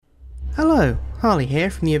Hello, Harley here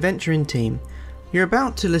from the Avandria team. You're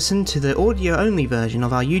about to listen to the audio-only version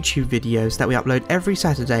of our YouTube videos that we upload every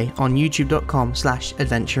Saturday on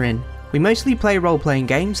youtube.com/adventurein. We mostly play role-playing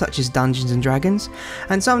games such as Dungeons & Dragons,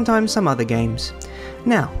 and sometimes some other games.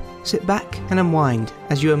 Now, sit back and unwind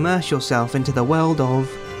as you immerse yourself into the world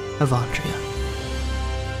of Avandria.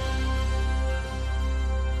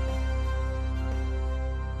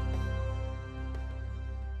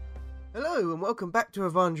 Hello and welcome back to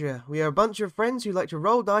Avandria. We are a bunch of friends who like to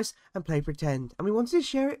roll dice and play pretend, and we wanted to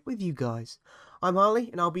share it with you guys. I'm Harley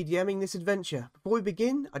and I'll be DMing this adventure. Before we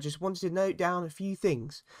begin, I just wanted to note down a few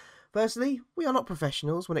things. Firstly, we are not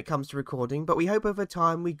professionals when it comes to recording, but we hope over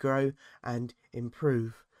time we grow and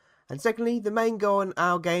improve. And secondly, the main goal in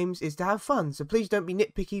our games is to have fun, so please don't be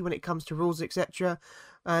nitpicky when it comes to rules, etc.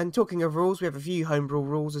 And talking of rules, we have a few homebrew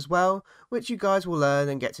rules as well, which you guys will learn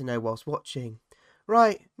and get to know whilst watching.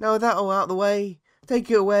 Right, now with that all out of the way, take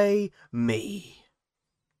it away, me.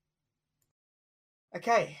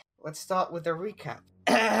 Okay, let's start with a recap.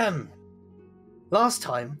 Last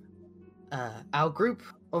time, our group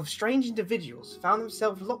of strange individuals found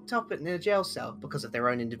themselves locked up in a jail cell because of their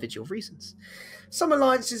own individual reasons. Some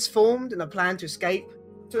alliances formed and a plan to escape,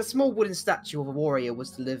 so a small wooden statue of a warrior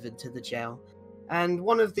was delivered to the jail. And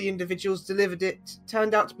one of the individuals delivered it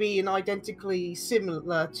turned out to be an identically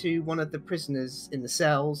similar to one of the prisoners in the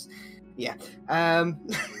cells. Yeah.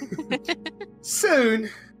 Soon,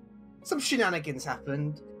 some shenanigans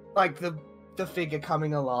happened, like the figure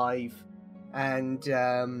coming alive, and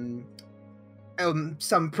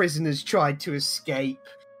some prisoners tried to escape,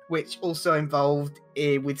 which also involved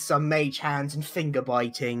with some mage hands and finger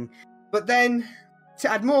biting. But then,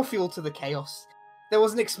 to add more fuel to the chaos, there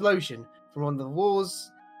was an explosion from one of the walls,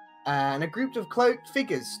 and a group of cloaked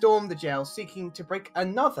figures stormed the jail seeking to break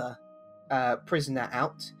another prisoner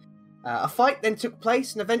out. A fight then took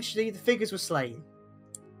place, and eventually the figures were slain.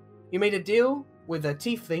 You made a deal with a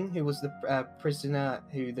tiefling who was the prisoner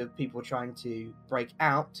who the people were trying to break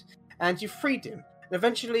out, and you freed him, and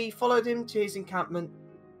eventually followed him to his encampment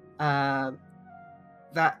that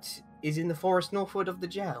is in the forest northward of the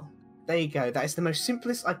jail. There you go. That is the most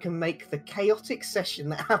simplest I can make the chaotic session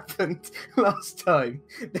that happened last time.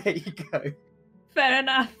 There you go. Fair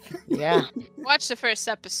enough. Yeah. Watch the first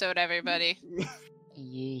episode, everybody.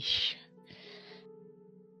 Yeesh.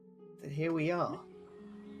 So here we are.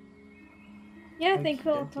 Yeah, I think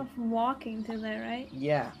we'll have walking to there, right?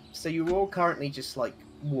 Yeah. So you're all currently just like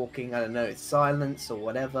walking, I don't know, in silence or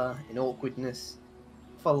whatever, in awkwardness,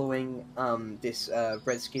 following this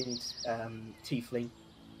red-skinned tiefling.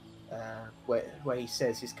 Where he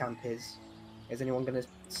says his camp is. Is anyone going to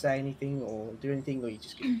say anything or do anything, or are you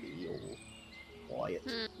just going to be all quiet?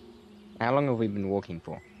 How long have we been walking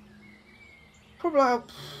for? Probably about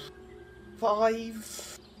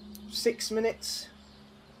 5-6 minutes.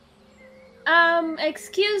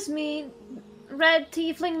 Excuse me, Red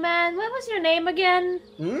Tiefling Man, what was your name again?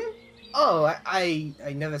 Oh, I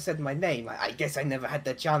never said my name. I guess I never had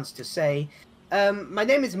the chance to say. My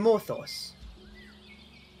name is Morthos.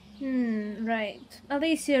 Right.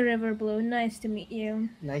 Alicia Riverblue, nice to meet you.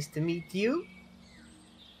 Nice to meet you.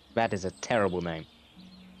 That is a terrible name.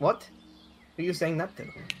 What? Who are you saying that to?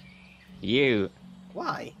 You.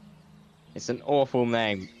 Why? It's an awful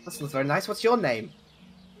name. That's not very nice. What's your name?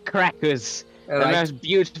 Crackers. All the right. most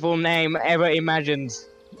beautiful name ever imagined.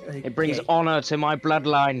 It brings Okay. honor to my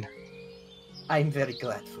bloodline. I'm very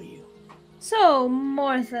glad for you. So,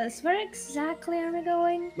 Morthus, where exactly are we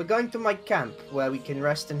going? We're going to my camp where we can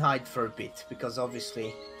rest and hide for a bit, because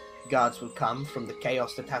obviously guards will come from the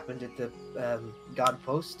chaos that happened at the guard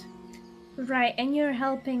post. Right, and you're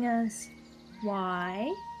helping us.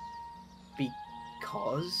 Why?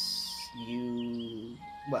 Because you...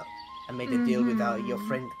 Well, I made a deal with your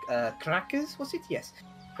friend Crackers, was it? Yes.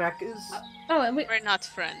 Crackers. Oh, We're not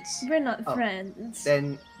friends. we're not Oh. friends.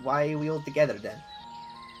 Then why are we all together then?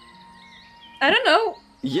 I don't know.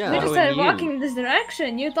 Yeah. We just started walking in this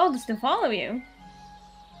direction. You told us to follow you.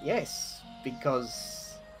 Yes,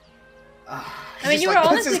 because... I mean, you were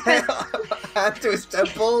honestly hand to his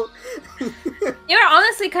temple. You were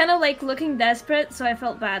honestly kind of like looking desperate, so I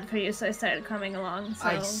felt bad for you, so I started coming along. So.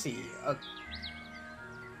 I see.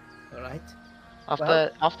 Alright.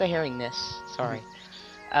 After hearing this, sorry,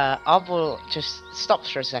 Arbor just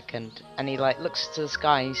stops for a second and he like looks to the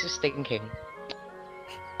sky and he's just thinking,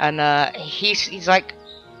 and he's like,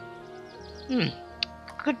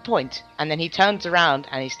 good point. And then he turns around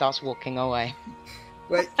and he starts walking away,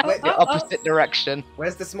 Wait, the opposite direction.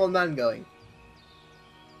 where's the small man going?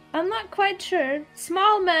 I'm not quite sure.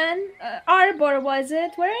 Small man, Arbor was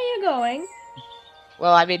it? Where are you going?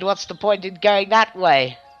 Well, I mean, what's the point in going that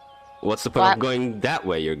way? What's the point What? of going that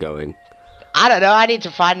way you're going? I don't know. I need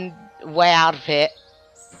to find a way out of here.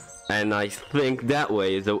 And I think that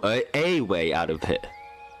way is a way out of here.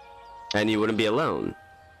 And you wouldn't be alone.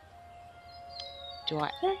 Do I?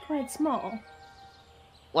 They're quite small.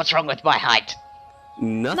 What's wrong with my height?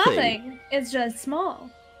 Nothing. Nothing. It's just small.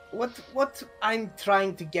 What I'm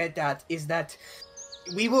trying to get at is that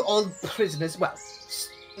we were all prisoners. Well,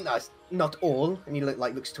 no, not all. And he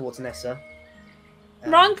looks towards Nessa.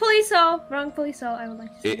 Wrongfully so. Wrongfully so. I would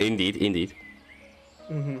like to say. Indeed.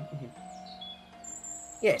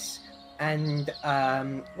 Yes, and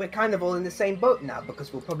we're kind of all in the same boat now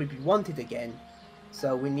because we'll probably be wanted again.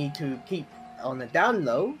 So we need to keep on the down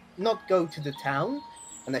low, not go to the town,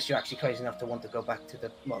 unless you're actually crazy enough to want to go back to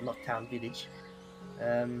the, well, not town, village.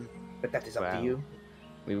 But that is up to you.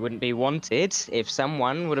 We wouldn't be wanted if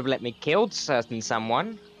someone would have let me kill certain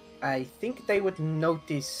someone. I think they would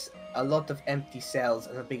notice a lot of empty cells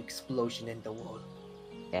and a big explosion in the wall.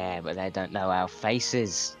 Yeah, but they don't know our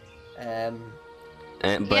faces. But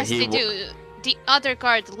Yes, they do. The other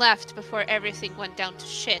guard left before everything went down to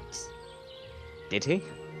shit. Did he?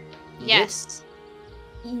 Yes.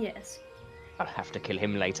 Yes. I'll have to kill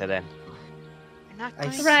him later then. We're not I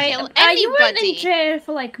going to Right. kill You weren't in anybody. jail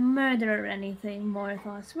for like murder or anything,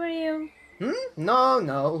 Morthos, were you?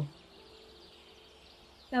 No.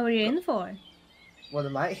 What were you in for? What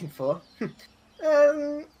am I in for?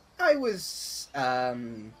 I was,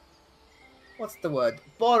 what's the word?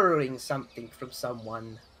 Borrowing something from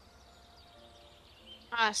someone.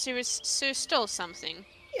 Ah, so you stole something.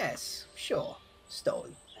 Yes, sure. Stole.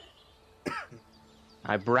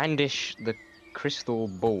 I brandish the crystal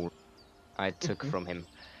ball I took from him.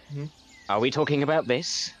 Mhm. Are we talking about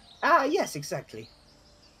this? Ah, yes, exactly.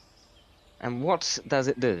 And what does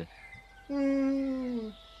it do?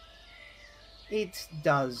 It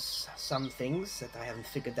does some things that I haven't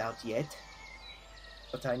figured out yet.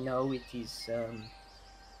 But I know it is,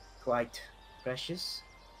 quite precious.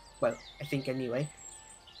 Well, I think anyway.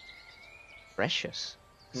 Precious.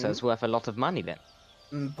 So it's worth a lot of money then.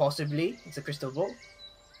 Possibly. It's a crystal ball.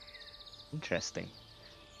 Interesting.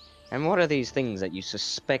 And what are these things that you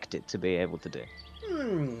suspect it to be able to do?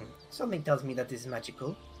 Something tells me that it's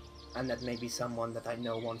magical. And that maybe someone that I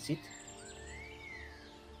know wants it.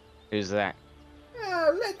 Who's that?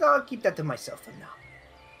 I'll keep that to myself for now.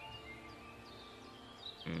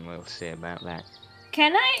 We'll see about that.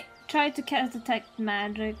 Can I try to cast detect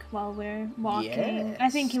magic while we're walking? I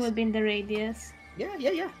think he Yes. would be in the radius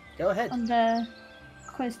Yeah. Go ahead. on the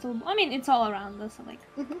crystal. I mean, it's all around us. So like,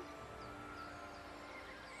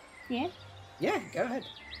 yeah, Yeah, go ahead.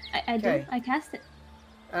 I Okay. do. I cast it.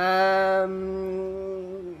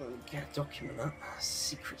 Get document that.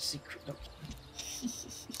 Secret document.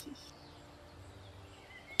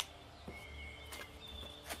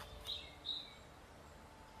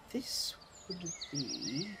 This would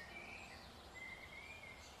be.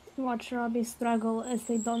 Watch Robbie struggle as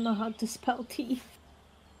they don't know how to spell teeth.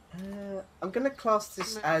 I'm gonna class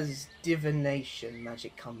this as divination.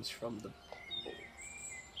 Magic comes from the ball.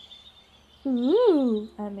 Ooh,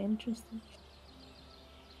 I'm interested.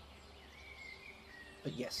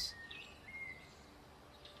 But yes.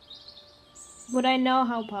 Would I know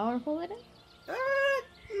how powerful it is?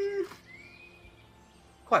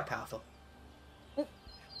 Quite powerful.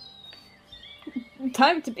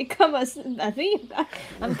 Time to become a thief.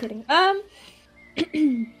 I'm kidding.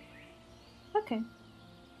 Okay.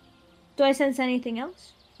 Do I sense anything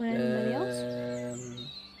else? Or anybody else?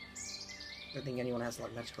 I don't think anyone has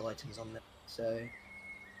like magical items on them, so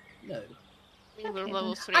no. We were Okay,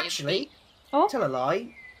 level then. 3. Actually, Oh, tell a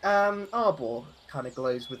lie. Arbor kind of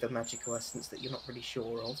glows with a magical essence that you're not really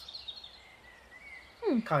sure of.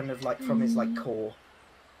 Kind of like from his like core.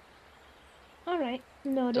 all right.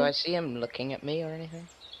 Noted. Do I see him looking at me or anything?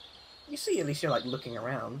 You see, at least you're like looking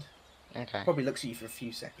around. Okay. Probably looks at you for a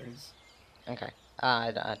few seconds. Okay.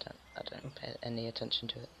 I don't pay any attention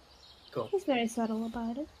to it. Cool. He's very subtle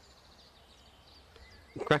about it.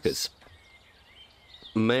 Crackers.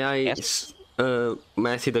 May I Yes.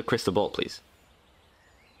 may I see the crystal ball, please?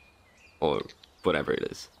 Or whatever it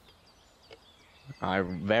is. I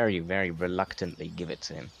very, very reluctantly give it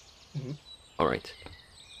to him. All right.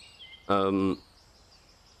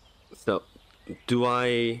 So, do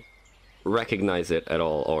I recognize it at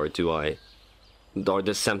all, or or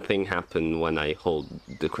does something happen when I hold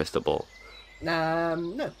the crystal ball? No,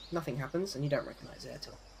 nothing happens, and you don't recognize it at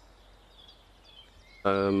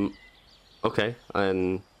all. Okay,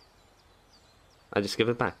 and I just give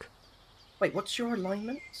it back. Wait, what's your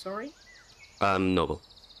alignment? Sorry, Noble.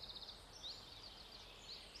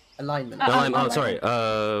 alignment. No, Uh-oh. I'm sorry.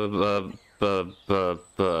 Brother.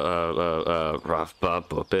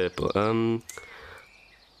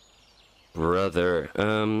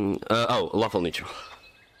 Oh, lawful neutral.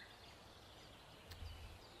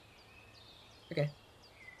 Okay.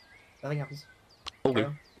 Nothing happens. Okay. Carry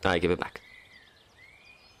on. I give it back.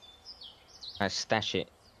 I stash it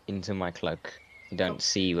into my cloak. You don't Cool.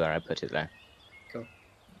 see where I put it there. Cool.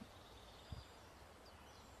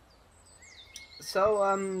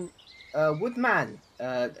 So, Woodman,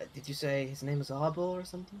 did you say his name was Arbor or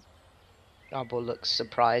something? Arbor looks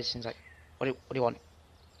surprised and he's like, what do you want?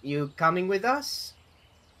 You coming with us?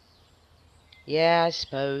 Yeah, I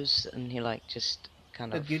suppose. And he like just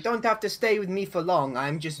kind of. Look, you don't have to stay with me for long.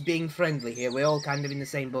 I'm just being friendly here. We're all kind of in the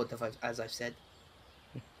same boat, as I've said.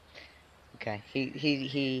 Okay.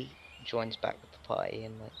 He joins back with the party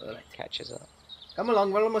and like Alright. catches up. Come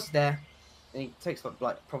along, we're almost there. And he takes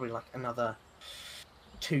probably like another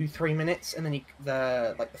 2-3 minutes, and then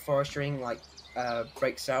the forest ring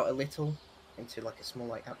breaks out a little into like a small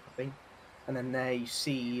like outcropping, and then there you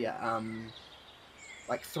see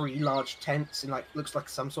like 3 large tents and like looks like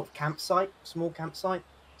some sort of campsite, small campsite,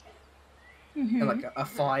 and like a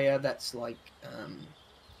fire that's like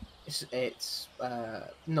it's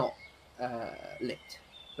not lit,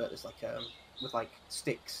 but it's like with like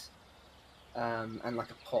sticks and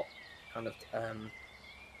like a pot kind of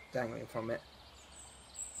dangling from it.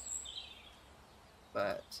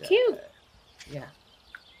 But Cute. Yeah.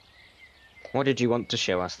 What did you want to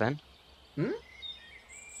show us then? Hmm?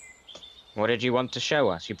 What did you want to show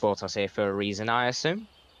us? You brought us here for a reason, I assume?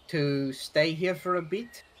 To stay here for a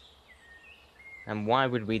bit. And why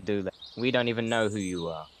would we do that? We don't even know who you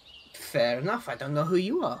are. Fair enough. I don't know who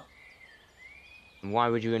you are. And why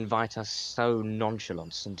would you invite us so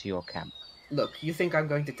nonchalant into your camp? Look, you think I'm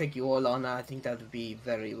going to take you all on? I think that would be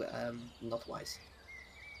very not wise.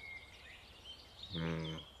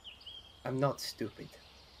 Hmm. I'm not stupid.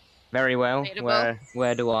 Very well. Debatable.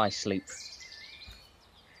 Where do I sleep?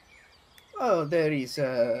 Oh, there is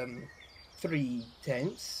 3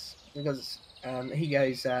 tents because he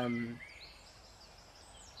goes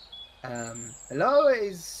hello,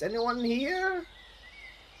 is anyone here?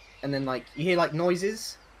 And then like you hear like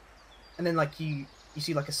noises, and then like you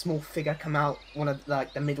see like a small figure come out one of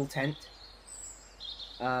like the middle tent,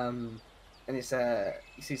 and it's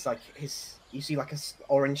you see like a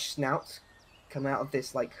orange snout come out of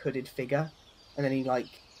this like hooded figure, and then he like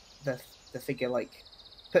the figure like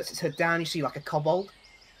puts its hood down. You see like a kobold.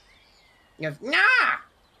 He goes, "Nah,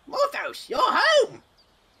 Morthos, you're home.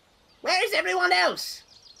 Where is everyone else?"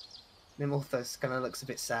 And then Morthos kind of looks a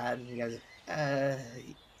bit sad, and he goes,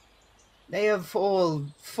 they have all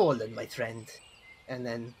fallen, my friend." And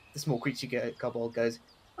then the small creature kobold goes,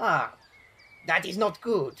 "Ah, that is not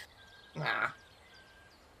good. Ah,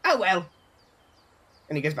 oh well."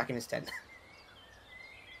 And he goes back in his tent.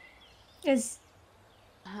 Is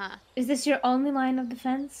Uh-huh. this your only line of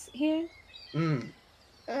defense here? Do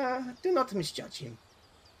not misjudge him.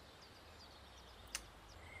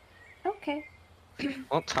 Okay.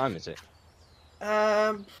 What time is it?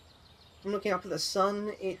 I'm looking up at the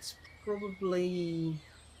sun. It's probably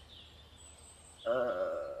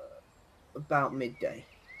about midday.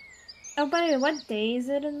 Oh, by the way, what day is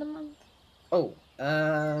it in the month? Oh,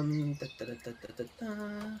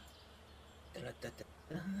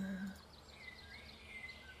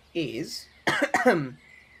 is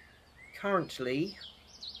currently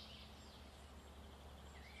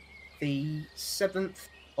the 7th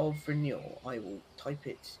of renewal. I will type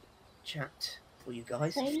it chat for you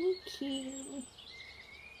guys. Thank you.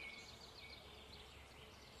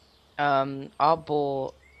 Arbor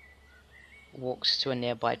walks to a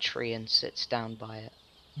nearby tree and sits down by it.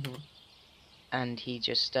 Mhm. And he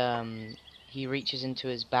just he reaches into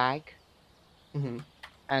his bag Mm-hmm.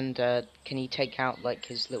 and can he take out like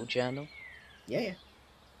his little journal? Yeah.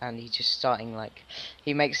 And he's just starting like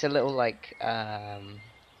he makes a little like kind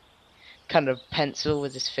of pencil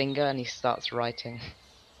with his finger and he starts writing.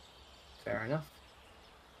 Fair enough.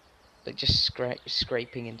 Like just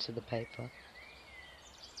scraping into the paper.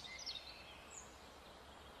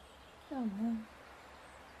 Oh no.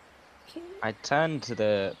 Okay. I turned to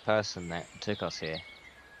the person that took us here.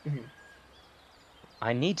 Mhm.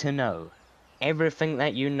 I need to know everything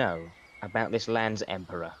that you know about this land's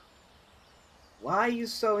emperor. Why are you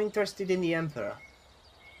so interested in the Emperor?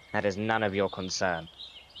 That is none of your concern.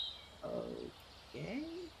 Okay.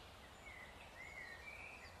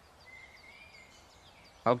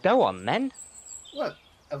 Oh, go on then. Well,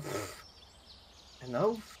 I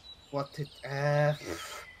know what it.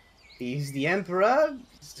 He's the Emperor.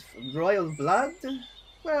 He's royal blood.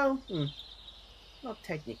 Well, not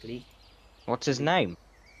technically. What's his name?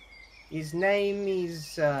 His name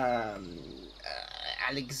is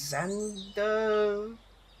Alexander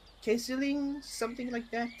Kesseling, something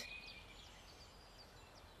like that.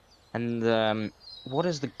 And what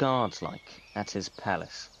is the guards like at his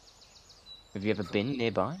palace? Have you ever been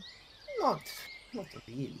nearby? Not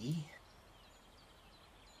really.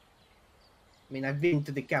 I mean, I've been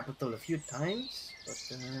to the capital a few times,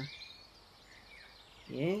 but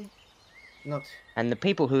yeah, not. And the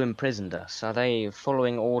people who imprisoned us, are they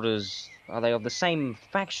following orders? Are they of the same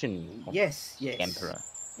faction of Yes, the Emperor?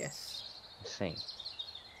 yes. I see.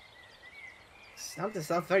 Sounds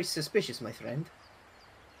very suspicious, my friend.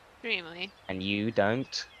 Extremely. And you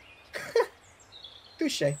don't?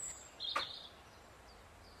 Touche.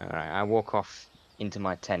 Alright, I walk off into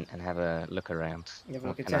my tent and have a look around. You have a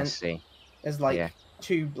What look at can I tent? see? There's like Yeah.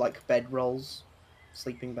 2 like bed rolls,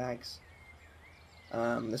 sleeping bags.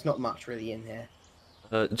 There's not much really in here.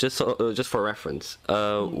 Just for reference,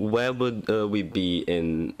 where would we be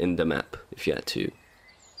in the map if you had to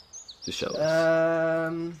show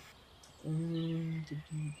us?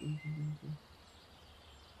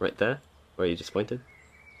 Right there, where you just pointed.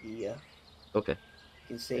 Yeah, Okay, you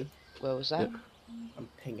can see. Where was that? Yeah. I'm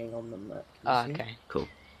pinging on the map. Can you Ah, see? okay. cool.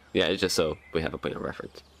 Yeah, it's just so we have a point of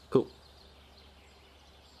reference. Cool.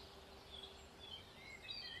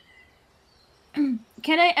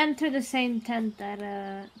 Can I enter the same tent that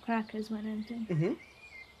Crackers went into? Mm-hmm.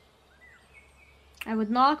 I would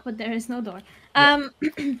knock, but there is no door. Yeah.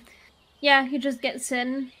 Yeah, he just gets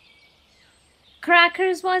in.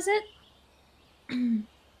 Crackers, was it?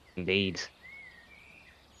 Indeed.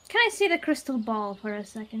 Can I see the crystal ball for a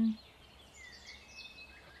second?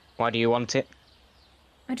 Why do you want it?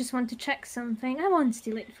 I just want to check something. I won't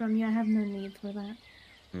steal it from you. I have no need for that.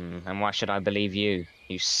 And why should I believe you?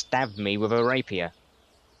 You stabbed me with a rapier.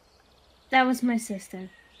 That was my sister.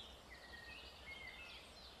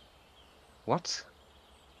 What?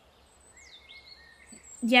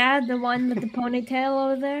 Yeah, the one with the ponytail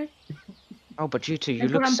over there. Oh, but you two, The you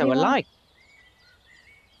look so grumpy one? alike.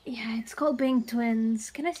 Yeah, it's called being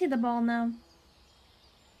twins. Can I see the ball now?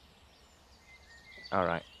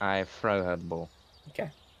 Alright, I throw her the ball. Okay.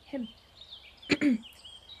 Him.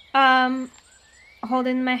 Hold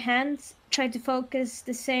in my hands. Try to focus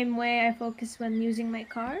the same way I focus when using my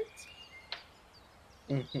cards.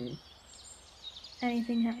 Mm-hmm.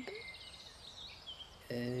 Anything happen?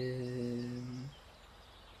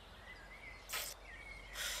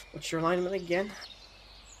 What's your alignment again?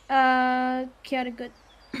 Chaotic good.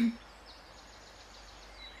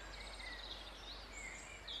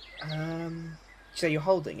 So you're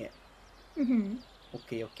holding it. Mm-hmm.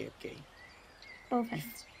 Okay. Both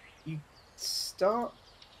hands. You start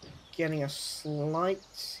getting a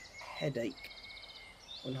slight headache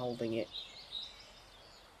when holding it.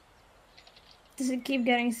 Does it keep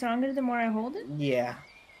getting stronger the more I hold it? Yeah.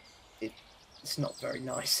 It's not very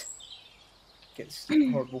nice. Gets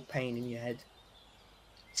horrible pain in your head.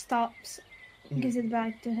 Stops. Gives it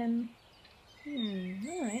back to him.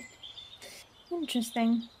 Alright.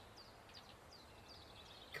 Interesting.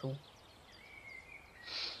 Cool.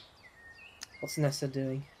 What's Nessa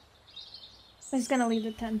doing? I'm just gonna leave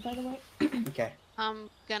the tent, by the way. Okay. I'm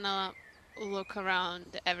gonna look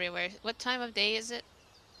around everywhere. What time of day is it?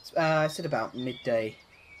 I said about midday.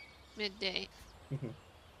 Midday. Mhm.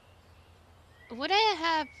 Would I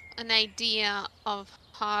have an idea of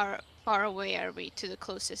how far away are we to the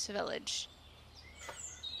closest village?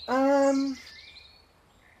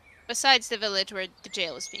 Besides the village where the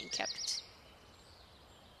jail is being kept.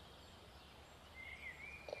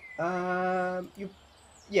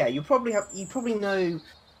 You probably know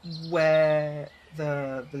where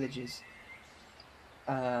the village is.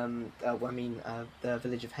 The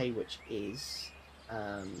village of Haywich is.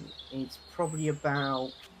 It's probably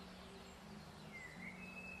about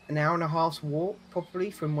an hour and a half's walk,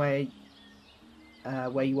 probably from where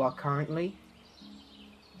you are currently.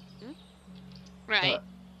 Right.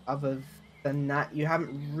 But other than that, you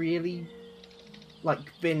haven't really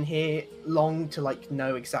been here long to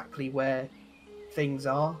know exactly where things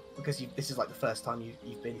are, because this is the first time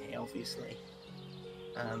you've been here, obviously.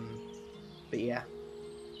 But yeah.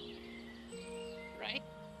 Right.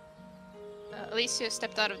 Alicia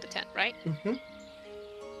stepped out of the tent, right? Mm-hmm.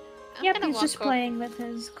 Yep, he's just playing with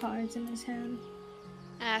his cards in his hand.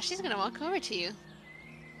 She's gonna walk over to you.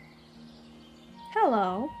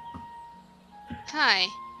 Hello. Hi.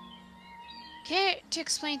 Care to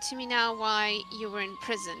explain to me now why you were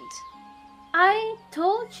imprisoned? I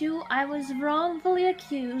told you I was wrongfully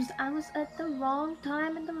accused. I was at the wrong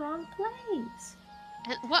time in the wrong place.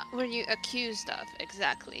 And what were you accused of,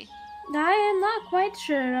 exactly? I am not quite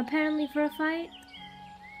sure. Apparently for a fight.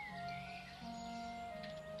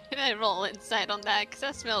 I roll inside on that? Because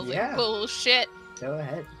that smells Yeah. like bullshit. Go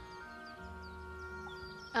ahead.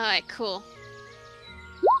 Alright, cool.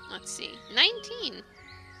 Let's see. 19.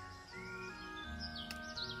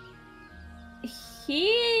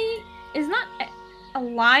 He is not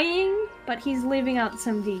lying, but he's leaving out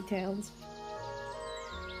some details.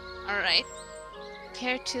 Alright.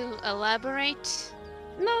 Care to elaborate?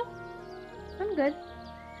 No, I'm good.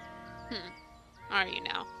 Are you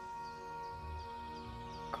now?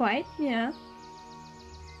 Quite, yeah.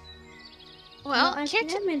 Well, I care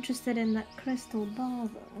to... am interested in that crystal ball,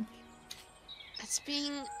 though. It's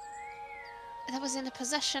being... That was in the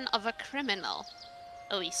possession of a criminal,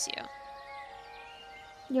 Alicia.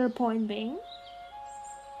 Your point being?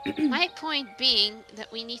 My point being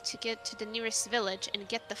that we need to get to the nearest village and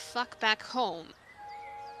get the fuck back home.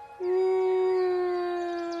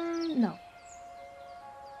 No.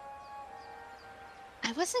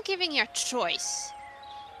 I wasn't giving you a choice.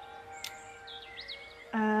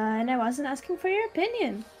 And I wasn't asking for your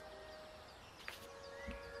opinion.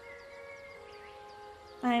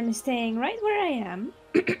 I'm staying right where I am,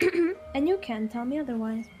 and you can't tell me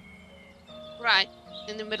otherwise. Right,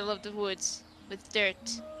 in the middle of the woods, with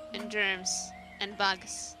dirt, and germs, and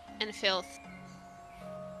bugs, and filth.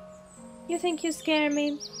 You think you scare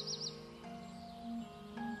me?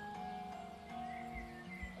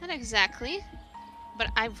 Not exactly, but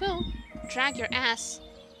I will drag your ass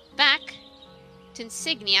back to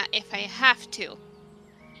Insignia if I have to.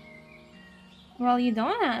 Well, you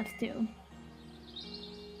don't have to.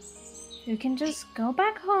 You can just go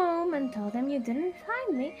back home and tell them you didn't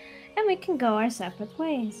find me, and we can go our separate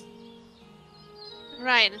ways.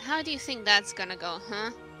 Right, and how do you think that's gonna go,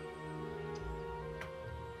 huh?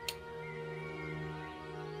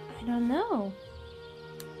 I don't know.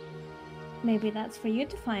 Maybe that's for you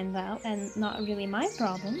to find out, and not really my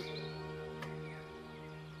problem.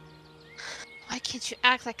 Why can't you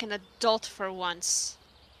act like an adult for once?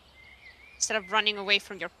 Instead of running away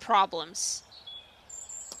from your problems.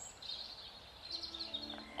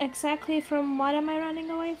 Exactly from what am I running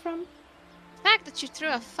away from? The fact that you threw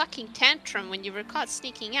a fucking tantrum when you were caught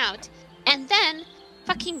sneaking out, and then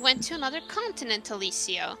fucking went to another continent,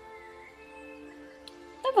 Alicia.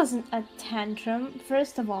 That wasn't a tantrum,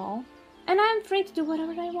 first of all. And I'm free to do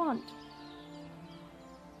whatever I want.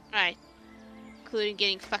 Right. Including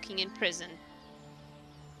getting fucking in prison.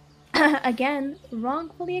 Again,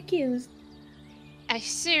 wrongfully accused. I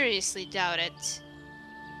seriously doubt it.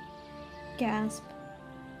 Gasp.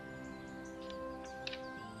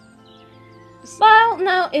 Well,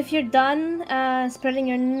 now, if you're done spreading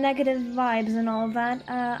your negative vibes and all that,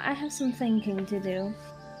 I have some thinking to do.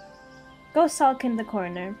 Go sulk in the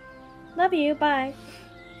corner. Love you, bye.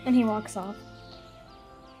 And he walks off.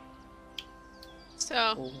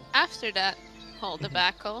 So, after that whole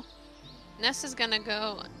debacle, Nessa's gonna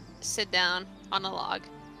go sit down on a log,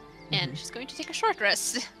 and she's going to take a short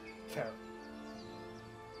rest. Fair.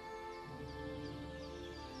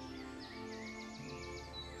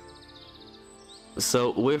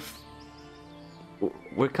 So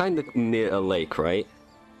we're kind of near a lake, right?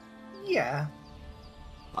 Yeah,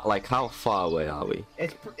 Like, how far away are we?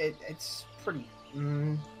 it's pretty.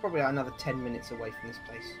 Probably another 10 minutes away from this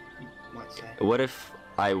place, you might say. What if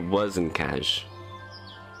I wasn't Cash?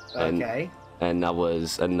 And- Okay. And I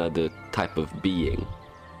was another type of being?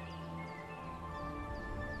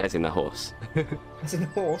 As in a horse. As in a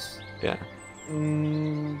horse. Yeah.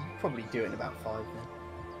 Probably do it in about 5 then.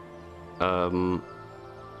 I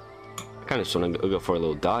kind of just want to go for a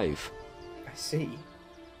little dive. I see.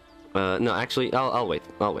 No, actually, I'll wait.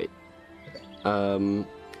 Okay.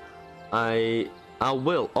 I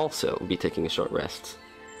will also be taking a short rest,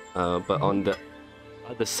 but on the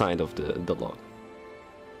other side of the log.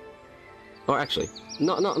 Or actually,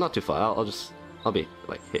 not too far. I'll be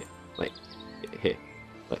like here, like here,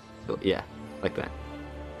 like yeah, like that.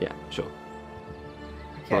 Yeah, sure.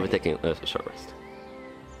 Okay. I'll be taking a short rest.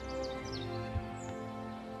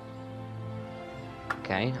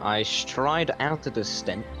 Okay, I stride out of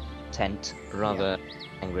the tent rather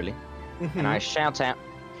angrily, and I shout out,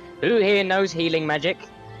 "Who here knows healing magic?"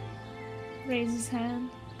 Raise his hand.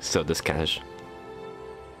 So does Cash.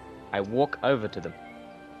 I walk over to them.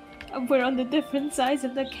 We're on the different sides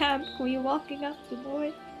of the camp. Were you walking up the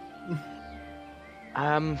boy?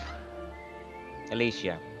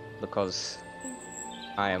 Alicia, because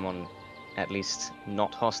I am on at least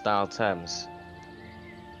not hostile terms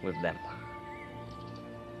with them.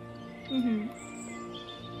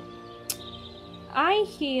 I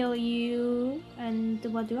heal you, and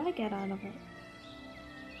what do I get out of it?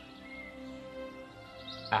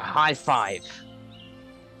 A high five.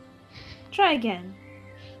 Try again.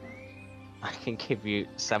 I can give you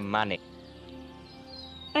some money.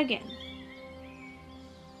 Again.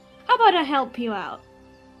 How about I help you out?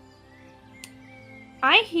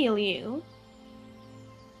 I heal you.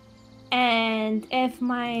 And if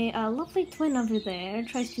my lovely twin over there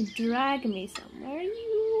tries to drag me somewhere,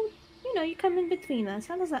 you come in between us.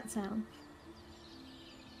 How does that sound?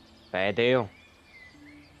 Fair deal.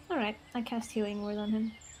 Alright, I cast Healing Word on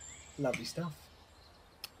him. Lovely stuff.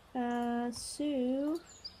 So...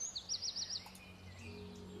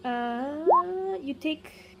 you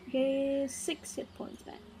take 6 hit points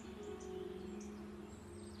back.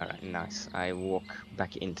 Alright, nice. I walk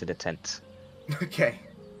back into the tent. Okay.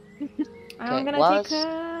 I'm Okay, gonna take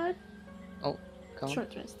a Oh, go on.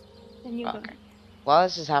 short rest. And you Okay. go. While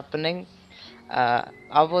this is happening,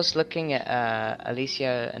 I was looking at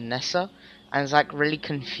Alicia and Nessa, and was like really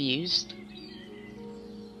confused.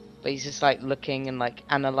 But he's just like looking and like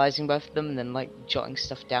analyzing both of them, and then like jotting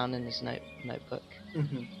stuff down in his notebook.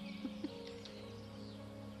 Mm-hmm.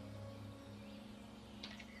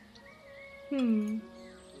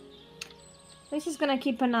 At least he's gonna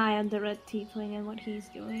keep an eye on the red tiefling and what he's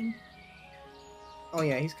doing. Oh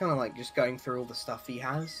yeah, he's kind of like just going through all the stuff he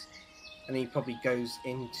has, and he probably goes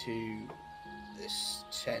into this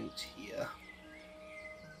tent here.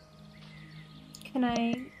 Can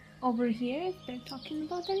I overhear if they're talking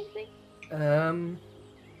about anything? You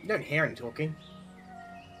don't hear him talking.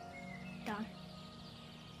 Darn.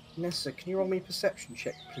 Nessa, can you roll me a perception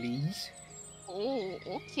check, please? Oh,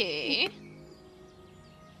 okay.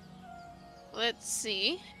 Let's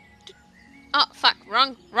see. Oh, fuck.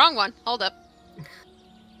 Wrong one. Hold up.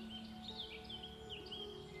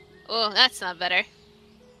 Oh, that's not better.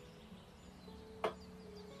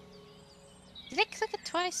 Did I click it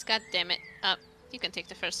twice? God damn it. You can take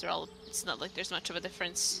the first roll. It's not like there's much of a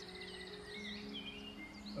difference.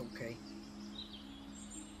 Okay.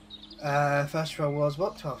 First roll was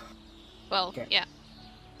what? 12. Well, Okay. yeah.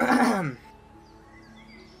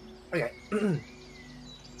 Okay.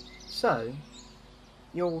 So,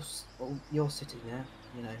 you're sitting there,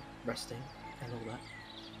 resting and all that.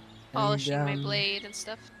 Polishing my And, blade and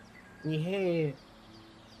stuff. you hear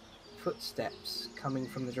footsteps coming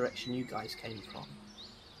from the direction you guys came from.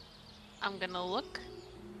 I'm gonna look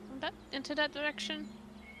into that direction.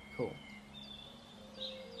 Cool.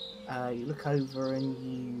 You look over and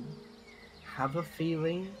you have a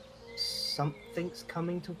feeling something's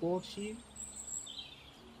coming towards you.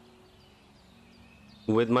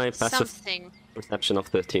 With my passive Something. perception of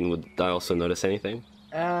 13, would I also notice anything?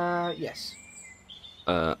 Yes.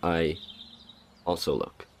 I also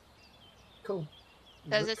look. Cool.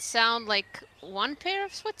 Does it sound like one pair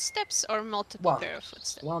of footsteps or multiple One. pair of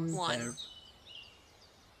footsteps? One pair.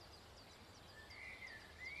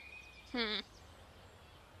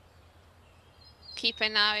 Keep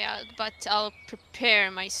an eye out, but I'll prepare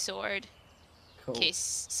my sword Cool. in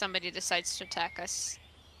case somebody decides to attack us.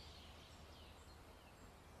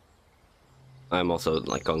 I'm also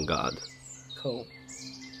like on guard. Cool.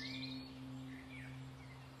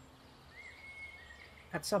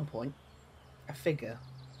 At some point, a figure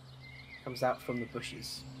comes out from the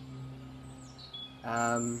bushes.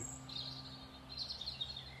 And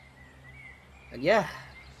yeah,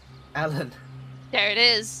 Alan, There it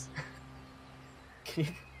is. can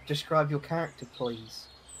you describe your character, please?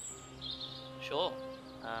 Sure.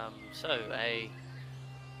 So a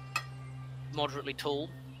moderately tall,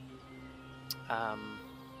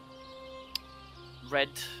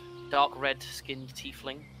 dark red skinned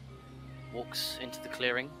tiefling walks into the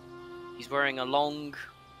clearing. He's wearing a long,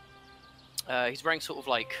 he's wearing sort of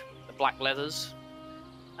like black leathers,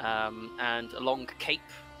 and a long cape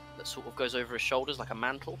that sort of goes over his shoulders like a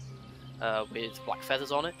mantle, with black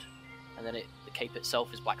feathers on it, and then the cape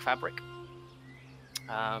itself is black fabric.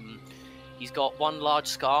 He's got one large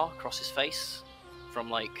scar across his face, from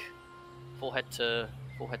like forehead to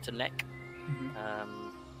neck,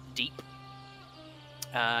 deep.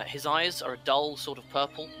 His eyes are a dull sort of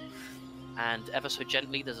purple, and ever so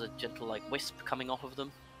gently there's a gentle like wisp coming off of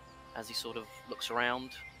them as he sort of looks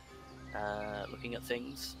around, looking at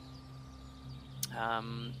things. You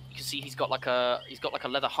can see he's got like a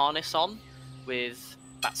leather harness on with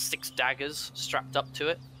about 6 daggers strapped up to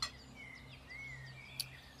it.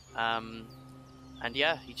 And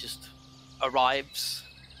yeah, he just arrives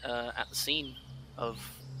at the scene of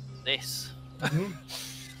this.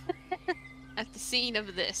 At the scene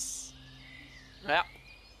of this. Yeah.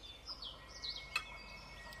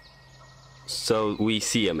 So we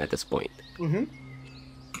see him at this point.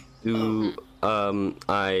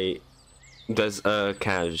 Does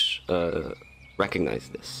Kaj recognize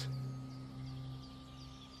this?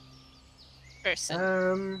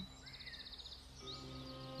 Person.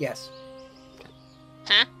 Yes.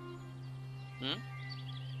 Huh?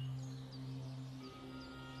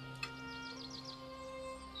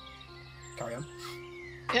 Carry on.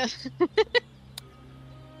 Yeah.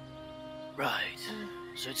 Right.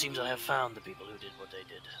 So it seems I have found the people who did what they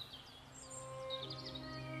did.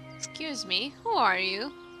 Excuse me, who are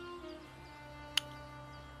you?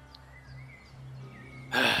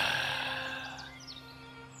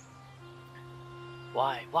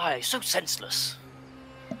 Why? Why? So senseless.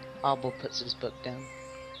 Arbor puts his book down.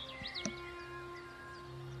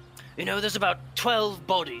 You know, there's about 12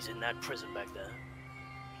 bodies in that prison back there.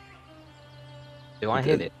 Do I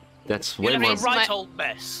hit it? That's You way left more. a right My- old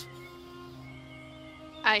mess.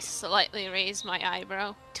 I slightly raise my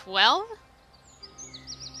eyebrow. 12?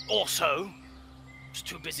 Also, was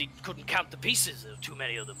too busy, couldn't count the pieces. There were too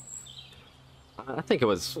many of them. I think it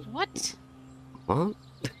was. What? What?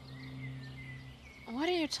 What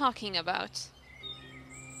are you talking about?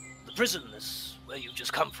 The prison is where you've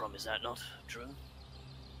just come from, is that not true?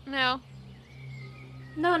 No.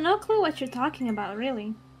 No clue what you're talking about,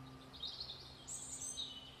 really.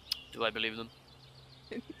 Do I believe them?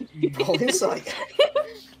 Roll insight.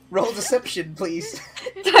 Roll deception, please.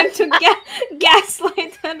 Time to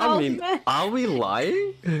gaslight an I old mean, man. are we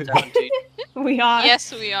lying? 17. We are.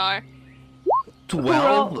 Yes, we are.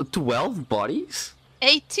 12 bodies?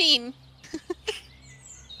 18.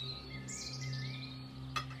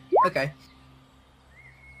 Okay.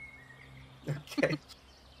 Okay.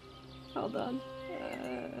 Hold on.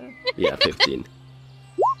 Yeah, 15.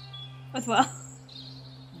 As well.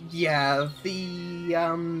 Yeah, the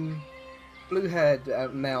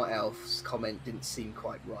blue-haired male elf's comment didn't seem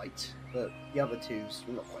quite right, but the other two's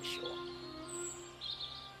we're not quite sure.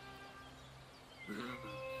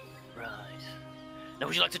 Right. Now,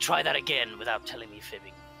 would you like to try that again without telling me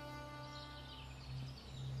fibbing?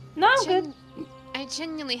 No, I'm good. I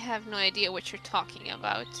genuinely have no idea what you're talking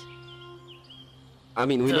about. I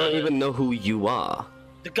mean, we don't even know who you are.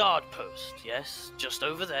 The guard post, yes? Just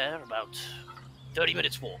over there, about 30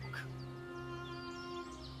 minutes walk.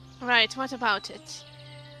 Right, what about it?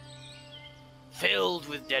 Filled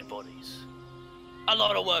with dead bodies. A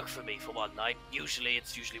lot of work for me for one night.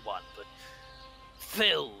 It's usually one, but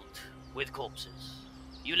filled with corpses.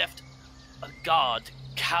 You left a guard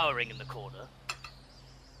cowering in the corner.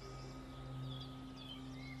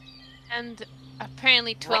 And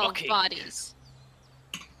apparently 12 Rocky. bodies.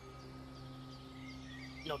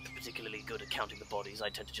 Not particularly good at counting the bodies. I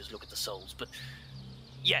tend to just look at the souls, but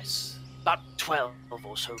yes, about 12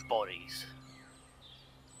 or so bodies.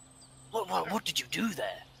 What did you do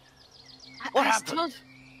there? What happened?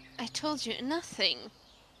 I told you nothing.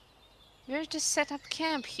 We're just set up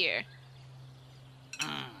camp here.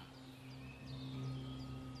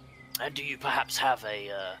 And do you perhaps have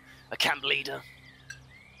a camp leader?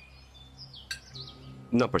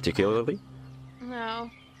 Not particularly.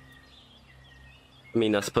 No. I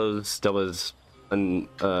mean, I suppose there was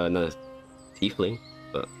another tiefling,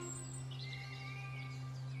 but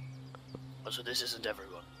So this isn't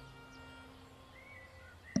everyone.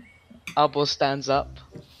 Arbor stands up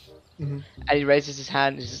Mhm. and he raises his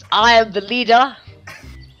hand and says, I am the leader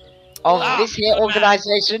of this here good man.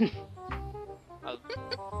 organization.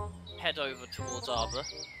 I'll head over towards Arbor,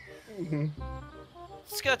 Mm-hmm.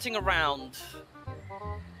 skirting around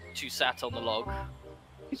to sat on the log,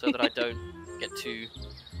 so that I don't get too,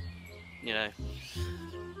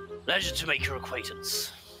 pleasure to make your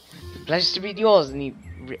acquaintance. Pleasure to meet yours. And he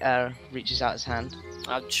reaches out his hand.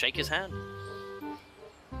 I'd shake his hand.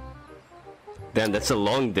 damn, that's a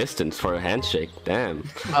long distance for a handshake. Damn.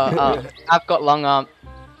 I've got long arm.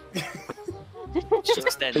 Just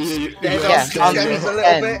extends. Yeah, a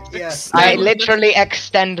little bit. Yeah. I literally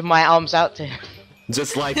extend my arms out to him.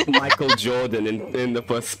 Just like Michael Jordan in the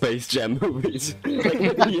first Space Jam movies. Like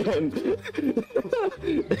at the end.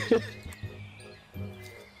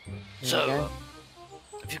 So,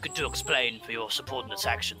 if you could explain for your subordinates'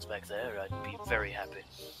 actions back there, I'd be very happy.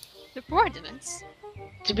 Subordinates?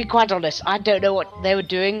 To be quite honest, I don't know what they were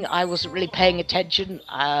doing. I wasn't really paying attention.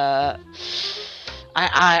 I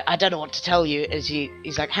don't know what to tell you. As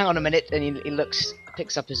he's like, hang on a minute, and he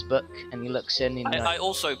picks up his book, and he looks in. And I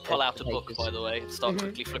also pull out a book, pages. by the way, and start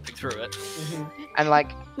quickly flipping through it. And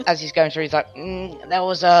like, as he's going through, he's like, there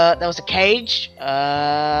was a cage.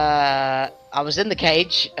 I was in the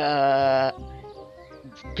cage.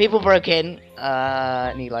 People broke in.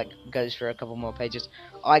 And he like goes through a couple more pages.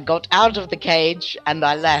 I got out of the cage and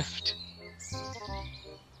I left.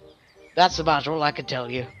 That's about all I can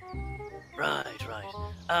tell you. Right.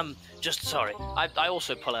 Just sorry. I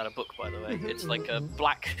also pull out a book, by the way. It's like a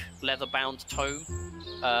black leather-bound tome.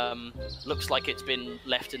 Looks like it's been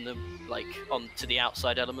left in the onto the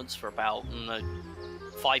outside elements for about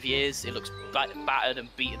 5 years. It looks battered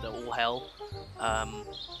and beaten to all hell.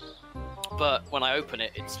 But when I open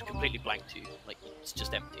it, it's completely blank to you. Like it's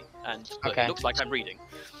just empty, and Okay. it looks like I'm reading.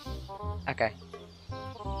 Okay.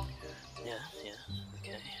 Yeah.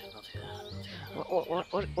 Okay. Not here.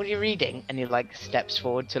 What are you reading? And he like steps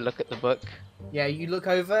forward to look at the book. Yeah, you look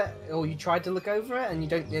over, or you tried to look over it, and you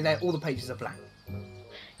don't. All the pages are blank.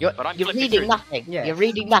 You're But I'm you're flipping reading through. nothing. Yeah. You're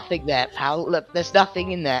reading nothing there, pal. Look, there's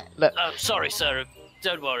nothing in there. Look. Sorry, sir.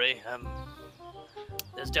 Don't worry.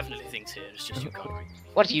 There's definitely things here. It's just you can't read.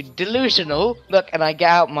 What are you, delusional? Look, and I get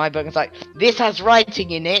out my book and it's like, this has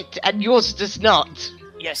writing in it, and yours does not.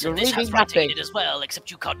 Yes, You're and this has reading writing in nothing. it as well,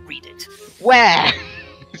 except you can't read it. Where?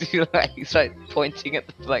 He's like pointing at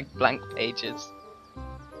the blank pages.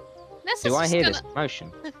 Nessa's Do I just hear gonna... this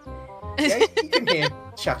motion? Yeah, you can hear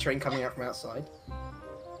chattering coming out from outside.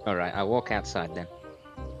 Alright, I walk outside then.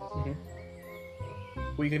 What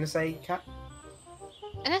are you going to say, Kat?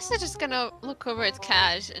 Nessa's just gonna look over at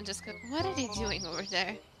Cash and just go, what are they doing over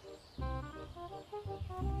there?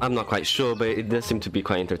 I'm not quite sure, but it does seem to be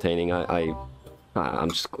quite entertaining. I'm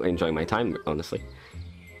just enjoying my time, honestly.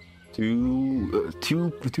 Two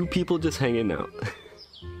people just hanging out.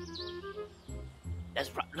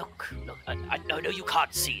 That's right. Look. I know you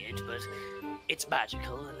can't see it, but it's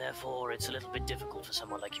magical, and therefore it's a little bit difficult for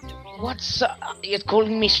someone like you to read it. What's you're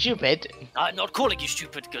calling me stupid? I'm not calling you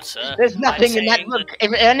stupid, good sir. There's nothing I'm in that saying book.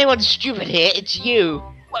 If anyone's stupid here, it's you.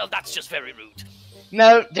 Well, that's just very rude.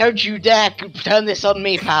 No, don't you dare turn this on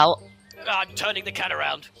me, pal. I'm turning the cat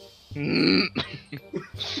around.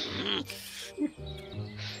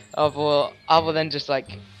 Avo then just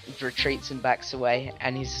like retreats and backs away,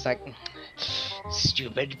 and he's just like,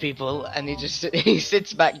 stupid people, and he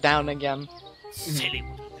sits back down again. Silly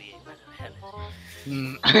little being. What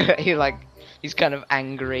the hell? He's kind of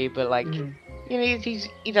angry, but like, you know,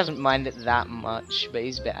 he doesn't mind it that much, but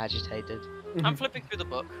he's a bit agitated. I'm flipping through the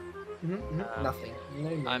book. Nothing. No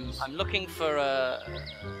names. I'm looking for a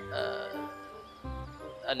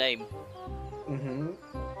name.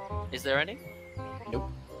 Is there any? Nope.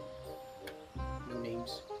 No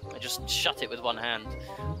names. I just shut it with one hand.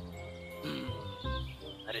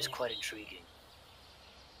 That is quite intriguing.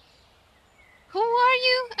 Who are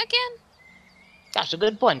you again? That's a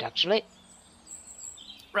good point, actually.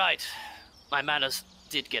 Right. My manners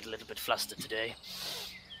did get a little bit flustered today.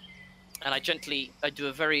 And I do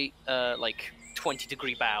a very,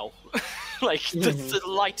 20-degree bow. The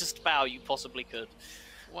lightest bow you possibly could.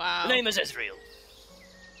 Wow. The name is Ezreal.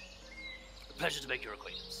 A pleasure to make your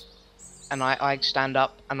acquaintance. And I stand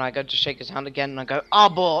up, and I go to shake his hand again, and I go,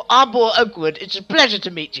 Arbor Oakwood, it's a pleasure to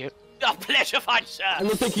meet you. A pleasure, fine sir! I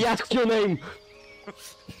don't think he asked your name!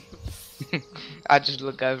 I just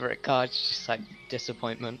look over at Kaj, just like,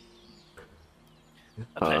 disappointment.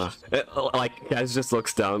 A pleasure. Kaz just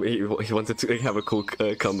looks down. He wanted to have a cool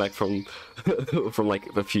comeback from like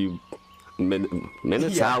a few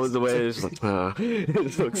minutes, Yes. hours away. It's just like, he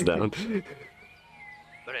just looks down.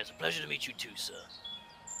 But it's a pleasure to meet you too, sir.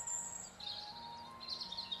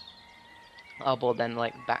 Arbor then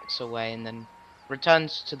like backs away and then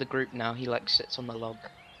returns to the group now. He like sits on the log.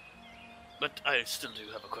 But I still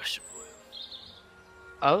do have a question for you.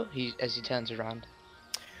 Oh, as he turns around.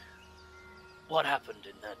 What happened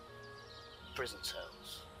in that prison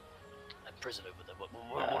cells? That prison over there?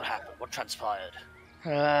 What happened? What transpired?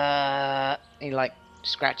 He like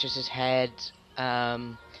scratches his head.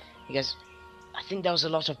 He goes, I think there was a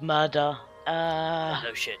lot of murder.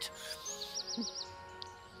 No shit.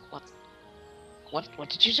 What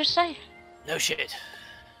did you just say? No shit.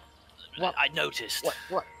 What? I noticed.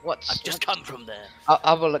 What's... I've just come from there.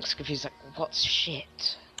 Arbor looks confused, like, what's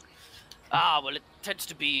shit? Well, it tends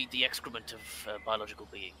to be the excrement of biological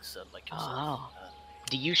beings, like yourself. Oh.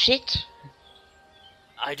 Do you shit?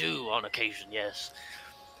 I do, on occasion, yes.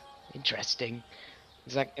 Interesting.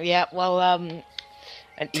 He's like, yeah, well, and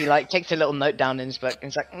he like takes a little note down in his book,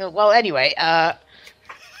 and he's like, well, anyway,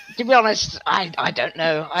 to be honest, I don't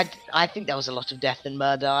know. I think there was a lot of death and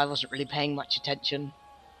murder. I wasn't really paying much attention.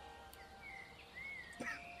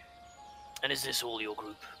 And is this all your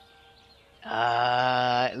group?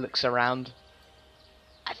 It looks around.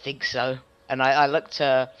 I think so. And I look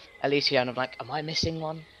to Alicia and I'm like, am I missing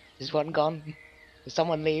one? Is one gone? Did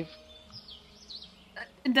someone leave?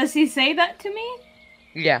 Does he say that to me?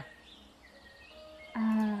 Yeah.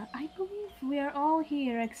 I believe we are all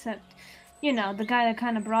here except, you know, the guy that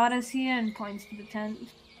kind of brought us here and points to the tent.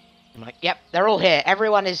 I'm like, yep, they're all here.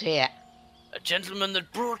 Everyone is here. gentleman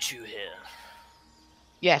that brought you here.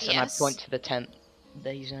 Yes, and I Yes. point to the tent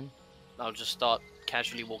that he's in. I'll just start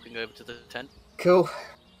casually walking over to the tent. Cool.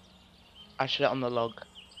 I shut it on the log.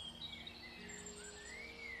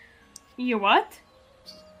 You what?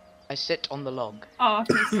 I sit on the log. Oh,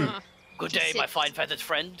 okay. So Huh. Good Just day, my sit. fine feathered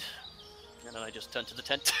friend. And then I just turn to the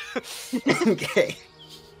tent. Okay.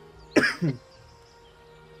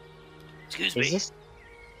 Excuse Is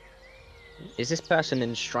me. this person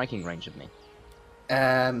in striking range of me?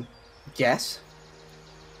 Yes.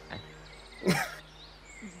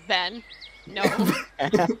 Ben. No.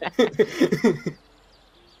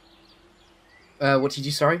 What did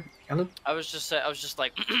you, sorry, Alan? I was just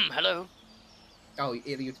like, hello. Oh,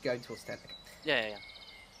 you're going towards 10. Okay. Yeah.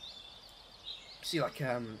 See, like,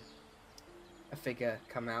 a figure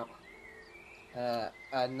come out.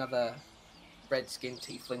 Another red-skinned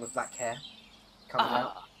tiefling with black hair coming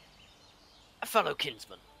out. A fellow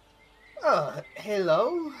kinsman.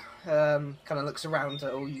 Hello. Kind of looks around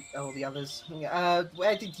at all the others.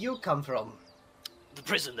 Where did you come from? The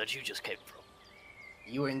prison that you just came from.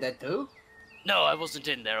 You were in there too? No, I wasn't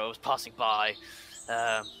in there. I was passing by.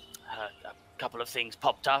 A couple of things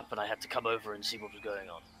popped up, and I had to come over and see what was going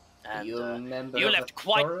on. And you member you of left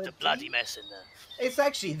quite the authority? bloody mess in there. It's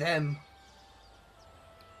actually them.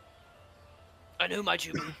 And who might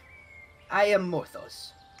you be? I am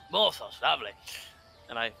Morthos. Morthos, lovely.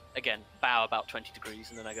 And I, again, bow about 20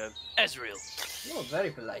 degrees, and then I go, Ezreal. Oh,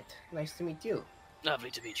 very polite. Nice to meet you.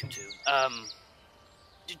 Lovely to meet you too.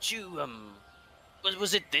 Did you,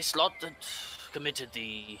 was it this lot that committed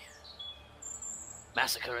the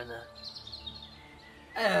massacre in there?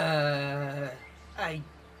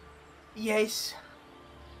 Yes.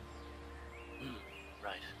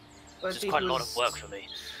 Right. But This is quite a lot of work for me.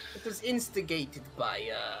 It was instigated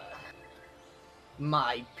by,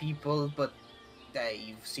 my people, but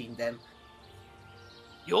you've seen them.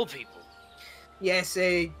 Your people? Yes,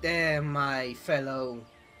 they're my fellow,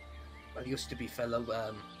 well, used to be fellow,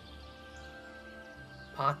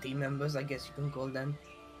 party members, I guess you can call them.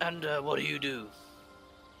 And, what do you do?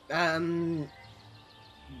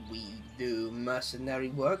 We do mercenary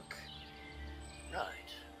work. Right.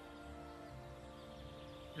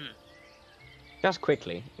 Just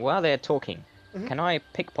quickly, while they're talking, Mhm. can I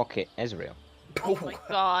pickpocket Ezreal? Oh my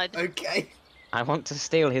god. Okay. I want to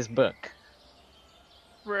steal his book.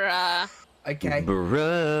 Bruh. Okay.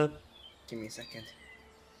 Bruh. Give me a second.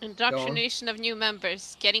 Indoctrination of new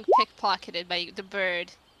members. Getting pickpocketed by the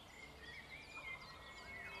bird.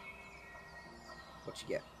 What you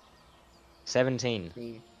get? 17.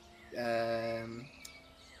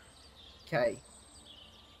 Okay.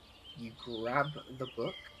 You grab the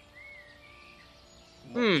book.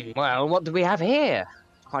 Well, what do we have here?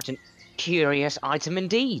 Quite an curious item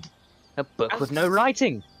indeed. A book with no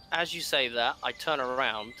writing. As you say that, I turn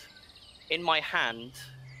around. In my hand,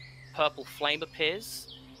 purple flame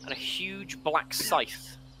appears, and a huge black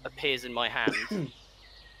scythe appears in my hand.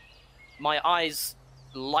 My eyes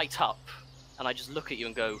light up, and I just look at you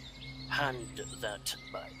and go, hand that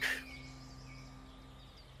back.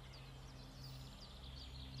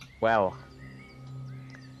 Well,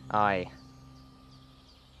 I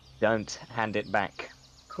don't hand it back.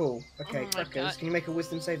 Cool. Okay, Oh my Crackers, God. can you make a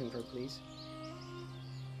wisdom saving throw, please?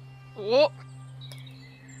 Oh.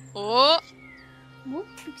 Oh.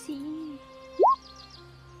 whoopsie.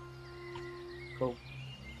 Cool.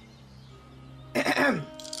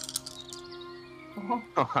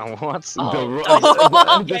 Oh, What's The,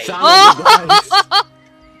 Oh, the okay. sound of the dice.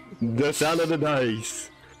 The sound of the dice.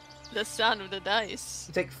 The sound of the dice.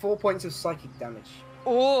 You take 4 points of psychic damage.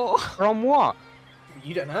 Oh. from what?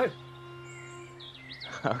 You don't know.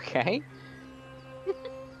 Okay.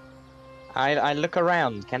 I look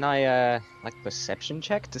around. Can I like perception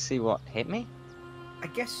check to see what hit me? I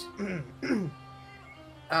guess.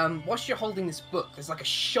 Whilst you're holding this book, there's like a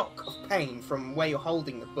shock of pain from where you're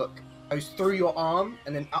holding the book. It goes through your arm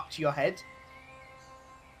and then up to your head.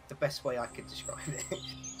 The best way I could describe it.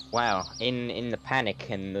 Wow. In the panic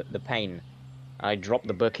and the pain, I drop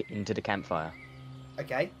the book into the campfire.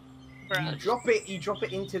 Okay. You drop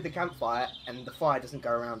it into the campfire, and the fire doesn't go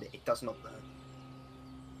around it. It does not burn.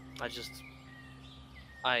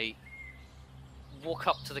 I walk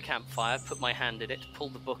up to the campfire, put my hand in it, pull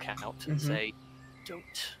the book out, and Mhm. say,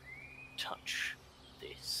 don't touch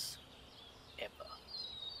this ever.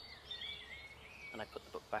 And I put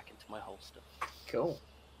the book back into my holster. Cool.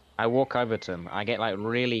 I walk over to him. I get like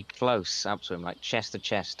really close up to him, like chest to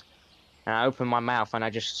chest. And I open my mouth and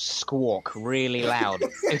I just squawk really loud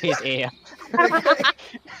to his ear.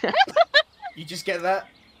 Okay. You just get that?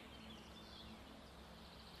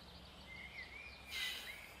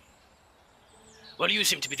 Well, you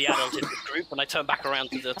seem to be the adult in the group, and I turn back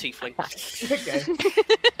around to the tiefling. Okay.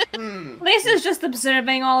 Lisa's just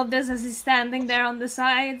observing all of this as he's standing there on the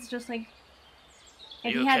sides, just like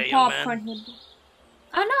if You he had okay, young popcorn. man? He'd...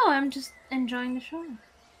 Oh no, I'm just enjoying the show.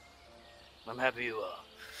 I'm happy you are.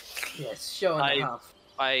 Yes, show and a half.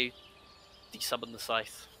 I desummon the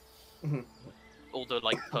scythe. Mhm. All the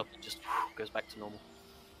like purple just goes back to normal.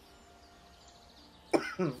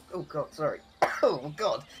 Oh god, sorry. Oh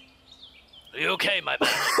god. Are you okay, my man?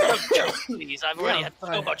 Don't joke, please. I've already had so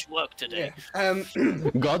fine. much work today. Yeah.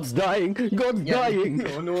 God's dying! God's dying!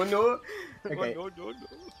 No, no, no. Okay. No.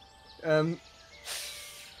 Let me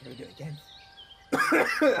do it again.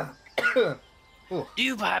 Do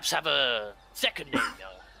you perhaps have a second name?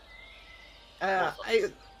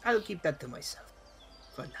 I'll keep that to myself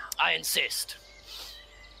for now. I insist.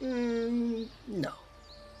 No.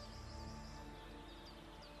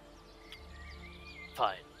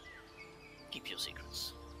 Fine. Keep your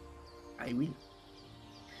secrets. I will.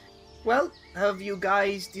 Well, have you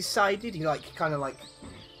guys decided? He kind of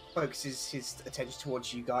focuses his attention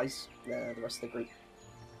towards you guys, the rest of the group.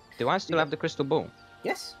 Do I still have the crystal ball?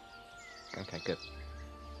 Yes, Okay, good.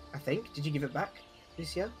 I think. Did you give it back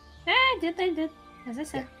this year? Yeah, I did. As I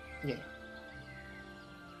said. Yeah.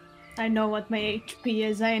 I know what my HP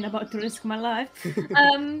is. I ain't about to risk my life.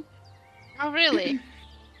 Oh, really?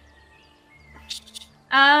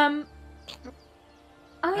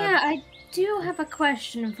 Oh yeah, I do have a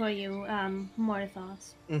question for you,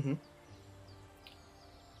 Morthos. Mm-hmm.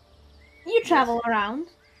 You travel around,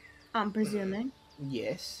 I'm presuming.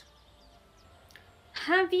 Yes.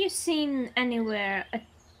 Have you seen anywhere a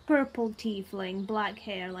purple tiefling, black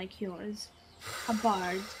hair like yours? A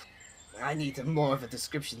bard? I need more of a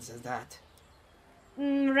description than that.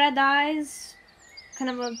 Red eyes?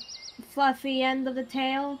 Kind of a fluffy end of the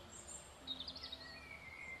tail?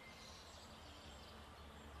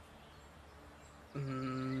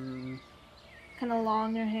 Kind of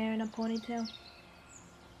longer hair and a ponytail?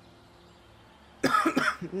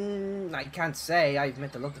 I can't say. I've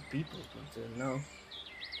met a lot of people, but no.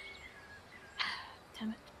 Damn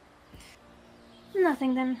it.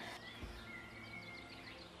 Nothing then.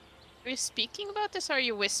 Are you speaking about this or are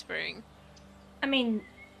you whispering? I mean,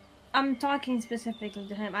 I'm talking specifically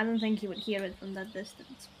to him. I don't think he would hear it from that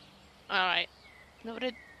distance. Alright.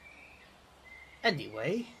 Noted.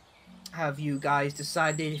 Anyway, have you guys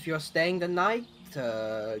decided if you're staying the night?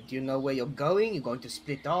 Do you know where you're going? You're going to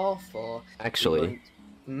split off, or Actually,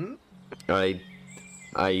 I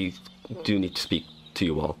do need to speak to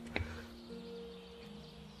you all.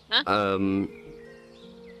 Huh?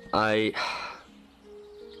 I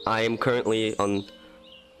am currently on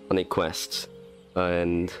a quest,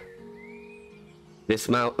 and this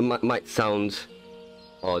might sound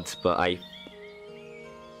odd, but I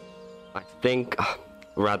think,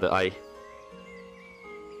 rather,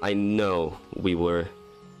 I know we were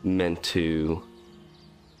meant to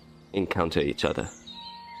encounter each other.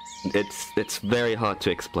 It's very hard to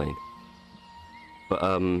explain, but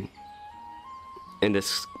in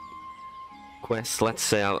this quest, let's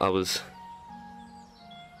say I was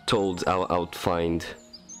told I would find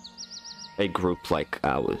a group like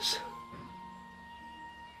ours,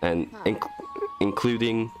 and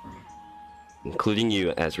including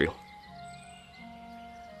you, Azriel.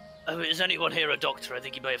 Is anyone here a doctor? I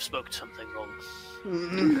think he may have spoken something wrong.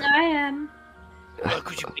 I am.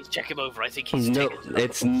 Could you please check him over? I think he's No, taken...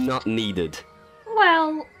 it's not needed.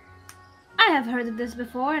 Well, I have heard of this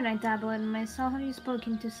before, and I dabble in it myself. Have you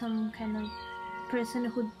spoken to some kind of person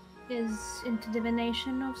who is into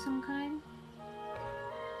divination of some kind?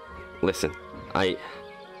 Listen, I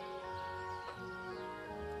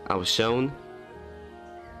was shown.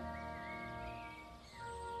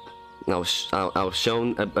 I was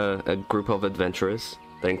shown a group of adventurers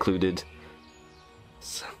that included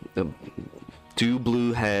two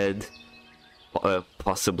blue-haired,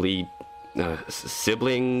 possibly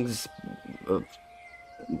siblings,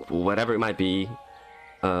 whatever it might be,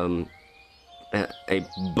 a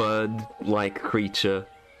bird-like creature,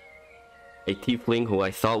 a tiefling who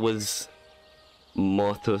I thought was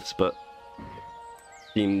Morthos, but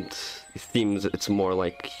it seems it's more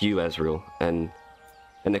like you, Ezreal, and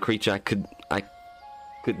a creature I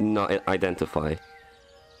could not identify,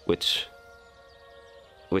 which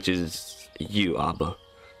is you, Abba.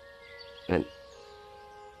 And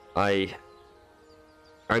I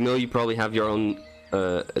know you probably have your own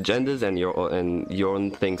agendas and your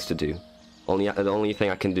own things to do. The only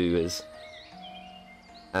thing I can do is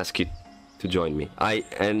ask you to join me. I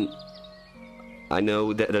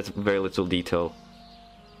know that that's very little detail,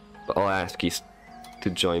 but I'll ask you to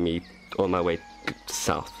join me on my way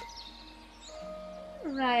south.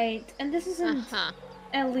 Right, and this isn't Uh-huh.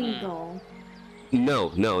 illegal. No.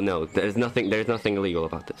 There's nothing illegal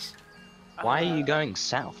about this. Why are you going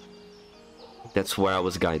south? That's where I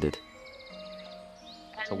was guided.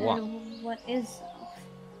 To what? And what is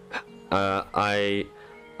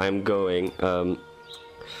I'm going.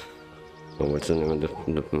 What's the name of the?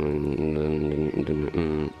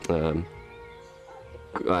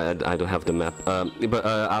 I don't have the map. But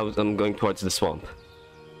I'm going towards the swamp.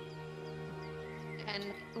 And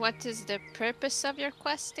what is the purpose of your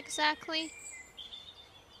quest exactly?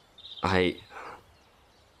 I'm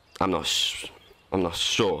not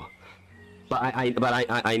sure. But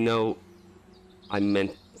I know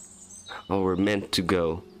we're meant to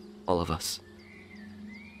go, all of us.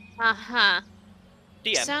 Uh-huh.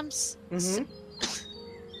 DM. Mhm.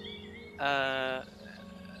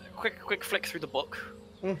 Quick flick through the book.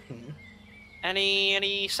 Mhm.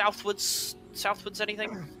 Any southwards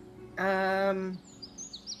anything?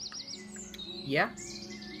 Yeah.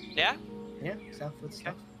 Yeah? Yeah. Southward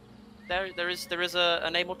stuff. There is a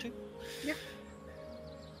name or two? Yeah.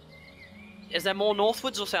 Is there more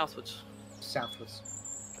northwards or southwards? Southwards.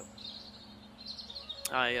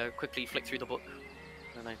 I quickly flick through the book,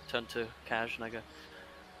 and I turn to Kaj and I go,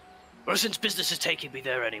 well, since business is taking me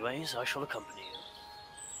there anyways, I shall accompany you.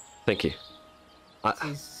 Thank you.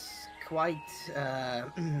 He's quite,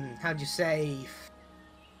 how'd you say,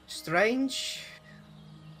 strange?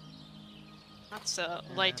 That's a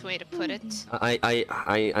light way to put it.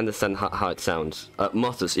 I understand how it sounds.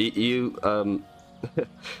 Mostas, you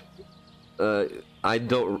I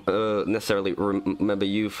don't necessarily remember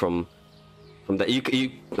you from that.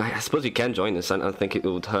 You I suppose you can join us. I don't think it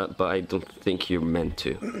would hurt, but I don't think you're meant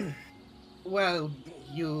to. Well,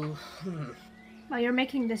 you. Well, you're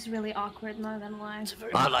making this really awkward, not gonna lie. It's a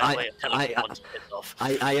very polite way of telling someone to piss off.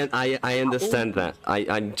 I understand that.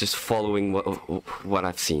 I'm just following what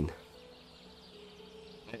I've seen.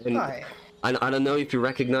 And Hi. I don't know if you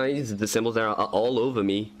recognize the symbols that are all over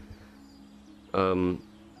me.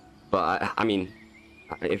 But I mean,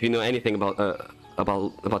 if you know anything about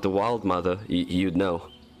the Wild Mother, you'd know.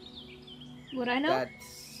 Would I know?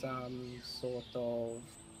 That's some sort of.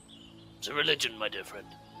 It's a religion, my dear friend.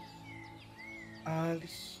 Would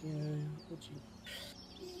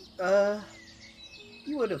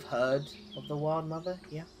you would have heard of the Wild Mother,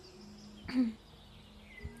 yeah?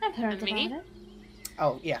 I've heard Me? about it.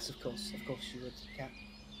 Oh, yes, of course you would, yeah.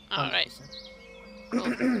 Alright. 100%. Cool.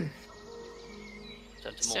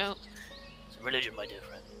 Turn to So, Morph. It's a religion, my dear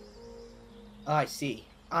friend. I see.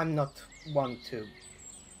 I'm not one to,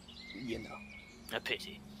 you know. A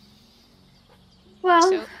pity. Well,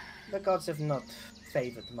 so The gods have not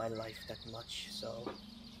favored my life that much, so.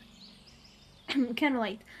 can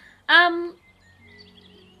relate.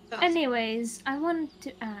 Anyways, I wanted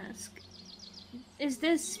to ask, is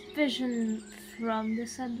this vision from the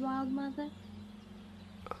said Wild Mother?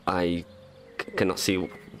 I cannot see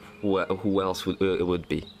who else it would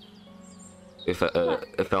be. If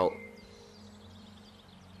it felt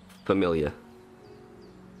familiar,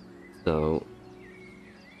 so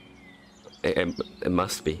it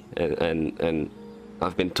must be, and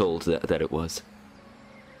I've been told that it was.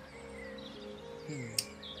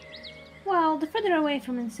 Well, the further away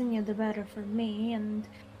from Insignia, the better for me, and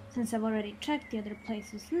since I've already checked the other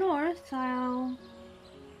places north,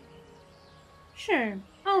 Sure,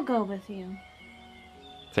 I'll go with you.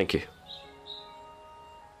 Thank you.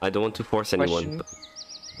 I don't want to force anyone. Question?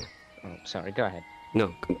 But... Oh, sorry, go ahead.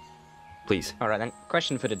 No, please. Alright then,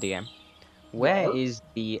 question for the DM. Where is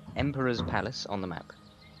the Emperor's Palace on the map?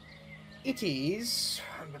 It is.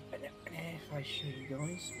 If I show you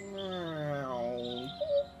guys.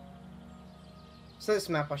 So this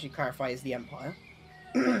map, I should clarify, is the Empire.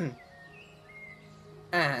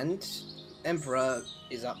 And Emperor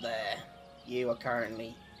is up there. You are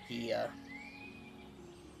currently here.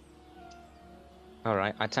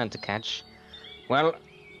 Alright, I turn to Catch. Well,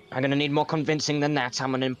 I'm gonna need more convincing than that.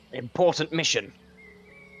 I'm on an important mission.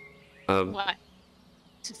 what?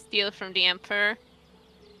 To steal from the Emperor?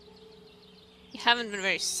 You haven't been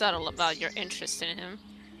very subtle about your interest in him.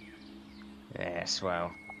 Yes,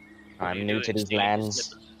 well, What are I'm you new doing, to these stealing his lands.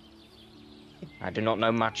 slippers? I do not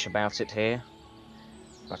know much about it here,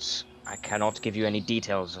 but I cannot give you any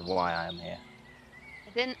details of why I am here.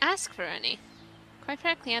 I didn't ask for any. Quite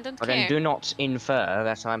frankly, I don't But care. then do not infer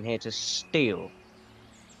that I'm here to steal.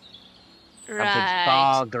 Something Right.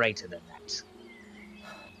 far greater than that.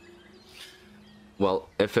 Well,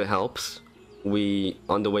 if it helps,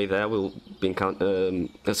 on the way there we'll be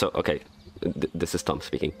so okay, this is Tom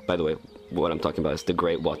speaking. By the way, what I'm talking about is the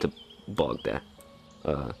Great Water Bog there.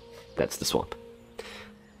 That's the swamp.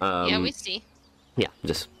 Yeah, we see. Yeah,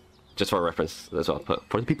 just for reference as well,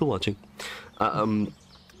 for the people watching.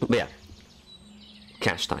 But yeah,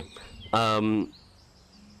 cash time.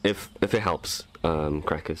 If it helps,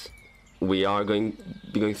 crackers, we are be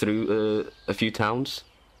going through a few towns,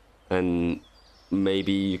 and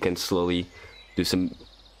maybe you can slowly do some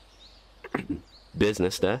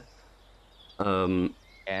business there.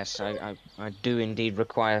 Yes, I do indeed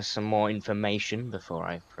require some more information before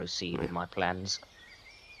I proceed with my plans.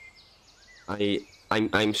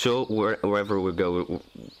 I'm sure wherever we go,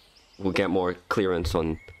 we'll get more clearance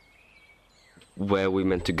on where we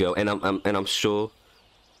meant to go, and I'm sure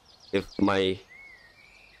if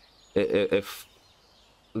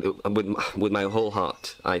with my whole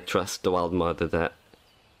heart I trust the Wild Mother that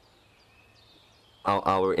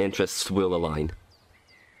our interests will align,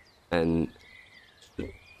 and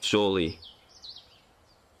surely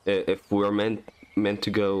if we're meant to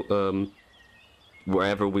go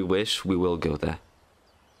wherever we wish, we will go there.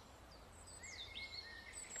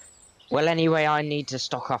 Well, anyway, I need to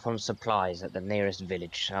stock up on supplies at the nearest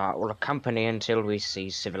village, so I will accompany until we see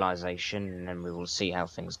civilization, and then we will see how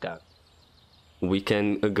things go. We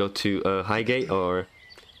can go to Highgate or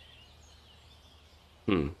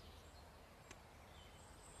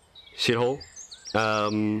Shithole,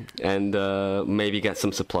 and maybe get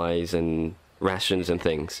some supplies and rations and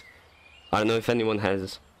things. I don't know if anyone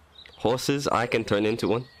has horses. I can turn into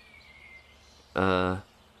one.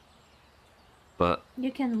 But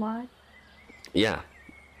You can what? yeah,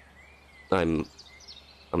 I'm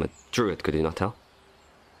a druid. Could you not tell?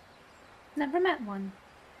 Never met one.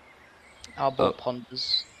 Albert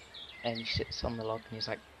ponders, and he sits on the log, and he's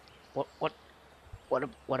like, "What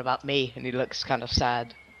about me?" And he looks kind of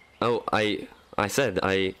sad. Oh, I said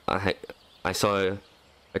I saw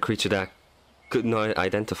a creature that I could not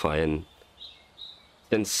identify, and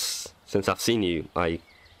since I've seen you, I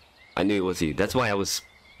knew it was you. That's why I was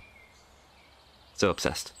so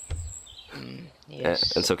obsessed.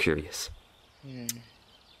 Yes. And so curious. He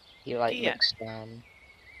looks down.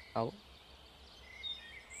 Oh.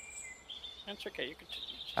 That's okay. You can.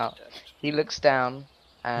 Oh. He looks down,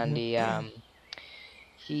 and he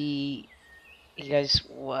goes,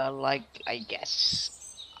 "Well, I guess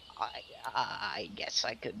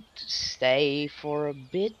I could stay for a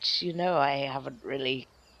bit. You know, I haven't really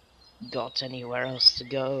got anywhere else to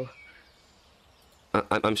go."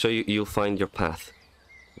 I'm sure you'll find your path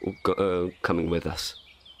coming with us.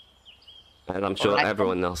 And I'm sure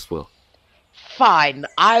everyone else will. Fine,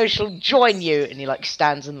 I shall join you. And he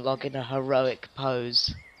stands and log in a heroic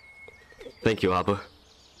pose. Thank you, Abba.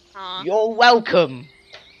 Aw. You're welcome.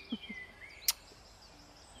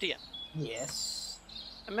 Dear, Yes.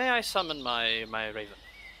 may I summon my raven?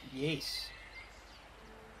 Yes.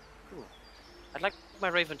 Cool. I'd like my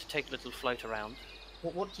raven to take a little float around.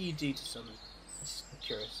 What do you do to summon? I'm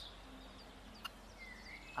curious.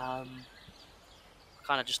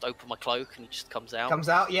 Kind of just open my cloak and it just comes out. Comes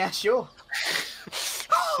out? Yeah, sure.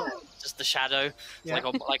 Just the shadow. Yeah.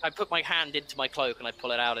 Like I put my hand into my cloak and I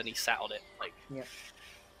pull it out and he sat on it. Like. Yeah.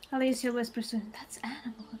 Alicia whispers to him, "That's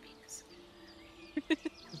animal abuse."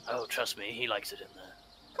 Oh, trust me, he likes it in there.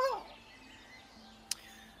 Go.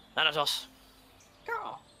 Thanatos,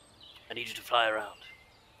 Go. I need you to fly around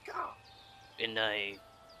Go. in a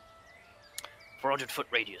 400-foot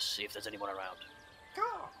radius. See if there's anyone around.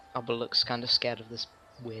 Go. Albert looks kind of scared of this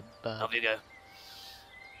weird bird. Off you go.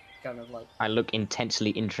 Kind of like. I look intensely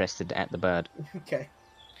interested at the bird. Okay.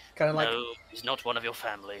 Kind of like. No, he's not one of your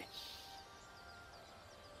family.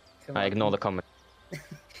 Kind of I like ignore the comment.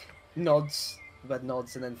 Nods. The bird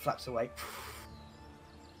nods and then flaps away.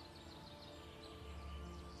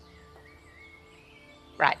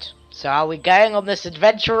 Right, so are we going on this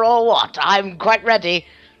adventure or what? I'm quite ready.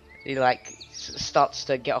 He starts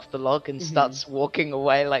to get off the log and starts walking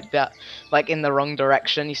away like that, in the wrong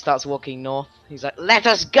direction. He starts walking north. He's like, "Let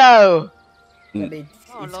us go!" Well, it's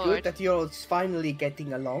Oh, good Lord. that you're finally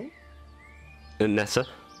getting along. Nessa?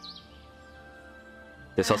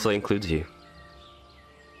 This also includes you.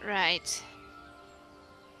 Right.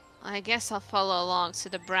 I guess I'll follow along so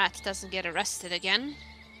the brat doesn't get arrested again.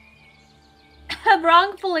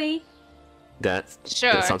 Wrongfully.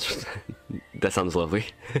 Sure. That sounds lovely.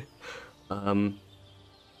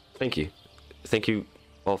 Thank you. Thank you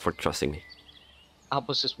all for trusting me.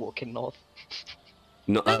 Albert's just walking north.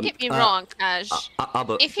 No, Don't get me wrong, Kaj.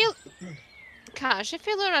 Abba, If you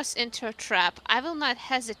lure us into a trap, I will not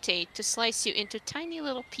hesitate to slice you into tiny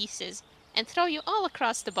little pieces and throw you all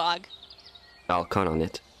across the bog. I'll count on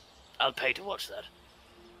it. I'll pay to watch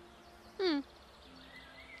that.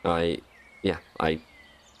 I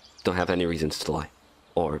don't have any reasons to lie.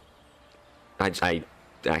 Or I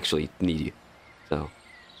actually need you. So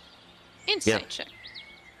Insight check.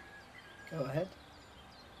 Go ahead.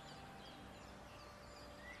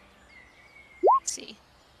 Let's see.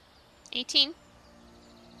 18.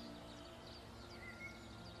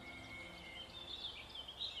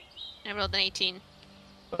 I rolled an 18.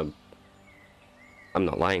 I'm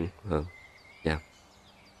not lying. Yeah.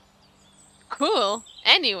 Cool.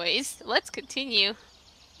 Anyways, let's continue.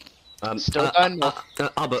 Still going north.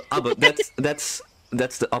 Albert, that's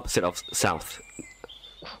the opposite of south.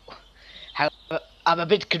 How, I'm a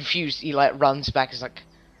bit confused. He like runs back. He's like,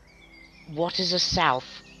 "What is a south?"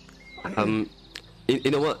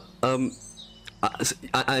 You know what?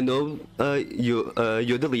 I know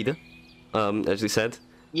you're the leader. As you said.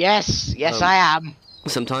 Yes, I am.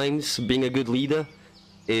 Sometimes being a good leader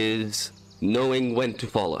is knowing when to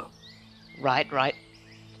follow. Right.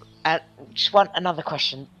 Just another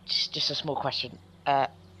question. Just a small question.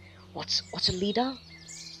 What's a leader?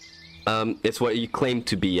 It's what you claim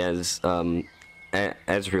to be as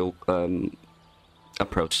Ezreal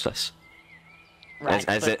approached us. Right.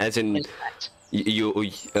 As in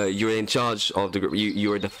you're in charge of the group.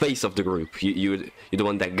 You're the face of the group. You're the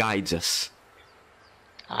one that guides us.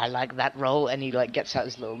 I like that role, and he like gets out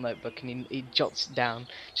his little notebook and he jots down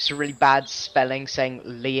just a really bad spelling, saying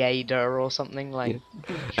Leader or something like.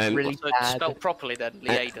 And really So bad. spelled properly then,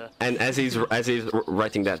 Leader. And as he's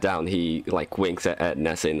writing that down, he like winks at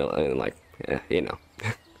Nessa and like, you know.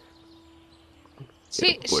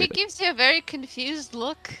 She word. gives you a very confused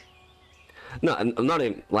look. No, I'm not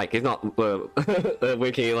in like it's not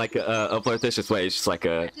winking in like a flirtatious way. It's just like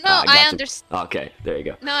a. No, I gotcha. understand. Okay, there you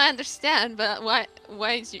go. No, I understand, but why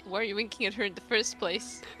are you winking at her in the first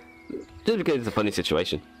place? Just because it's a funny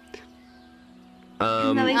situation. Melissa's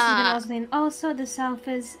Ah. gonna also mean, also the south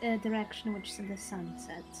is a direction which the sun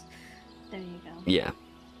sets. There you go. Yeah.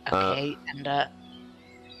 Okay, and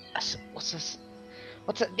what's this?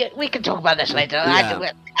 Yeah, we can talk about this later.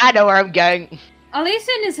 Yeah. I know where I'm going.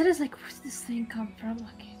 Alicia in his head is like, where's this thing come from?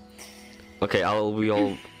 Okay, I'll be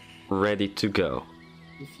all ready to go.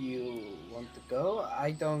 If you want to go,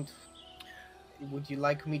 I don't. Would you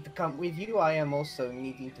like me to come with you? I am also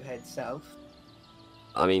needing to head south.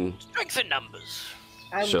 I mean, Strength in numbers.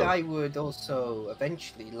 And Sure. I would also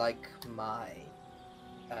eventually like my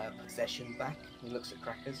possession back. He looks at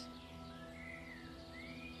Crackers.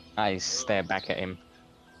 I stare back at him.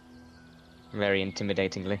 Very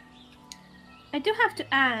intimidatingly. I do have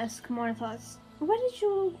to ask, Morthos, from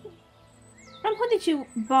who did you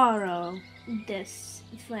borrow this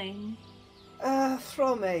thing?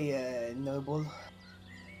 From a noble.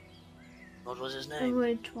 What was his name?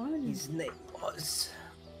 Which one? His name was.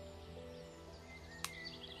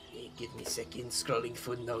 Give me a second. Scrolling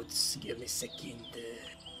footnotes. Give me a second.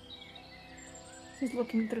 He's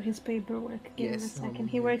looking through his paperwork. Give him a Yes, second.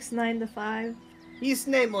 He works 9 to 5. His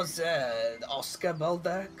name was Oscar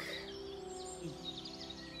Baldak.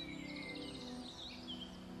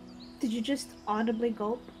 Did you just audibly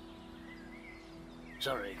gulp?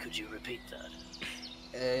 Sorry, could you repeat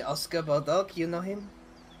that? Oscar Baldak, you know him?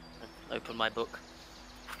 Open my book.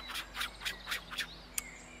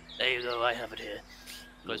 There you go, I have it here.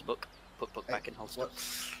 Close book. Put book back in holster.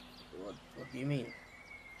 What do you mean?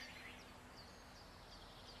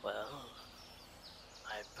 Well,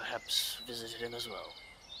 I perhaps visited him as well.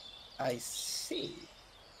 I see.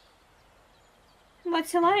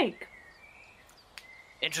 What's he like?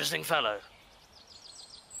 Interesting fellow.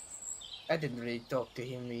 I didn't really talk to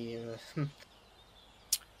him.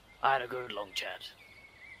 I had a good long chat.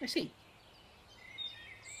 I see.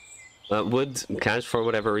 would Cash, for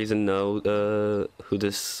whatever reason, know who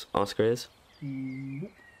this Oscar is?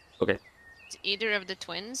 Okay. It's either of the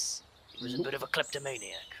twins. He was a bit of a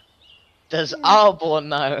kleptomaniac. Does Arbor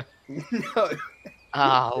know? No.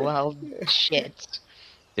 Oh, well, shit.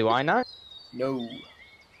 Do I know? No.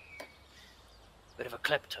 Bit of a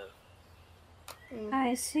klepto.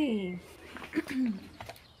 I see.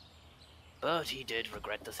 But he did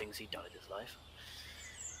regret the things he'd done in his life.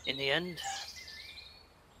 In the end,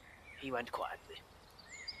 he went quietly.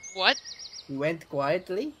 What? He went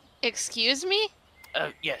quietly. Excuse me?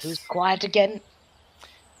 Yes. Who's quiet again?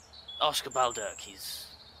 Oscar Baldirk, he's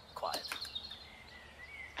quiet.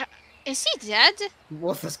 Is he dead?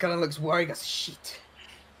 Morthos kind of looks worried. Goes, shit.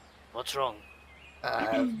 What's wrong?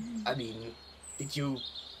 I mean, did you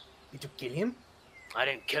kill him? I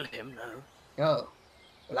didn't kill him, no. Oh,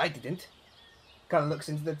 well, I didn't. Kind of looks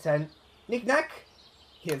into the tent. Knick knack.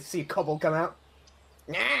 He'll see a cobble come out.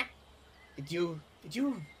 Nah. Did you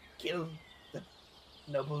kill the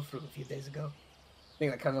noble from a few days ago? I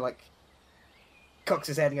think that kind of like cocks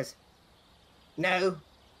his head and goes, no.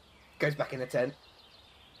 Goes back in the tent.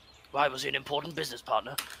 Why, was he an important business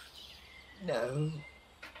partner? No.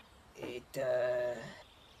 It,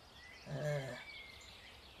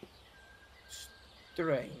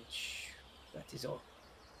 strange. That is all.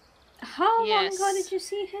 How long ago Yes. did you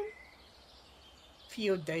see him?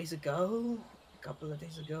 Few days ago, a couple of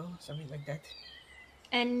days ago, something like that.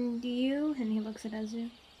 And you? And he looks at Azu.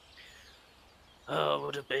 Oh,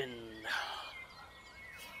 would have been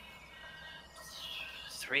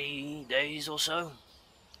 3 days or so,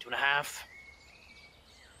 2.5.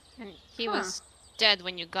 And he Huh. was dead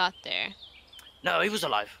when you got there. No, he was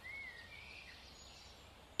alive.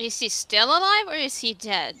 Is he still alive or is he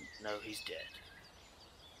dead? No, he's dead.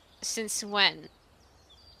 Since when?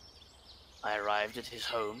 I arrived at his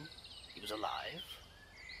home. He was alive.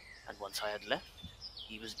 And once I had left,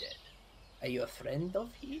 he was dead. Are you a friend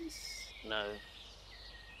of his? No.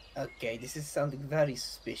 Okay, this is sounding very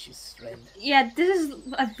suspicious, friend. Yeah, this is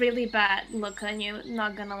a really bad look on you,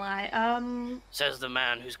 not gonna lie. Says the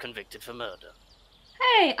man who's convicted for murder.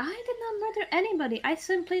 Hey, I did not murder anybody. I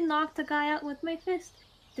simply knocked a guy out with my fist.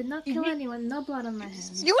 Did not kill anyone, no blood on my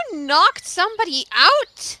hands. You knocked somebody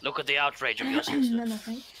out? Look at the outrage of your No, sister.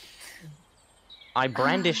 nothing. I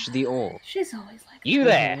brandish the orb. She's always like You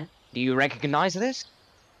there? Do you recognize this?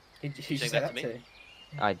 Did you Say say that that to me?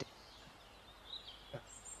 to? I did.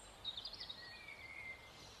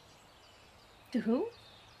 To who?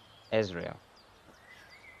 Ezreal.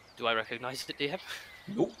 Do I recognize it, DM?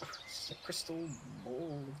 Nope. It's a crystal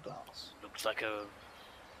ball of glass. Looks like a...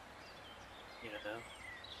 You know...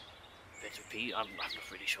 bit of pea. I'm not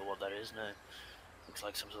really sure what that is, no. Looks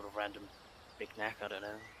like some sort of random knick-knack, I don't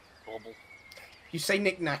know. Bauble. You say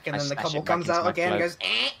knick-knack and I then the smash cobble it back comes into out my again and float. goes,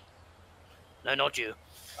 eh! No, not you.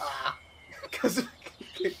 Ah! Because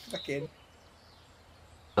back in.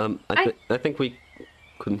 I think we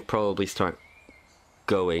could probably start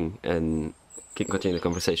going and continue the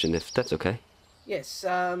conversation if that's okay. Yes,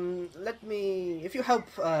 let me... If you help,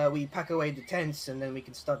 we pack away the tents and then we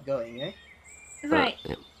can start going, eh? Right.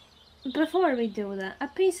 Yeah. Before we do that, a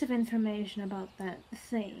piece of information about that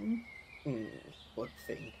thing. What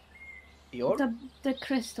thing? The orb? The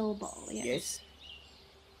crystal ball, yes. Yes.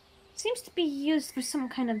 Seems to be used for some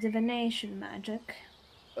kind of divination magic.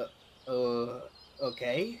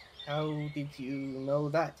 Okay. How did you know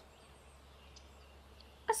that?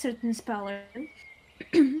 A certain speller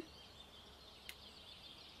did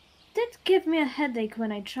give me a headache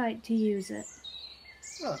when I tried to use it.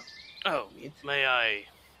 Oh, Oh, weird. may I...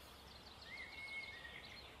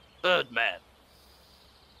 Birdman.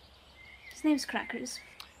 His name's Crackers.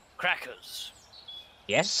 Crackers.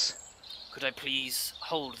 Yes? Could I please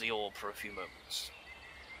hold the orb for a few moments?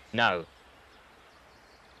 No.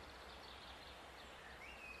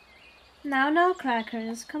 Now, no,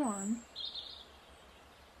 Crackers, come on.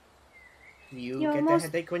 You You get almost- a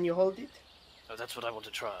headache when you hold it? Oh, that's what I want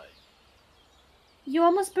to try. You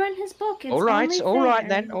almost burned his book. It's All right, only all right fair.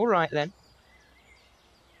 then, all right then.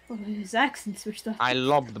 Oh, his accent switched off. I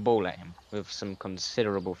lob the ball at him with some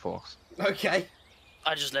considerable force. Okay.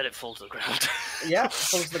 I just let it fall to the ground. Yeah,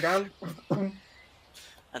 falls to the ground.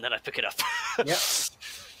 And then I pick it up. Yep.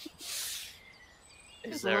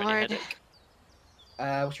 Is there any Lord. headache?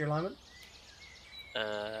 What's your alignment?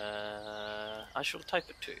 I shall type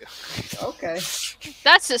it to you. Okay.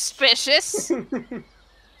 That's suspicious.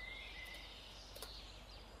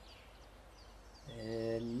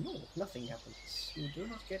 No, nothing happens. You do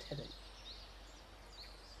not get headache.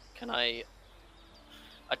 Can I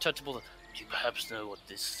turn to Balder. Do you perhaps know what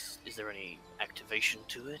this... Is there any activation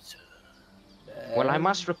to it? Well, I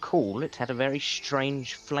must recall it had a very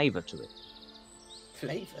strange flavour to it.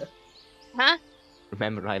 Flavor? Huh?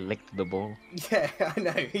 Remember I licked the ball? Yeah, I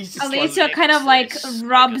know. He's just Alicia like, kind of like "This, my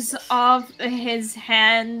rubs goodness." off his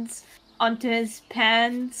hands onto his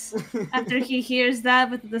pants after he hears that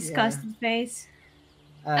with a disgusted face.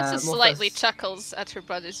 Nessa Morthos- slightly chuckles at her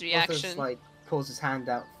brother's Morthos, reaction. like, pulls his hand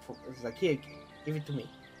out. He's like, here, give it to me.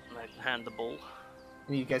 And I hand the ball.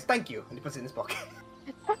 And he goes, thank you. And he puts it in his pocket.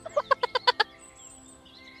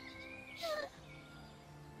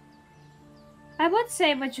 I would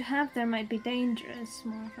say what you have there might be dangerous,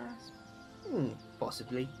 Morthos.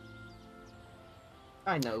 Possibly.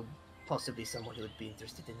 I know possibly someone who would be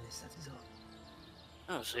interested in this, that is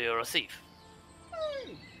all. Oh, so you're a thief.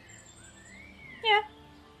 Yeah.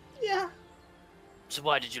 Yeah. So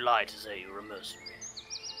why did you lie to say you were a mercenary?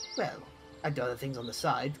 Well, I do other things on the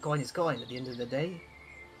side. Coin is coin at the end of the day.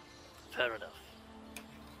 Fair enough.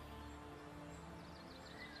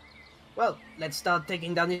 Well, let's start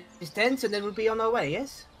taking down his tents and then we'll be on our way,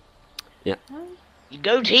 yes? Well,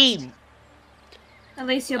 Go team!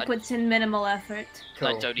 Alicia puts in minimal effort. Cool.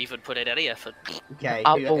 I don't even put in any effort. Okay.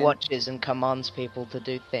 Alpha watches and commands people to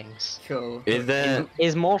do things. Cool. Is there?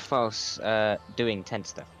 Is Morphos doing tent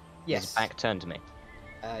stuff? Yes. His back turned to me.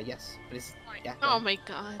 Yes. But it's yeah. Oh my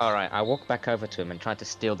god. Alright, I walk back over to him and try to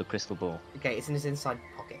steal the crystal ball. Okay, it's in his inside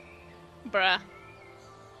pocket. Bruh.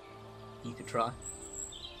 You could try.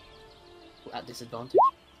 At disadvantage.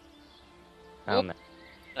 Oh no.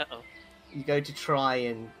 Uh-oh. You go to try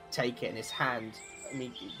and take it, and his hand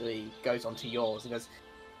immediately goes onto yours and goes,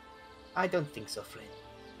 I don't think so, friend.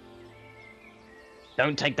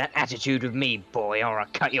 Don't take that attitude with me, boy, or I'll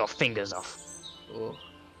cut your fingers off. Oh.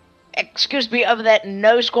 Excuse me, over there,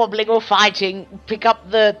 no squabbling or fighting. Pick up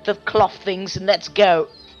the cloth things and let's go.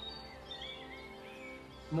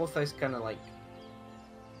 Morthos kind of like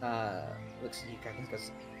looks at you guys and goes,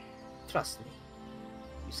 trust me.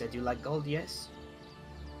 You said you like gold, yes?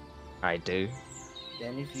 I do.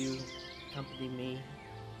 Then if you accompany me,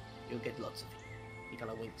 you'll get lots of it. He kind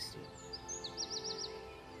of winks to you.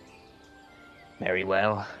 Very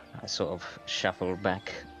well. I sort of shuffle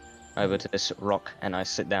back over to this rock and I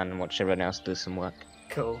sit down and watch everyone else do some work.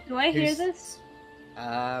 Cool. Do I hear Who's- this?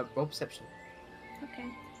 Roll perception. Okay.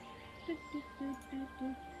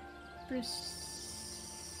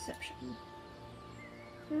 Perception.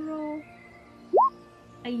 Roll.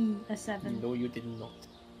 Aye, a 7. No, you did not.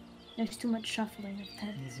 There's too much shuffling of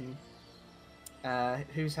tents.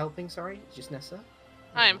 Who's helping? Sorry, just Nessa.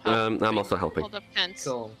 I'm helping. I'm also helping. Hold up tents.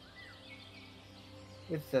 Cool.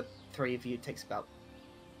 With the three of you, it takes about,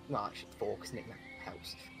 well, actually 4 because Nick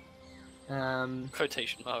helps.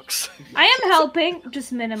 Quotation marks. I am helping,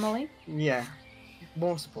 just minimally. Yeah,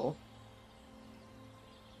 more support.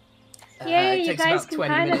 Yeah, it you takes guys about can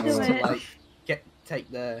 20 kinda minutes do to it. like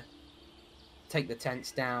take the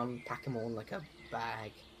tents down, pack them all in like a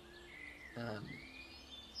bag,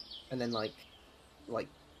 and then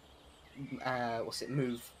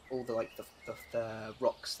move all the the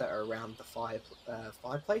rocks that are around the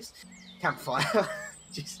fireplace, campfire.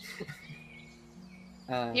 Just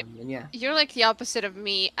Yep. and yeah. You're like the opposite of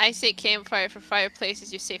me. I say campfire for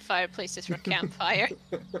fireplaces, you say fireplaces for campfire.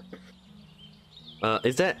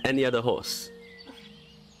 Is there any other horse?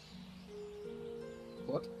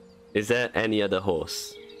 What? Is there any other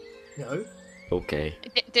horse? No. Okay.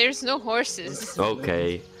 There's no horses.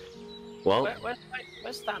 Okay. Well,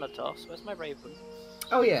 Where's Thanatos? Where's my raven?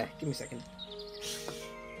 Oh yeah, give me a second.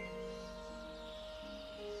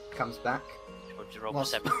 Comes back. Or did you roll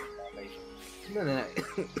Whilst- perception? No.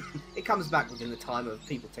 It comes back within the time of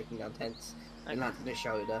people taking down tents. And lands on his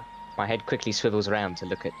shoulder. My head quickly swivels around to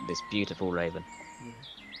look at this beautiful raven.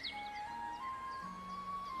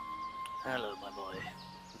 Hello, my boy.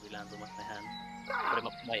 He lands on my hand. Put him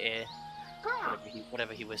up to my ear.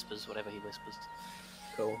 Whatever he whispers.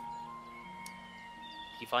 Cool. Did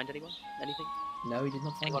you find anyone? Anything? No, he did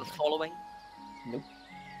not find Anyone anything. following? Nope.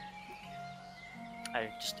 I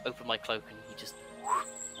just open my cloak and he just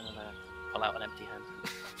pull out an empty hand.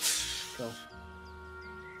 Cool.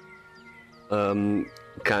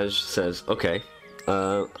 Kaj says, okay,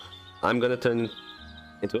 I'm gonna turn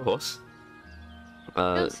into a horse.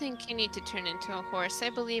 I don't think you need to turn into a horse. I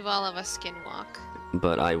believe all of us can walk.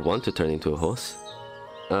 But I want to turn into a horse.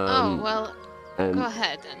 Oh, well, and, go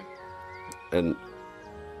ahead then. And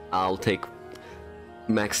I'll take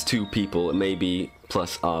max 2 people, maybe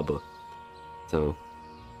plus Arbor. So,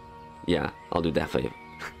 yeah, I'll do that for you.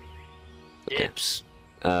 Okay. Yips.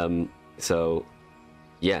 So,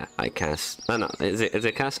 yeah, I cast. I don't know. Is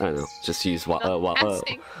it cast? I don't know. Just use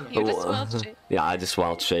Casting. You just wild shape. yeah, I just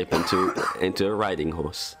wild shape into a riding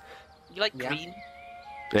horse. You like Yeah. green?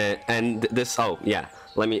 And this. Oh, yeah.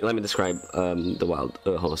 Let me describe the wild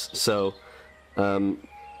horse. So,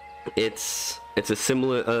 it's a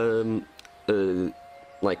similar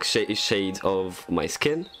like shade of my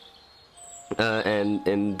skin, and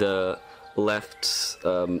in the left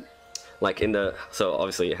like in the, so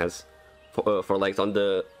obviously it has 4 legs. On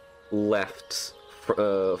the left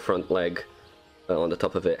front leg, on the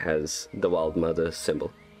top of it has the Wild Mother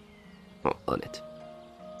symbol on it.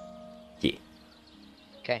 Yeah.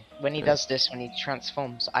 Okay, when he does this, when he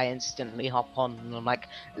transforms, I instantly hop on and I'm like,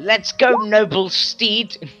 let's go, noble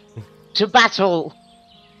steed, to battle!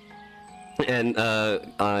 And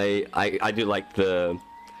I do like the,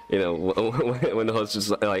 you know, when the hosts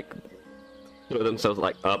just like throw themselves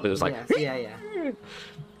like up and it's like, yeah.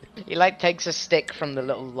 He like takes a stick from the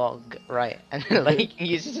little log, right, and like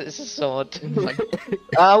uses it as a sword. Like,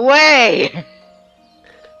 away!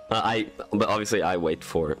 But obviously I wait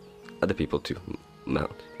for other people to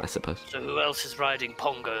mount, I suppose. So who else is riding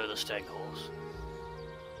Pongo the stag horse?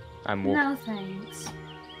 I'm walking. No thanks.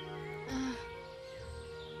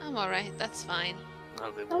 I'm alright, that's fine.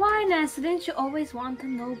 I'll be The lioness, didn't you always want a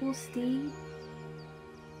noble steed?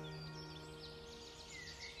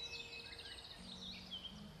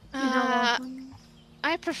 You don't want one?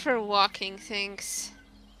 I prefer walking things.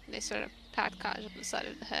 They sort of pat Kaj on the side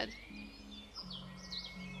of the head.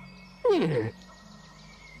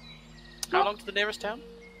 How long to the nearest town?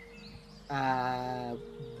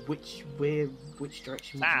 Which direction? would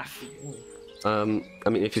you South. be going? I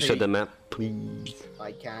mean, if you So show you- the map, please.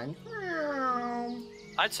 I can.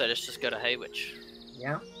 I'd say let's just go to Haywich.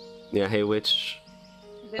 Yeah. Yeah, hey, which?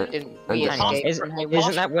 Didn't And we the- Hang on, escape?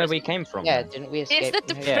 isn't that where we came from? Yeah, then? didn't we escape? that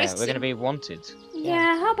the from Yeah, Haywich? we're gonna be wanted.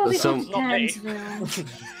 Yeah, how about we So- go to Not me.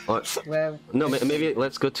 Kansville? Well, No, maybe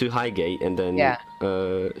let's go to Highgate and then Yeah.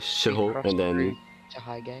 Shithole Cross and then through to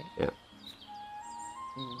Highgate. Yeah.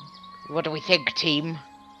 What do we think, team?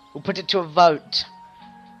 We'll put it to a vote.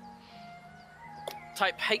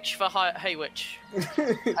 Type H for Haywich.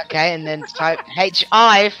 Okay, and then type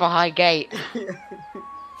HI for Highgate.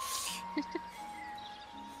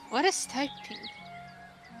 What is typing?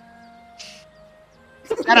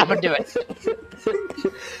 Shut up and do it.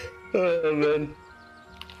 Oh man.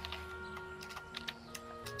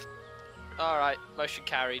 Alright, motion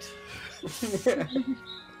carried.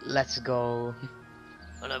 Let's go.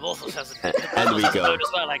 Oh no, Morthos has a, And we Morthos has a go. vote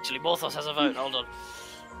as well, actually. Morthos has a vote, hold on.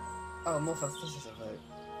 oh, Morphos, this is a vote.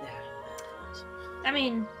 I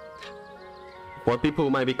mean, For people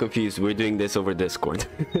who might be confused, we're doing this over Discord.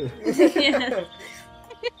 yeah.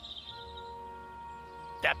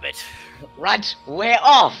 Damn it. Right, we're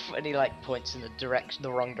off! And he like points in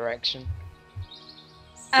the wrong direction.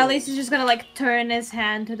 At least he's just gonna like turn his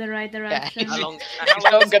hand to the right direction. he's- How long, He's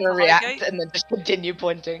how long not is it gonna to react Highgate? and then just continue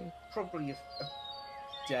pointing. Probably a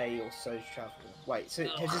day or so's travel. Wait, so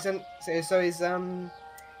has his so is what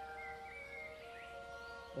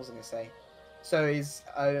was I gonna say? So is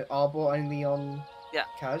Arbor only on Yeah.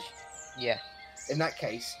 Kaj? Yeah. In that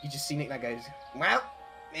case, you just see Nick that goes, well,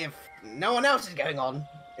 if no one else is going on,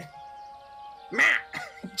 Mah!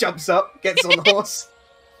 Jumps up, gets on the horse.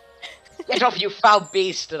 Get off, you foul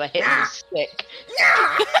beast! And I hit him with a stick.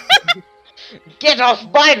 Yeah! Get off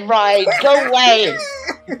my ride! Go away!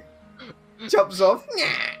 Jumps off.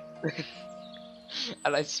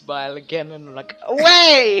 And I smile again and I'm like,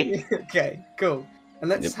 away! Okay, cool. And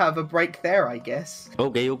let's have a break there, I guess.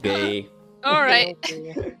 Okay. Alright.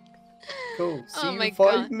 Cool. See Oh you my in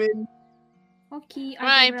 5 God. minutes. Okay, I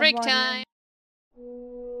Right, gotta break run. time.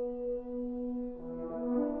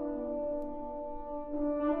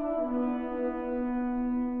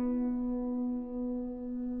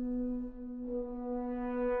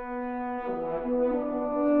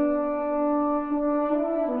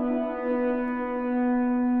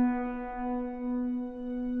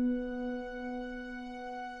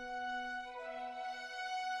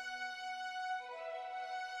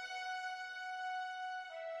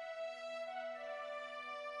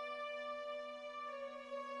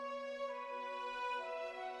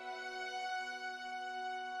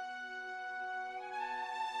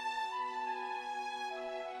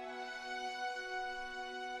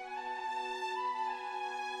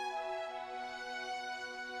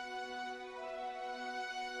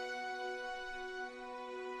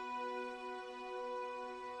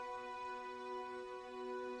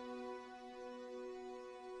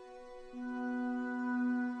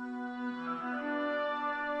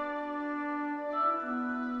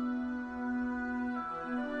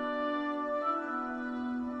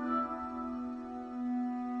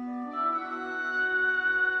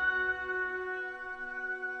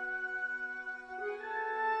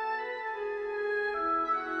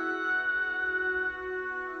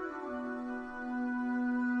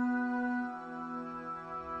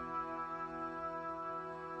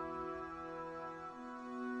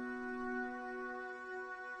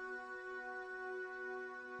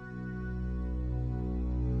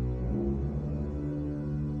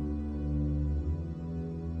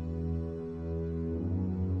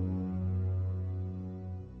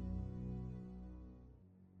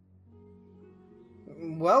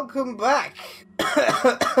 Welcome back.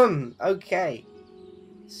 Okay.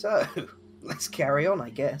 So, let's carry on, I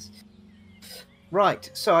guess. Right,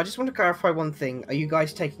 so I just want to clarify one thing. Are you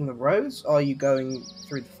guys taking the roads, or are you going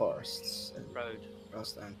through the forests? Road.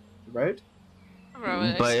 Grassland? The road?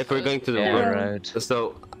 Road, I But if we're suppose. going to the Yeah, road, road.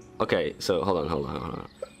 so okay, so hold on.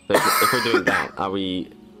 So if we're doing that, are we?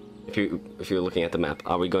 If you're looking at the map,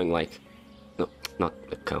 are we going like, no, not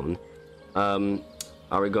a cone.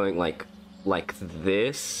 Are we going like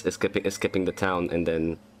this, skipping the town and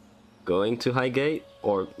then going to Highgate,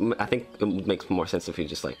 or I think it makes more sense if you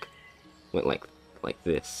just like went like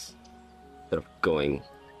this instead of going.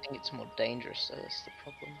 I think it's more dangerous, so that's the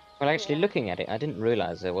problem. Well, actually, looking at it, I didn't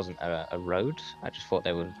realize there wasn't a road. I just thought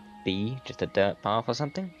there would be just a dirt path or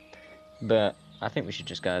something. But I think we should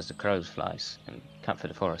just go as the crows flies and cut through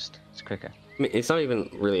the forest. It's quicker. I mean, it's not even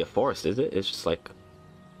really a forest, is it? It's just like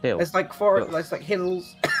Hill. It's like forest, it's like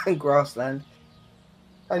hills and grassland.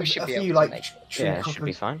 And should a be able few to like make tree Yeah, it should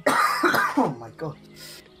be fine. Oh my god.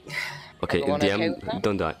 okay, Everyone okay with DM, that?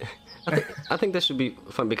 don't die. I think that should be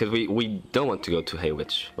fun because we don't want to go to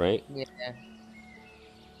Haywitch, right? Yeah.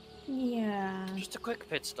 Yeah. Just a quick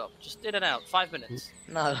pit stop. Just in and out. 5 minutes.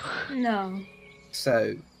 No. No.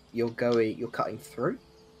 So you're cutting through?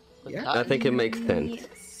 Yeah. I think it makes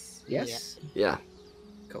sense. Yes. Yes. Yeah.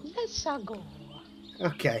 Let's go.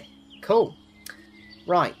 Okay. Cool.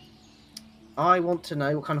 Right. I want to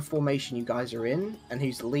know what kind of formation you guys are in and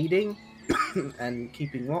who's leading and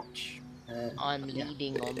keeping watch. I'm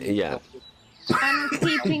leading on. Yeah. I'm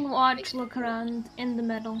keeping watch, look around in the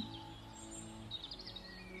middle.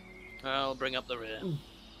 I'll bring up the rear.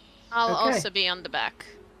 I'll Okay. also be on the back.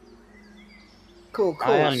 Cool. I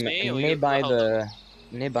Cool. am Me, or you nearby hold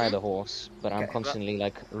nearby the horse, but I'm Okay. constantly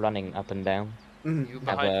like running up and down. Mhm. You Have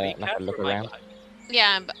behind a- me, like a Cat, look or am I around. behind you?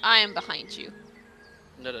 Yeah, I am behind you.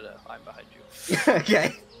 No, I'm behind you.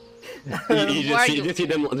 Okay. You Why are just, you- you see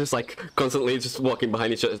them just like constantly just walking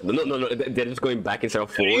behind each other. No, they're just going back instead of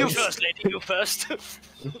You forwards. first, lady, you first.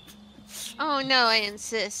 Oh no, I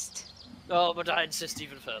insist. Oh, but I insist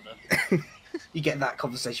even further. You get that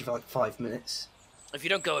conversation for like 5 minutes. If you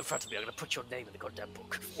don't go in front of me, I'm gonna put your name in the goddamn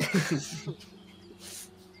book.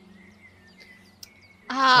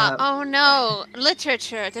 Oh no,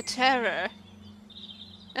 literature, the terror.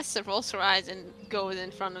 Nessa rolls her eyes and goes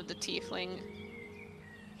in front of the tiefling.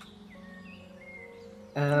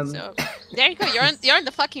 So there you go. You're in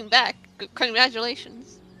the fucking back.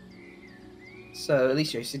 Congratulations. So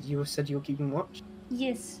Alicia, you said you were keeping watch.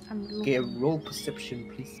 Yes, I'm Okay, looking. roll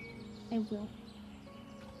perception, please. I will.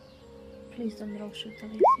 Please don't roll shoot,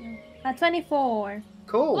 Alicia. 24.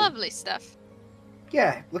 Cool. Lovely stuff.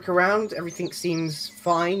 Yeah, look around. Everything seems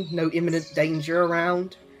fine. No imminent danger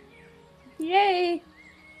around. Yay!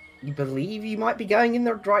 You believe you might be going in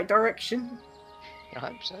the right direction? I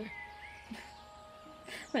hope so.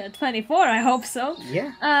 Well, 24, I hope so.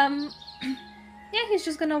 Yeah. Yeah, he's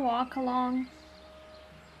just gonna walk along.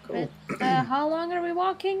 Cool. But, how long are we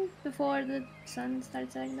walking before the sun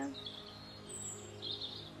starts setting down?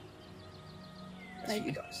 That's for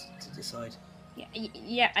you guys to decide. Yeah,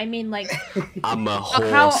 yeah. I mean, like, I'm a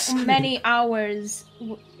how horse. many hours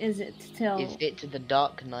is it till? Is it to the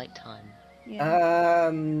dark night time?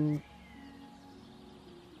 Yeah.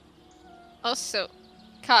 Also,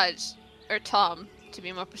 Kaj, or Tom, to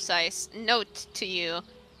be more precise, note to you,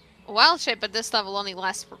 wild shape at this level only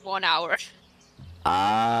lasts for 1 hour.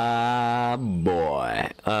 Ah, boy.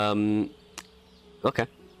 Okay.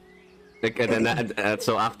 Okay, then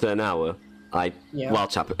so after an hour, I Yeah. wild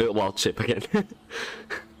chip again.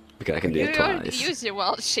 Okay, I can do You it already twice. use your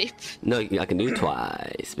wild shape. No, I can do it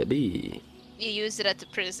twice, baby. You used it at the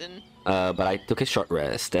prison. But I took a short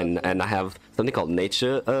rest, and I have something called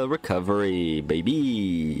nature recovery,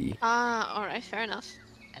 baby. Ah, alright, fair enough.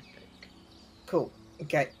 Epic. Cool.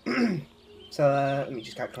 Okay. So let me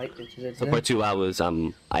just calculate. So for 2 hours,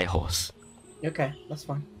 I'm I horse. Okay, that's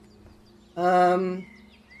fine.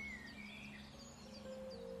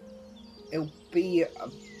 It'll be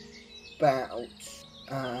about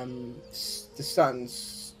the sun's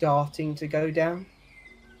starting to go down.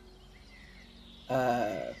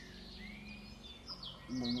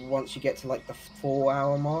 Once you get to like the 4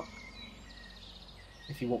 hour mark,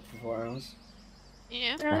 if you walk for 4 hours,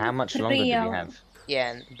 Yeah. And how much longer do we have?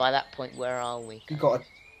 Yeah, and by that point, where are we?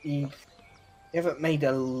 you haven't made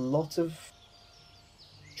a lot of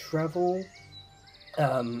travel.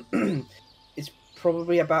 It's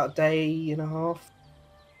probably about a day and a half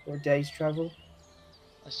or a day's travel.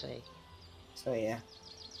 I see. So yeah.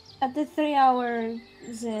 At the 3 hours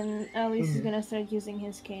in, Elise is Mhm. gonna start using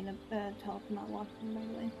his cane to help him not walking, by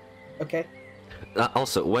the way. Okay.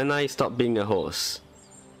 Also, when I stop being a horse,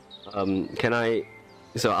 can I?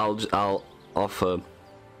 So I'll offer,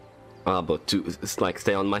 but to like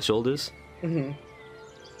stay on my shoulders. Mm-hmm.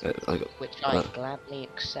 I go, Which I gladly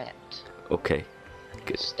accept. okay.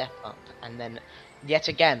 Good. Step up, and then yet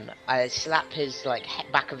again I slap his like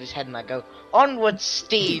back of his head, and I go, "Onward,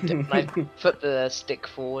 steed!" and I put the stick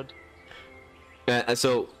forward.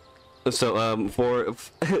 So for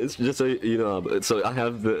just so you know, so I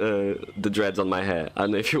have the dreads on my hair. I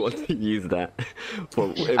don't know if you want to use that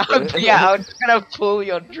for. Yeah, I was gonna pull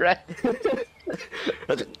your dress.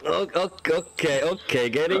 Okay,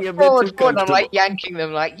 getting a bit too Forward, I'm comfortable. like yanking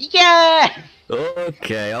them, like, yeah!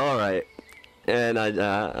 Okay, all right. And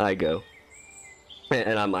I go,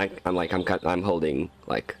 and I'm holding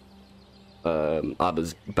like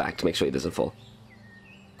Abba's back to make sure he doesn't fall.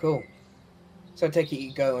 Cool. So I take it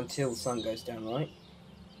you go until the sun goes down, right?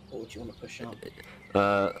 Or do you want to push on?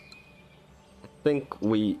 I think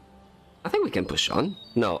we can push on.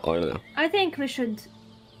 No, or no. I think we should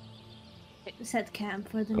set camp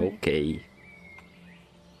for the night. Okay.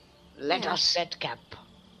 Let us set camp.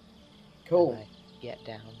 Cool. Right, get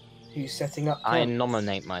down. Who's setting up I camp?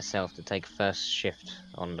 nominate myself to take first shift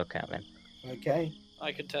on lookout then. Okay.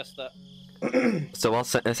 I can test that. So while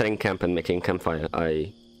setting camp and making campfire,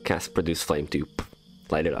 I cast produce flame to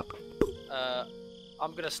light it up.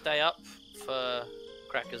 I'm gonna stay up for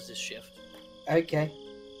Crackers' shift. Okay.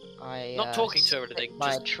 I Not talking to her or sit anything.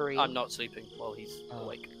 by Just, a tree. I'm not sleeping while he's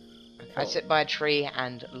awake. I sit by a tree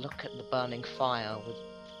and look at the burning fire with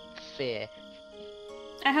fear.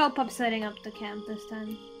 I help up setting up the camp this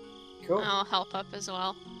time. Cool. I'll help up as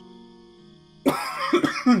well.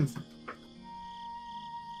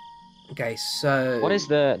 Okay, so What is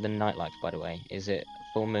the night like, by the way? Is it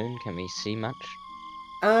full moon? Can we see much?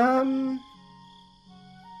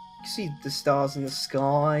 you see the stars in the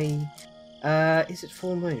sky. Is it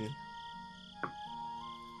full moon?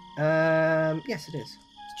 Yes, it is.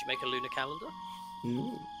 Did you make a lunar calendar?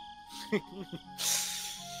 Mm.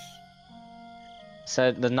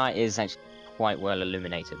 So the night is actually quite well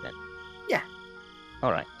illuminated then. Yeah.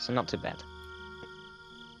 All right, so not too bad.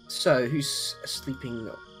 So who's sleeping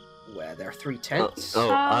where? There are 3 tents.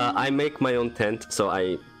 I make my own tent, so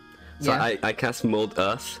I cast mold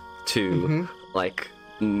earth to like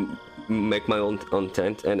make my own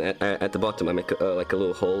tent, and at the bottom I make like a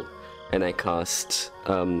little hole, and I cast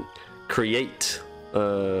create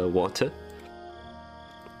water,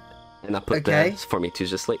 and I put there for me to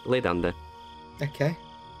just lay down there. Okay.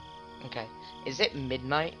 Okay. Is it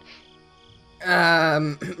midnight?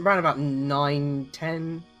 Around about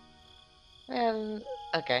 9-10.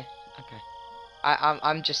 Okay.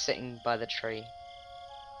 I'm just sitting by the tree.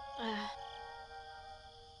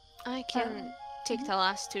 I can take the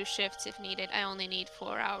last 2 shifts if needed. I only need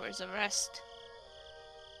 4 hours of rest.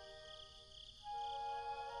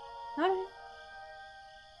 Alright.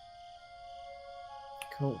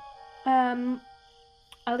 Cool.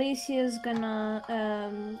 Alicia's gonna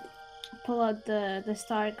pull out the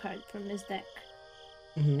star card from his deck.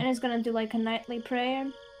 And he's gonna do like a nightly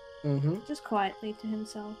prayer. Just quietly to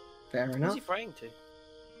himself. Fair Who's enough. he praying to?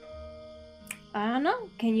 I don't know.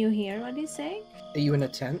 Can you hear what he's saying? Are you in a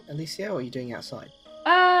tent, Alicia, or are you doing it outside?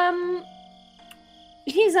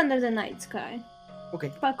 He's under the night sky.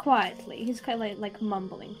 Okay. But quietly. He's kind of like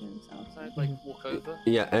mumbling to himself. Can I, like, walk over?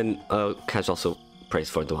 Yeah, and Cash also prays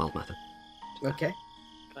for the wild mother. Okay.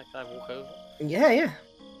 Can I walk over? Yeah.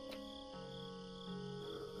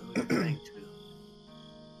 Who are you praying to?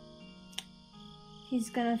 He's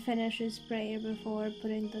gonna finish his prayer before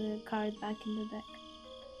putting the card back in the deck.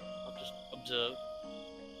 I'll just observe.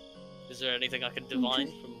 Is there anything I can divine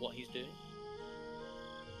from what he's doing?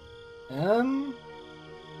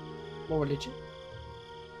 More religion.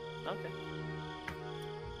 Okay.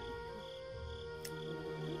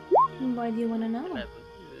 Why do you want to know? Whatever.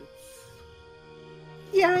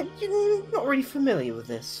 Yeah, you're not really familiar with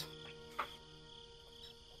this.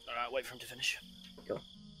 Alright, wait for him to finish.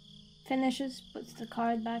 Finishes, puts the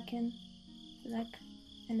card back in the deck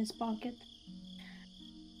in his pocket.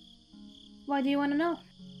 Why do you want to know?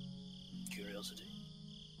 Curiosity.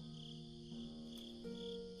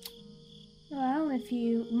 Well, if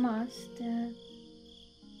you must,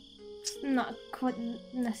 it's not quite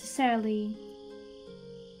necessarily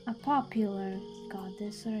a popular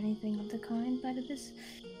goddess or anything of the kind, but it is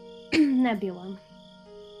Nebula.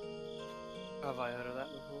 Have I heard of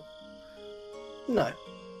that before? No.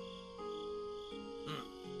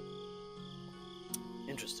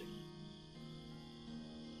 Interesting.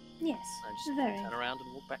 Yes, I just very. turn around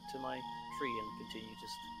and walk back to my tree and continue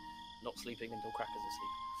just not sleeping until Cracker's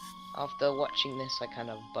asleep. After watching this, I kind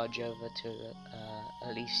of budge over to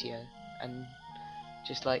Alicia and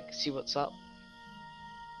just like see what's up.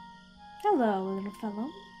 Hello, little fellow.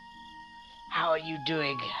 How are you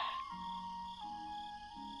doing?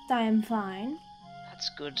 I am fine. That's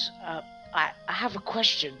good. I have a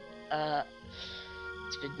question.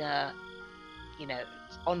 It's been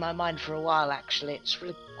on my mind for a while actually. It's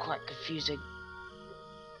really quite confusing.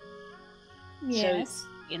 Yes.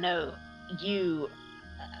 So, you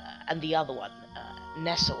and the other one,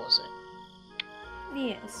 Nessa, was it?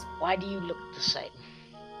 Yes. Why do you look the same?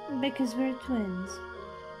 Because we're twins.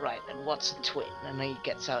 Right, and what's a twin? And then he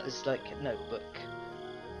gets out his, like, notebook.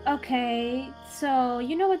 Okay, so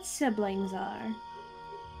you know what siblings are?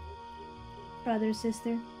 Brother,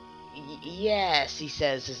 sister? Yes, he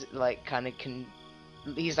says, is like, kind of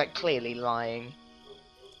he's, like, clearly lying.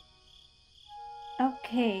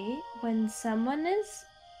 Okay, when someone is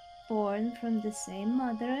born from the same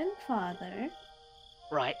mother and father,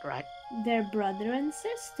 Right. they're brother and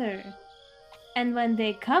sister. And when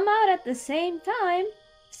they come out at the same time,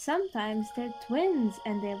 sometimes they're twins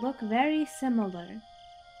and they look very similar.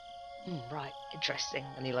 Right, interesting.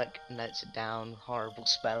 And he, like, notes it down, horrible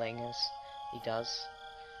spelling as he does.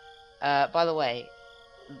 By the way,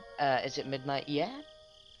 is it midnight yet?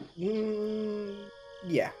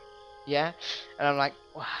 Yeah. Yeah? And I'm like,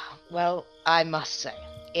 wow, well, I must say,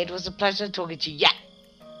 it was a pleasure talking to you. Yeah!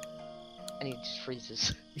 And he just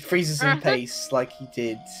freezes. He freezes in pace like he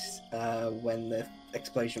did when the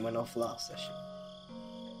explosion went off last session.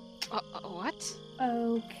 What?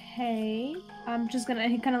 Okay. I'm just gonna.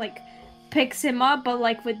 He kind of like picks him up, but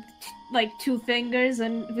like with like 2 fingers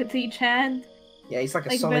and with each hand. Yeah, he's like a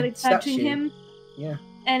Like solid really touching statue. him. Yeah.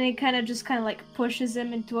 And he kind of just kind of like pushes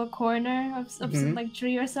him into a corner of some like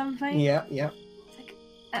tree or something. Yeah. It's like,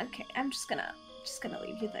 okay, I'm just gonna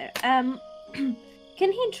leave you there.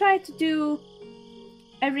 Can he try to do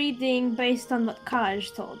a reading based on what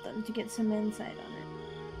Kaj told them to get some insight on it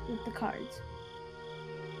with the cards?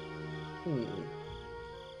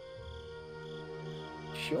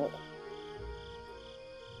 Sure.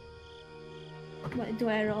 What, do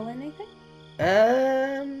I roll anything?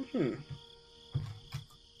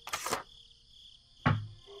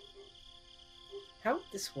 How would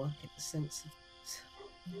this work in the sense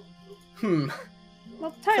of...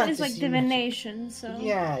 Well, Tart is like Fantasy divination, so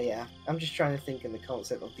Yeah. I'm just trying to think in the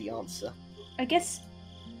concept of the answer. I guess.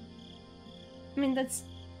 I mean, it's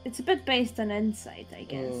a bit based on insight, I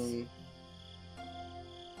guess.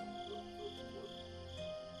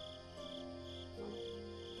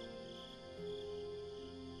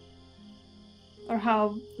 Or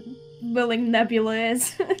how willing Nebula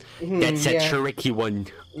is. That's a tricky one.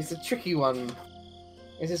 It's a tricky one.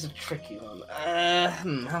 This is a tricky one.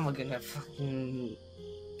 How am I gonna fucking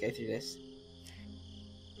go through this?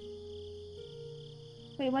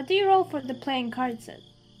 Wait, what do you roll for the playing card set?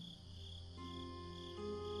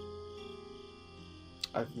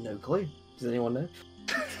 I have no clue. Does anyone know?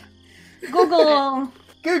 Google!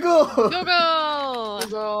 Google!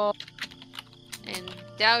 Google! In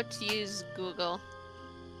doubt, use Google.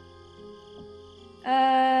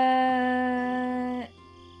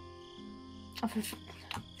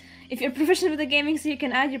 If you're proficient with the gaming, so you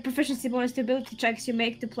can add your proficiency bonus to ability checks you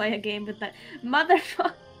make to play a game with that.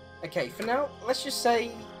 Motherfucker! Okay, for now, let's just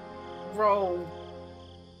say roll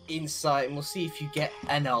insight and we'll see if you get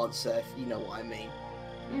an answer, if you know what I mean.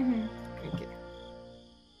 Okay.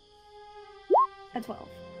 A 12.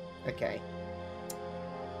 Okay.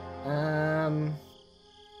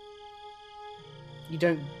 You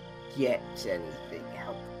don't get anything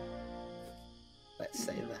help. Let's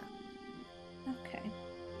say that. Okay.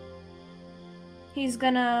 He's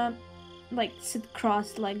gonna, like, sit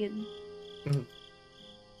cross-legged.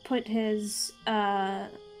 Put his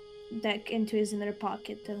deck into his inner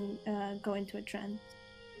pocket and go into a trance.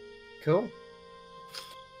 Cool.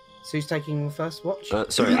 So who's taking the first watch?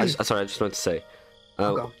 Sorry, I just wanted to say,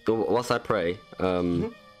 whilst I pray,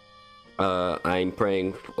 I'm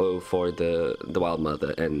praying for the Wild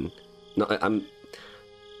Mother, and I'm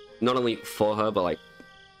not only for her, but like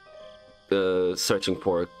searching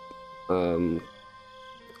for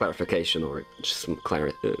clarification or just some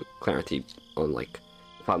clarity on like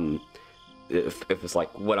if it's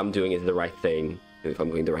like what I'm doing is the right thing, if I'm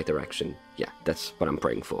going the right direction. Yeah, that's what I'm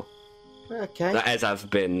praying for. Okay. As I've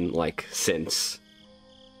been like since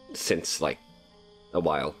like a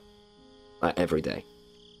while, every day.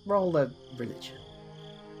 Roll a religion.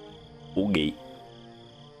 Okay.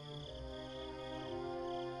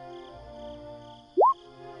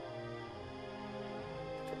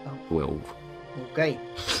 Well. Okay.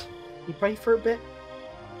 You pray for a bit.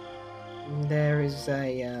 There is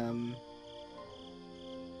a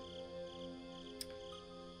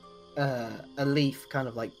leaf kind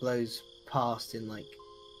of like blows past in like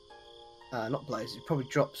not blows, it probably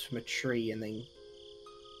drops from a tree and then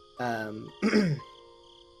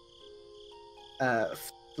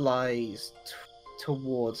flies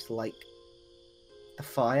towards like a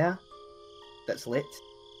fire that's lit,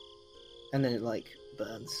 and then it like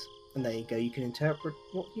burns. And there you go, you can interpret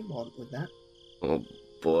what you want with that. Oh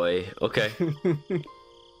boy, okay.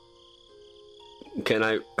 Can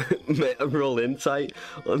I roll insight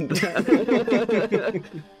on that?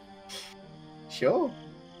 Sure.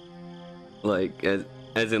 Like,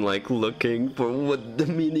 as in, like, looking for what the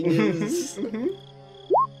meaning is.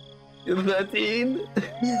 13?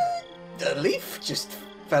 The leaf just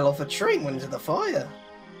fell off a tree and went into the fire.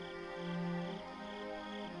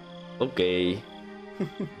 Okay.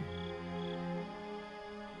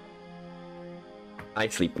 I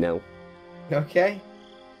sleep now. Okay.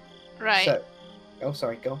 Right. So, oh,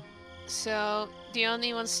 sorry, go on. So the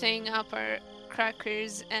only ones staying up are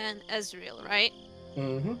Crackers and Ezreal, right?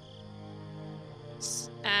 Mm-hmm.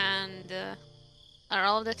 And are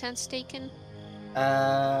all of the tents taken?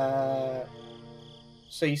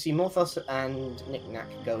 So you see Morthos and Knick Knack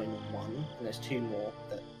go in one, and there's two more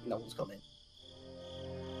that no one's gone in.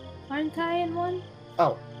 Aren't I in one?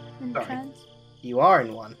 Oh, In sorry. trance? You are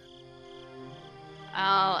in one.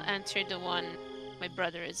 I'll enter the one my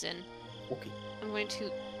brother is in. Okay. I'm going to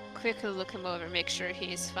quickly look him over, make sure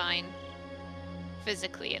he's fine.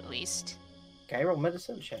 Physically, at least. Okay, roll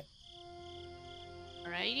medicine check.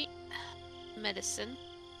 Alrighty. Medicine.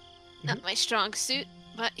 Not my strong suit,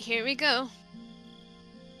 but here we go.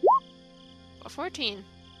 A 14.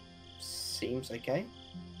 Seems okay,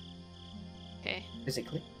 Okay,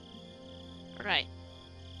 physically. right.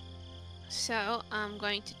 So, I'm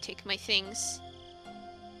going to take my things,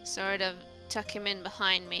 sort of tuck him in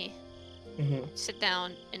behind me, Mm-hmm. sit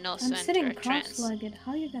down, and also I'm enter sitting a trance. cross-legged.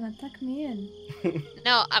 How are you gonna tuck me in?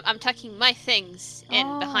 No, I'm tucking my things in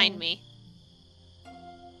behind Oh. me.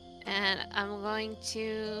 And I'm going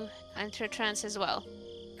to enter a trance as well.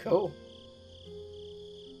 Cool.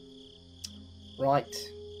 Right,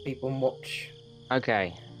 people watch.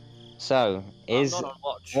 Okay. So, is I'm not on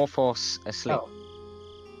watch. Morphos asleep? Oh.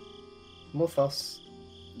 Morthos,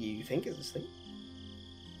 you think is asleep?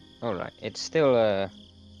 Alright, it's still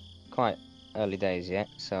quite early days yet,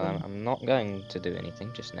 so I'm not going to do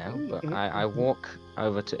anything just now, but I walk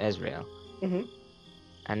over to Ezreal,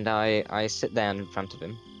 and I sit down in front of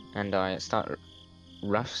him, and I start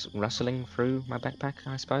rustling through my backpack,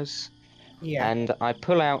 I suppose, Yeah. and I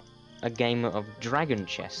pull out a game of Dragon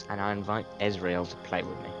Chess, and I invite Ezreal to play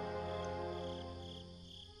with me.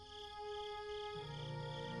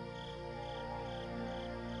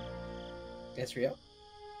 Ezreal.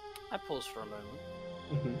 I paused for a moment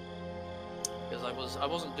Mm-hmm. because I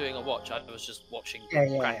wasn't doing a watch. I was just watching.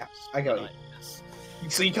 Yeah. practice. I got And you. yes.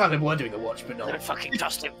 So you kind of were doing a watch, but Don't not. fucking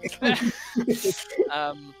trust him.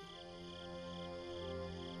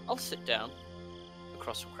 I'll sit down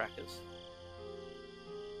across from Crackers.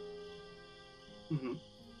 Mm-hmm.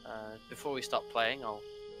 Before we start playing, I'll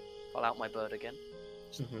pull out my bird again.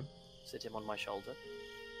 Mm-hmm. Sit him on my shoulder.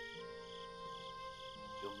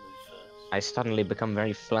 You'll move first. I suddenly become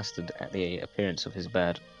very flustered at the appearance of his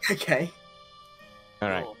bird. Okay.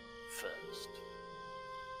 Alright. You're first.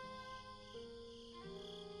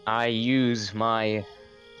 I use my...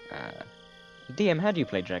 DM, how do you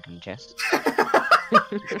play Dragon Chess? How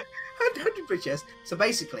do you play chess? So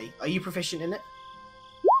basically, are you proficient in it?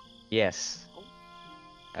 Yes.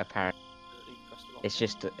 Apparently. You press the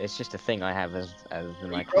button. It's just a thing I have as my You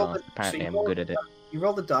roll class. the- Apparently so you I'm roll good at it. You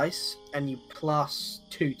roll the dice and you plus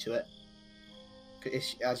 2 to it,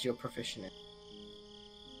 as you're proficient in.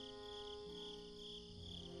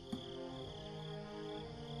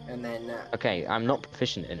 And then. Okay, I'm not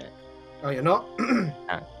proficient in it. Oh, you're not?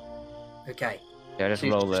 No. Okay. So I just So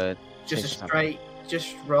you roll the... Just a Think straight.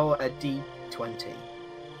 Just roll a d20.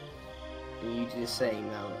 And you do the same,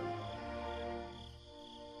 Alan.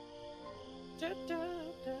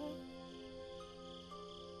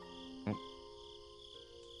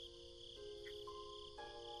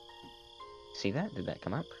 See that? Did that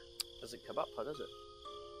come up? Does it come up? How does it?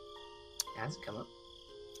 It hasn't come up.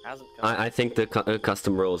 Hasn't come up. I think the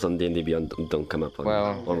custom rolls on D&D Beyond don't come up on Well,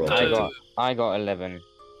 on roll. I got 11.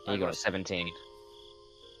 I You got got 17.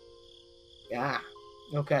 Yeah.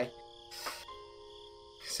 Okay.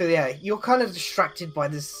 So yeah, you're kind of distracted by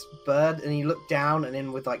this bird, and you look down, and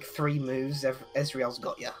then with like 3 moves, Ezreal's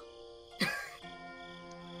got you.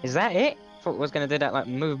 Is that it? Thought I was gonna do that like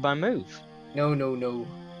move by move. No.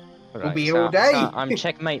 Right, be here all day. So I'm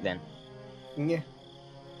checkmate then. Yeah.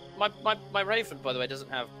 My Raven, by the way, doesn't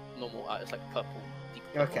have normal eye. It's like purple. Deep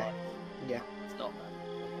purple Okay. eye. Yeah. It's not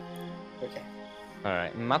that. Okay.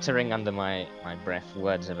 Alright, muttering under my breath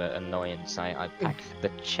words of annoyance, I pack the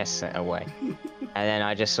chess set away. And then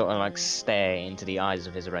I just sort of like stare into the eyes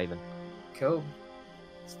of his raven. Cool.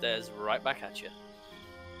 Stares right back at you.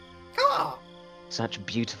 Ah! Such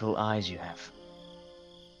beautiful eyes you have.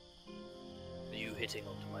 Are you hitting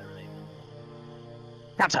onto my Raven?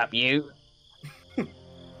 Shut up, you! I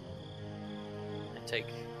take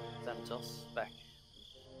Thanatos back.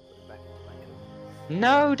 Put him back into my coat.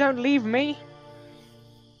 No, don't leave me!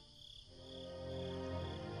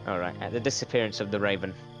 Alright, at the disappearance of the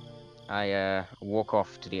raven, I walk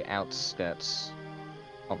off to the outskirts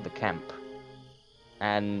of the camp.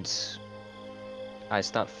 And I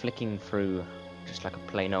start flicking through just like a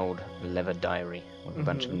plain old leather diary with a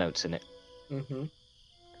bunch of notes in it. Mm-hmm.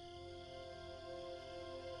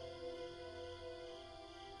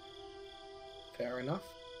 Fair enough.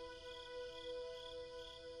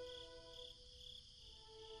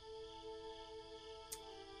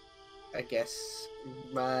 I guess.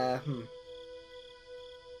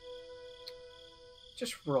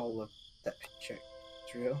 Just roll a depth check,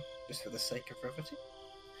 drill, just for the sake of brevity.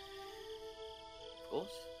 Of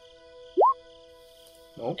course.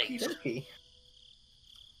 Okie 8. dokie.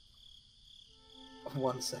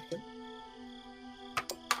 1 second.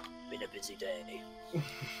 Been a busy day.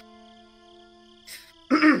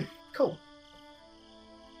 Cool.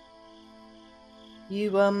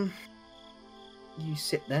 You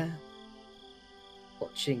sit there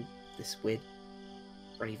watching this weird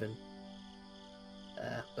raven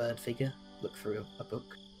bird figure look through a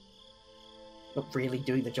book. Not really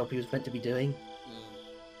doing the job he was meant to be doing.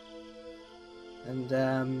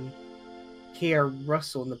 And hear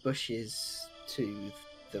rustle in the bushes to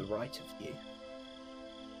the right of you.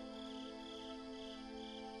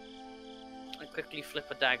 I quickly flip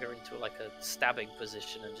a dagger into like a stabbing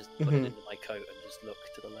position and just put it into my coat and just look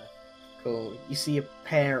to the left. Cool. You see a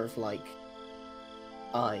pair of like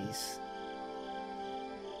eyes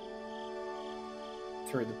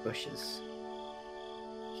through the bushes.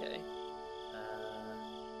 Okay.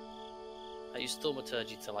 I use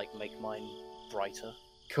thaumaturgy to like make mine brighter.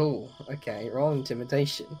 Cool. Okay, roll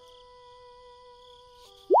intimidation.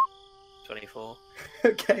 24.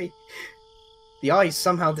 Okay. The eyes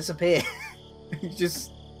somehow disappear. You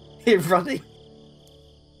just hear running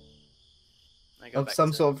I go of back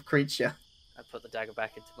some to- sort of creature. I put the dagger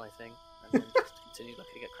back into my thing and then just continue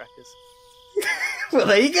looking at crackers. Well,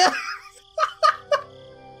 there you go.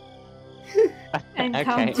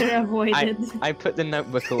 Encounter avoided. I put the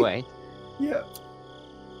notebook away. Yeah.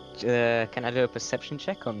 Can I do a perception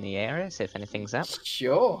check on the area, see if anything's up?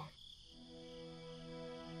 Sure.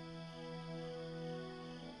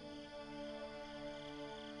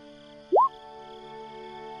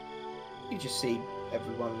 You just see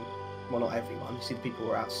everyone, well, not everyone, you see the people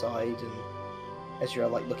who are outside, and Ezra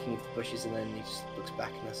like looking into the bushes, and then he just looks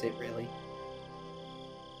back, and that's it, really.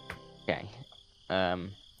 Okay.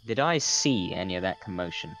 Did I see any of that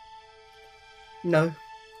commotion? No.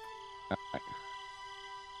 Alright.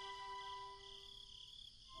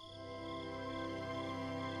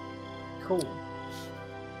 Cool.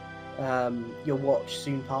 Your watch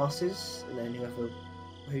soon passes, and then who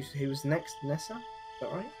was next? Nessa? Is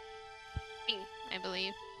that right? Me, I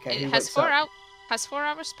believe. Okay. It who has wakes 4 up? out. Has 4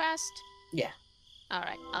 hours passed? Yeah. All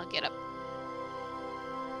right, I'll get up.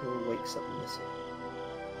 Who wakes up Nessa?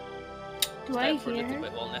 Do I Stay up for a hear little her?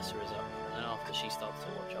 bit while Nessa is up, and then after she starts to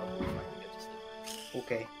watch, I'll go back and go to sleep.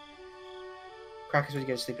 Okay. Crackers, would you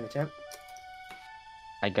go to sleep in the tent?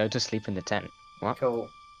 I go to sleep in the tent. What? Cool.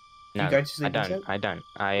 No, you go to sleep I in the don't. tent? I don't.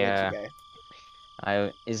 Where'd you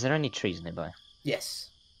go? Is there any trees nearby? Yes.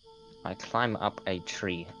 I climb up a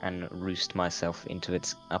tree and roost myself into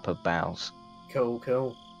its upper boughs. Cool,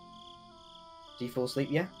 cool. Do you fall asleep,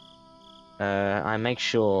 yeah? I make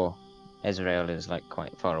sure Ezreal is like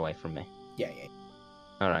quite far away from me. Yeah, yeah.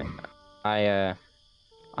 Alright.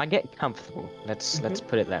 I get comfortable. Let's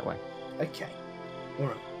put it that way. Okay.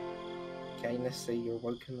 Alright. Okay, let's say you're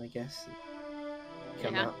woken, I guess.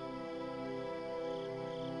 Come Yeah. out.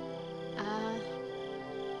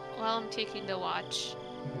 While I'm taking the watch,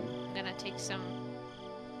 Mhm. I'm gonna take some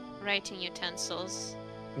writing utensils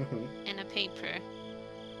Mhm. and a paper.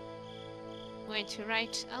 I'm going to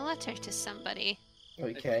write a letter to somebody.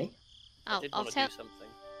 Okay. I I'll did want to tell. do something.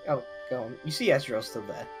 Oh, go on. You see Ezreal still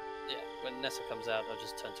there. Yeah, when Nessa comes out, I'll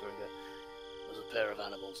just turn to her and go, "There's a pair of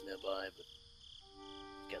animals nearby, but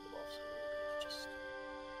get them off, so we're okay. Just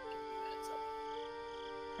give you a heads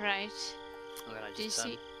up." Right. And then I Do you just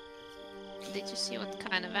turn. Did you see what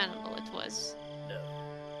kind of animal it was? No.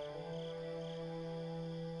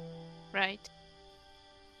 Right.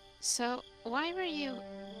 So, why were you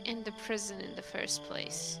in the prison in the first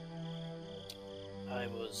place? I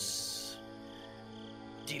was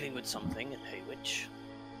dealing with something in Haywich,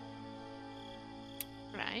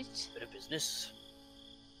 Right. bit of business,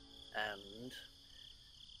 and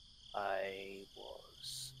I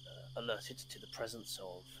was alerted to the presence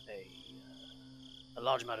of a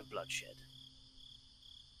large amount of bloodshed.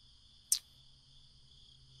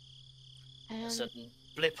 A And certain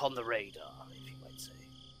blip on the radar, if you might say.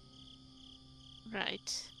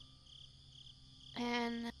 right.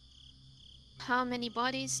 And How many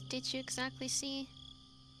bodies did you exactly see?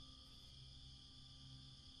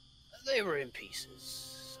 They were in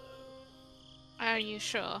pieces, so Are you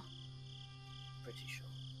sure? pretty sure.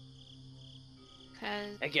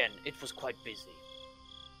 'Cause Again, it was quite busy.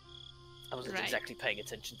 I wasn't Right. exactly paying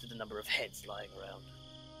attention to the number of heads lying around.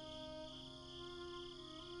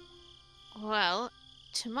 well,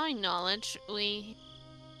 to my knowledge, we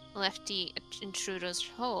left the intruder's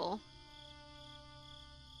hole.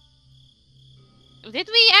 Did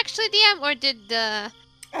we actually DM, or did the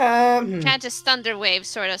Cantus Thunder Wave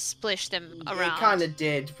sort of splish them around? It kind of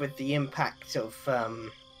did with the impact of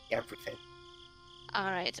everything. All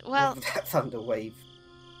right. Well, With that thunder wave.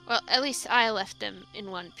 well, at least I left them in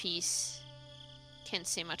one piece. Can't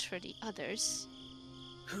say much for the others.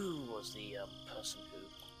 Who was the person who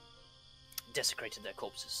desecrated their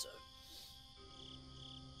corpses so?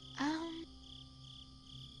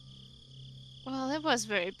 Well, it was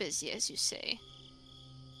very busy, as you say.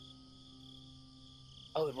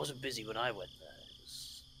 Oh, it wasn't busy when I went there. It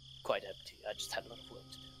was quite empty. I just had a lot of work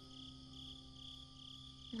to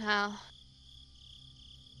do. Well,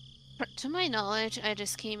 to my knowledge, I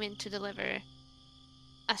just came in to deliver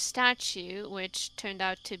a statue, which turned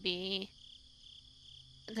out to be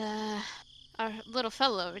our little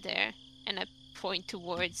fellow over there, and I point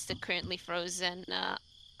towards the currently frozen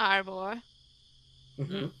arbor.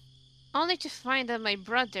 Mm-hmm. Only to find that my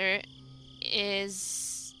brother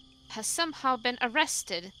has somehow been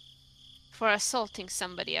arrested for assaulting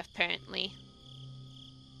somebody, apparently.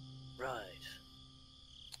 Right.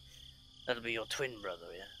 That'll be your twin brother,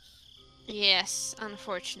 yes? Yes,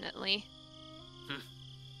 unfortunately. Hmm.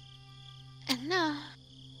 And now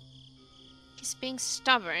he's being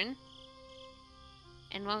stubborn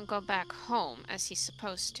and won't go back home as he's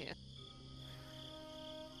supposed to.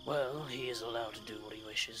 Well, he is allowed to do what he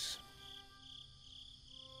wishes.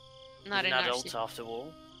 Not He's in an our adult, after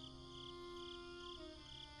all.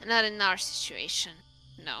 not in our situation.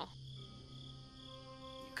 No.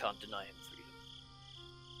 You can't deny him freedom.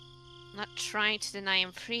 I'm not trying to deny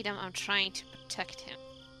him freedom, I'm trying to protect him.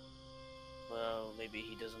 Well, maybe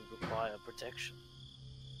he doesn't require protection.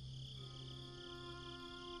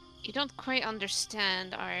 You don't quite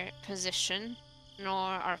understand our position, nor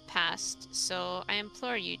our past, so I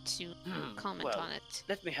implore you to comment well, on it.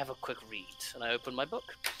 Let me have a quick read. And I open my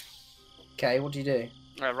book. Okay, what do you do?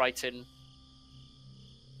 I write in...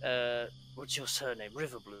 what's your surname?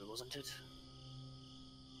 Riverblue, wasn't it?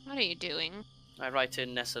 What are you doing? I write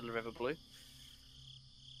in Nessa Riverblue.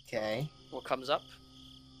 Okay. What comes up?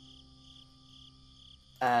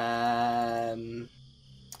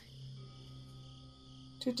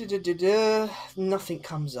 Nothing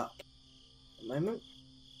comes up at the moment.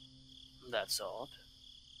 That's odd.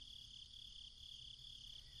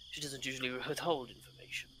 She doesn't usually withhold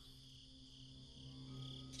information.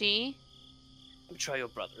 She? Try your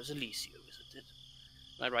brother is Alicio, isn't it?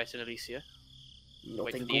 I write in Alicia. Wait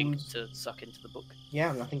Nothing for the ink comes. to suck into the book.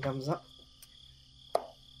 Yeah, nothing comes up.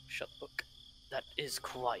 Shut the book. That is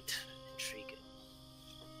quite intriguing.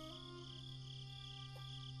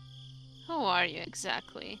 Who are you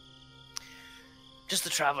exactly? Just a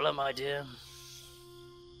traveler, my dear.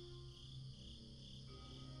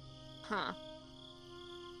 Huh.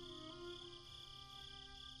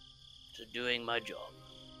 Just doing my job.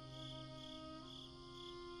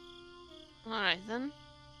 Alright then.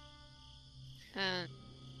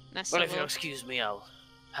 Nessa Well, if you'll will... excuse me, I'll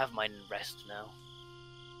have my rest now.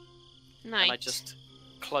 Night. And I just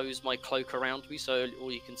close my cloak around me, so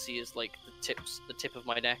all you can see is like the tip of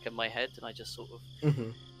my neck and my head, and I just sort of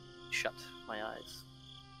shut my eyes.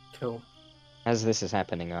 Cool. As this is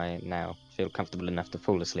happening, I now feel comfortable enough to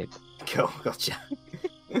fall asleep. Cool, gotcha.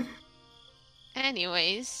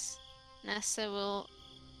 Anyways, Nessa will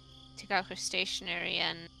take out her stationery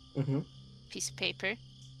and piece of paper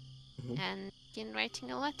and begin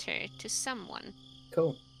writing a letter to someone.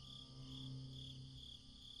 Cool.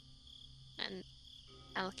 And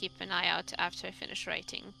I'll keep an eye out after I finish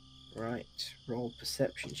writing. Right. Roll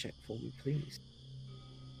perception check for me, please.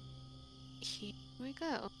 Here we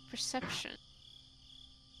go. Perception.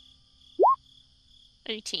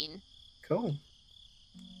 18. Cool.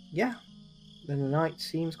 Yeah. Then the night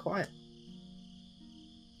seems quiet.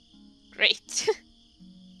 Great.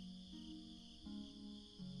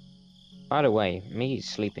 By the way, me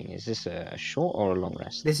sleeping, is this a short or a long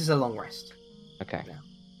rest? This is a long rest. Okay. Now.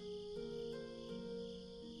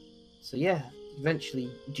 So yeah, eventually,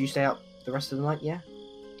 do you stay up the rest of the night, yeah?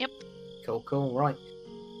 Yep. Cool, cool, right.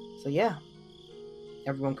 So yeah,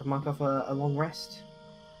 everyone can mark off a long rest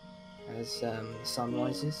as the sun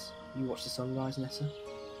rises. You watch the sun rise, Nessa.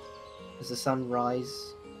 As the sun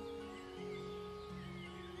rises,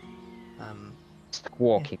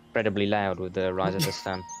 Squawk incredibly loud with the rise of the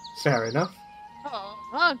sun. Fair enough.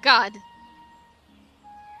 Oh God!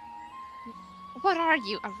 What are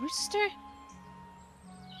you, a rooster?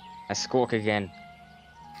 I squawk again.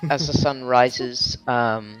 As the sun rises,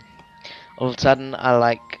 all of a sudden,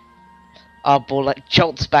 our ball like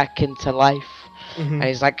jolts back into life, and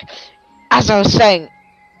he's like, as I was saying,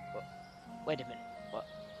 wait a minute,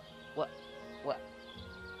 what?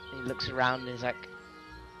 And he looks around and he's like,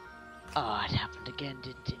 oh, it happened again,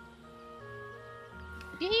 didn't it?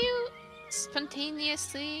 Do you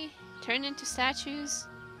spontaneously turn into statues?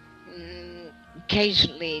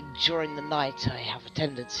 Occasionally during the night, I have a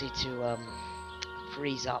tendency to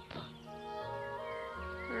freeze up.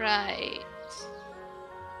 Right.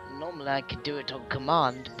 Normally I could do it on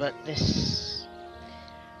command, but this...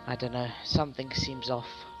 I don't know, something seems off.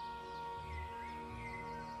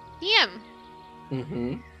 DM.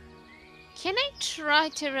 Can I try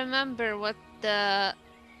to remember what the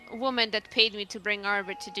woman that paid me to bring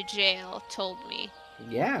Arbor to the jail told me?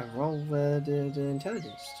 Yeah, roll the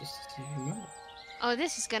intelligence, just to see if you remember. Oh,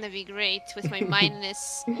 this is gonna be great with my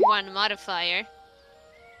 -1 modifier.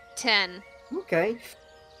 10. Okay.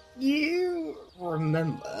 You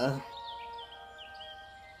remember...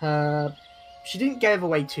 she didn't give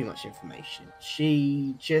away too much information.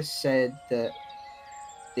 She just said that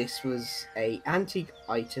this was a antique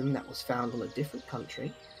item that was found on a different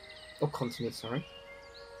country, or continent, sorry.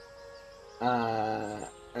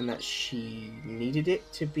 And that she needed it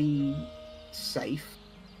to be safe,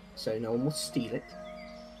 so no one will steal it,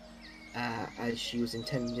 as she was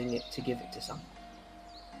intending it to give it to someone.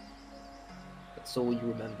 That's all you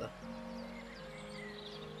remember.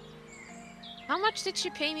 How much did she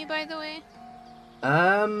pay me, by the way?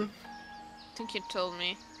 I I think you told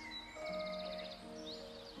me.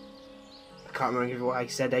 can't remember what I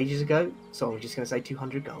said ages ago, so I'm just going to say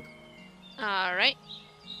 200 gold. Alright.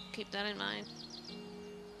 Keep that in mind.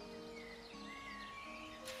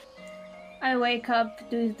 I wake up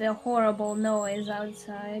to the horrible noise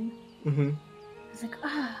outside. It's like,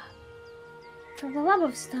 for the love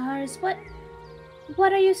of stars, what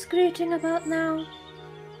are you screeching about now?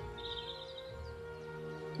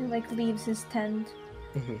 He leaves his tent.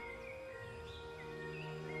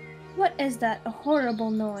 What is that? A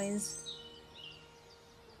horrible noise.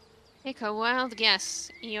 Take a wild guess.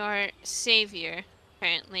 Your savior,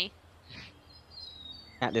 apparently.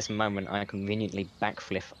 At this moment, I conveniently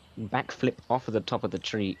backflip off of the top of the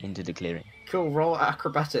tree into the clearing. Cool, roll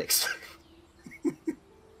acrobatics.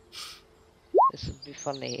 This would be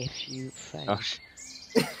funny if you failed. Gosh.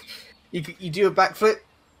 You do a backflip,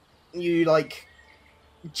 you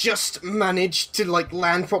just manage to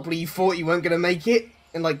land properly. You thought you weren't going to make it,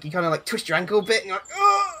 and you kind of twist your ankle a bit, and you're like,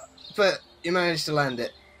 oh! But you managed to land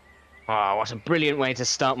it. Oh, what a brilliant way to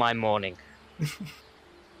start my morning.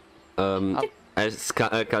 As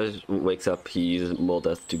Kaj wakes up, he uses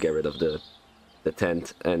Moldas to get rid of the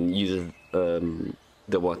tent and uses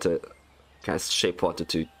the water, cast shape water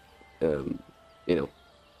to,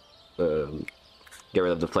 get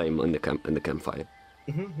rid of the flame in the campfire.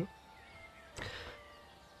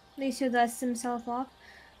 Licio dusts himself off.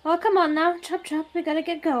 Oh, come on now, chop chop, we gotta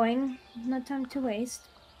get going. No time to waste.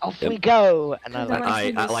 Off we go! And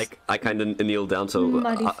I kind of kneel down so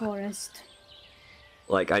muddy forest.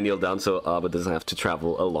 I kneel down so Arbor doesn't have to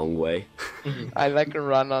travel a long way. I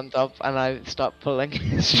run on top and I start pulling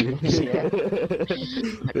his shoes.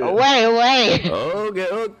 Away!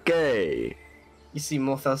 Okay. You see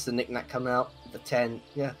Morthos and Knick-Knack come out of the tent.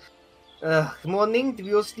 Yeah. Good morning. Did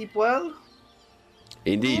we all sleep well?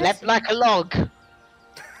 Indeed. Slept like a log.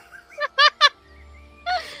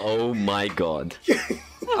 Oh my god.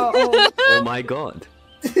 Uh-oh. Oh my god.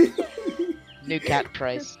 New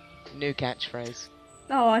catchphrase.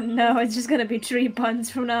 Oh no, it's just gonna be tree puns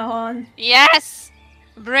from now on. Yes!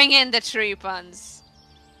 Bring in the tree puns.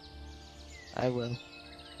 I will.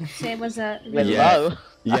 Say it was a... Hello?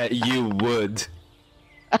 Yeah, you would.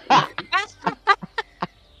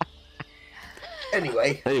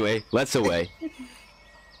 Anyway, let's away.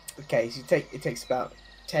 Okay, so it takes about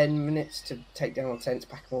 10 minutes to take down all the tents,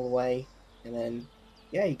 pack them all away, and then,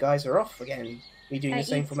 yeah, you guys are off again. You doing the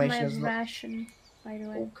same formation as... ration, by the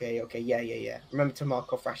way. Okay, yeah. Remember to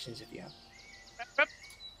mark off rations if you have.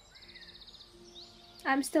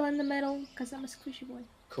 I'm still in the middle, because I'm a squishy boy.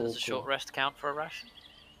 Cool. Does a short rest count for a ration?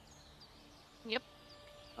 Yep.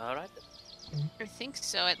 Alright then. I think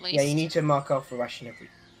so, at least. Yeah, you need to mark off a ration every...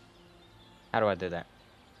 How do I do that?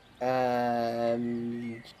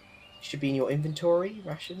 Should be in your inventory,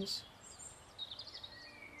 rations.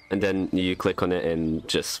 And then you click on it and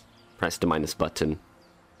just press the minus button,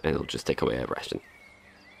 and it'll just take away a ration.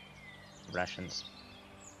 rations.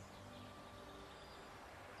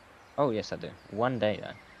 Oh yes, I do. 1 day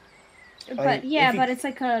though. But yeah, but it's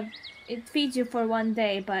like it feeds you for 1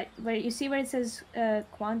 day. But where you see where it says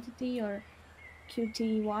quantity or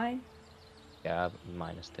QTY? Yeah, I've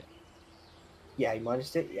minused it. Yeah, you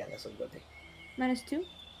minused it. Yeah, that's what you got to do. -2.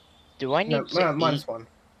 Do I need to eat? -1.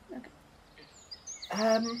 Okay.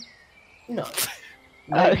 No.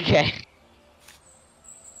 Okay.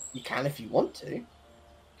 You can if you want to.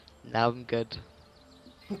 Now I'm good.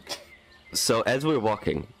 So as we're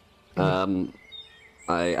walking,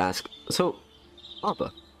 I ask, so,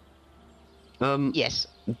 Abba, Yes.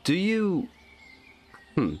 do you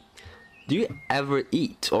ever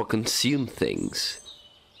eat or consume things?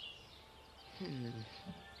 I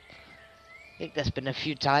think there's been a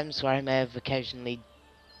few times where I may have occasionally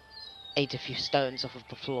ate a few stones off of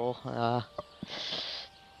the floor. I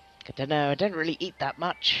don't know, I don't really eat that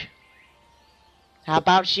much. How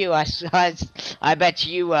about you? I bet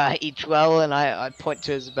you eat well, and I point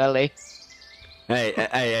to his belly.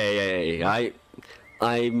 Hey,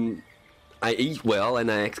 I eat well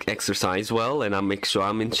and I exercise well and I make sure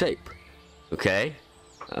I'm in shape. Okay?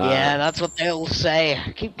 Yeah, that's what they all say.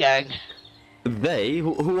 Keep going. They?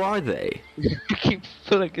 Who are they? Keep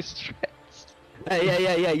pulling his stress. Hey,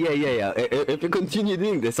 yeah. If you continue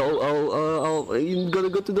doing this, I'm gonna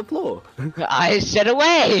go to the floor. I said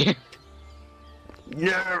away!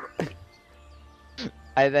 No.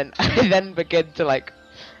 I then begin to like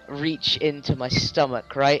reach into my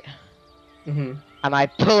stomach, right? Mm-hmm. And I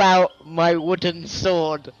pull out my wooden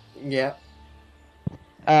sword. Yeah.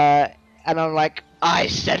 And I'm like, I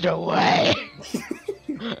said away!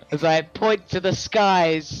 As I point to the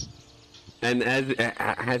skies. And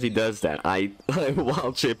as he does that, I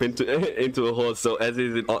wild shape into a horse. So as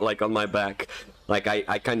he's like on my back, like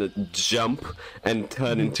I kind of jump and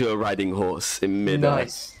turn into a riding horse in mid.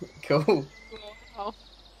 Nice. Cool. Wow.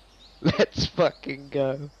 Let's fucking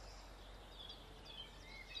go.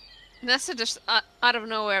 Nessa just out of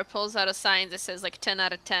nowhere pulls out a sign that says like 10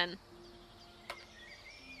 out of 10.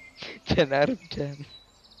 10 out of 10.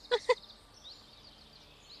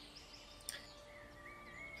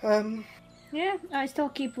 Yeah, I still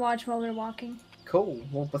keep watch while we're walking. Cool.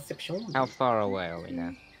 More perception. How far away are we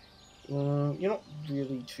now? You're not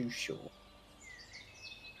really too sure.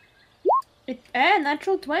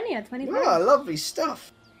 Natural 20 at 25. Ah, lovely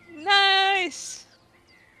stuff. Nice!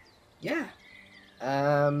 Yeah.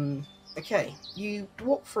 Okay. You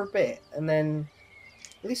walk for a bit, and then,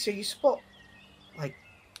 Lisa, you spot, like,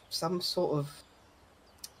 some sort of,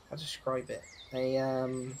 how to describe it? A,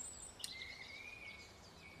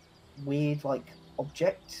 weird, like,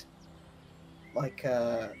 object. Like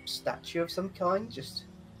a statue of some kind, just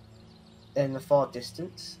in the far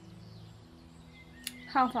distance.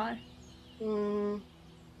 How far?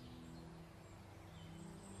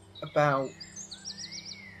 About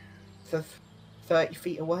 30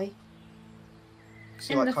 feet away.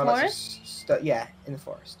 So In the kinda forest? Yeah, in the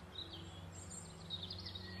forest.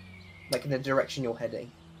 Like in the direction you're heading.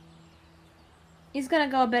 He's gonna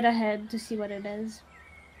go a bit ahead to see what it is.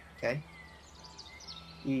 Okay.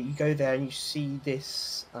 You go there and you see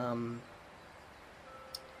this,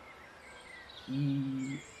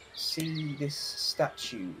 you see this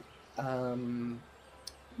statue. How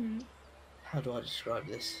do I describe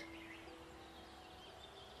this?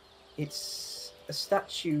 It's a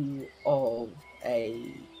statue of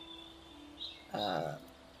a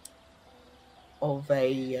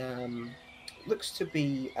looks to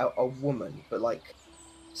be a woman, but like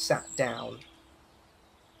sat down.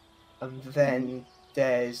 And then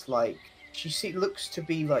there's like looks to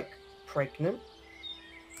be like pregnant.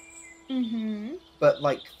 Mm-hmm. But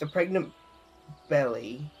like the pregnant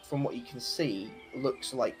belly, from what you can see,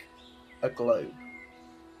 looks like a globe.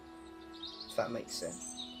 If that makes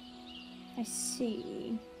sense. I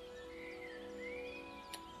see.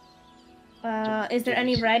 Is there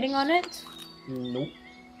any writing on it? Nope.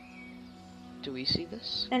 Do we see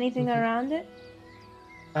this? Anything around it?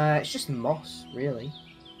 It's just moss, really.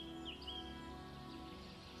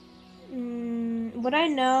 Would I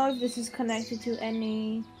know if this is connected to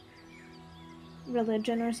any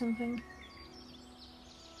religion or something?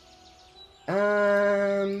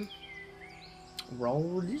 Roll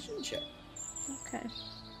religion check. Okay.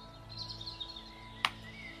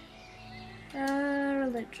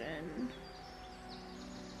 Religion.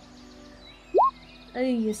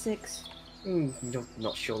 Oh, 6.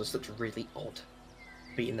 Not sure. This looks really odd.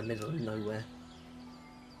 Be in the middle of nowhere.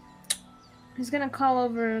 He's gonna call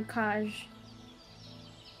over Kaj.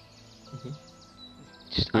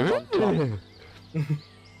 Just I'm on top.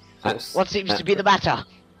 What seems to be the matter?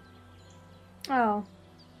 Oh.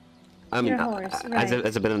 I mean, Your horse,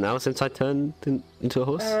 has it been an hour since I turned into a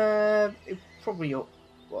horse? It probably what?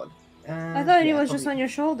 I thought yeah, it was probably, just on your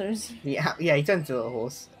shoulders. Yeah, he turned into a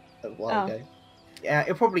horse a while ago. Yeah,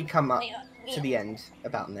 it'll probably come up to the end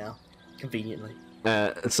about now, conveniently.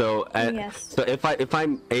 Yes. So if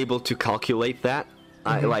I'm able to calculate that,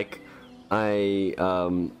 I'll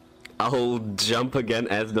jump again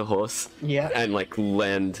as the horse. Yeah. And like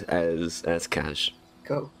land as Cash.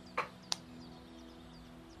 Cool.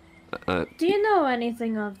 Do you know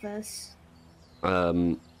anything of this?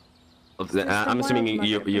 I'm assuming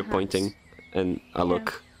you're pointing, and I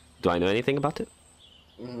look. Do I know anything about it?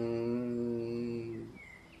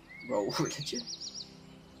 Roll religion.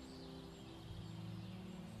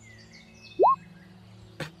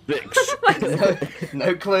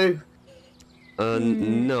 no clue.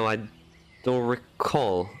 No, I don't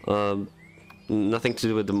recall. Nothing to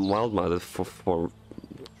do with the wild mother for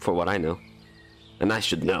what I know, and I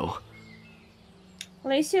should know.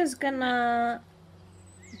 Alicia's gonna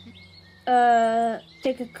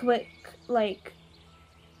take a quick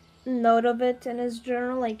note of it in his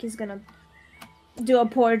journal. Like he's gonna do a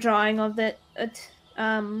poor drawing of it.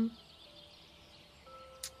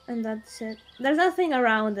 And that's it. There's nothing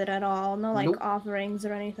around it at all. No offerings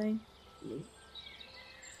or anything. Nope.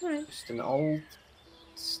 Alright. Just an old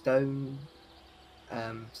stone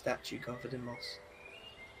statue covered in moss.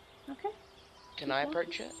 Okay. Can I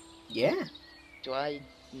approach it? Yeah. Do I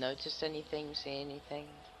notice anything, see anything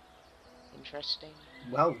interesting?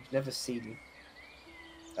 Well, you've never seen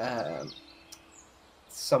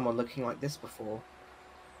someone looking like this before.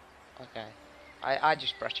 Okay. I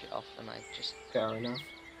just brush it off and I just... Fair enough.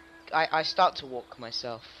 I start to walk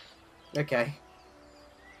myself. Okay.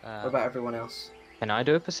 What about everyone else? Can I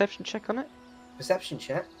do a perception check on it? Perception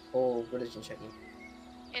check or religion check?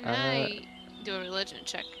 Can I do a religion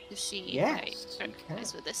check to see yes, if I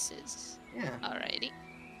recognize what this is? Yeah. Alrighty.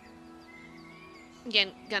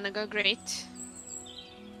 Again, gonna go great.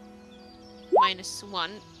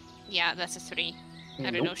 -1. Yeah, that's a 3.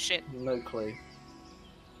 I don't know shit. No clue.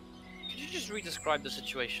 Could you just re-describe the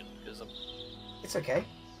situation? Because It's okay.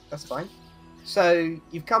 That's fine. So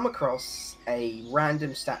you've come across a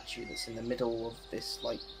random statue that's in the middle of this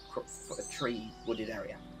tree wooded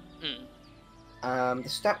area. The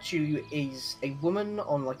statue is a woman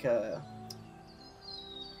on like a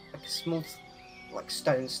small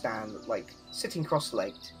stone stand, sitting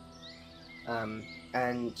cross-legged,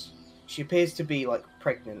 and she appears to be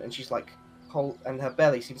pregnant, and she's and her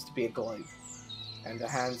belly seems to be a globe, and her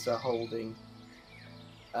hands are holding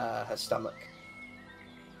her stomach.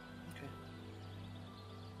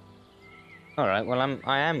 Alright, well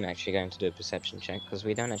I am actually going to do a perception check, because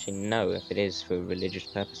we don't actually know if it is for religious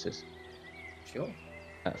purposes. Sure.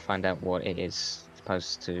 Find out what it is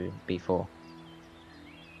supposed to be for.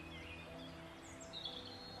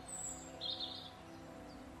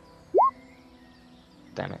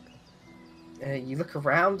 Damn it. You look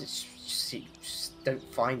around, you just don't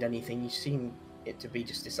find anything. You seem it to be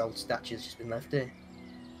just this old statue that's just been left here.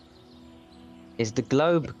 Is the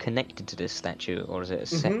globe connected to this statue, or is it a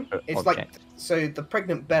separate object? So the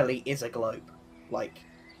pregnant belly is a globe. It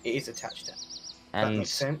is attached to it. And that makes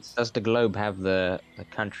sense. Does the globe have the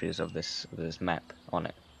countries of this map on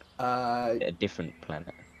it? A different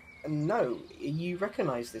planet? No, you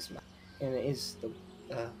recognise this map, and it is the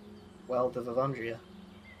world of Avandria.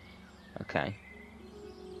 Okay.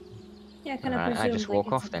 Yeah, kind of Alright, presume I just walk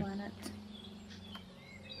it's off a then. planet.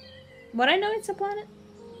 Would I know it's a planet?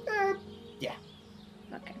 Yeah.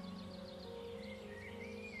 Okay.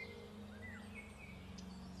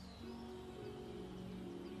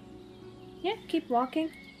 Yeah, keep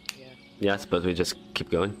walking. Yeah, I suppose we just keep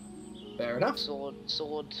going. Fair enough. Sword,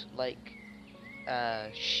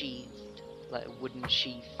 sheathed, like a wooden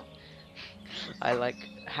sheath. I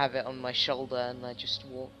have it on my shoulder and I just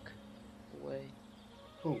walk away.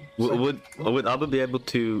 Cool. Would Abba be able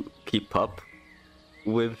to keep up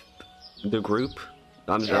with the group?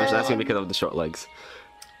 I'm just asking because of the short legs.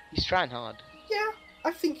 He's trying hard. Yeah,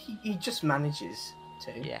 I think he just manages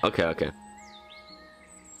to. Yeah. Okay.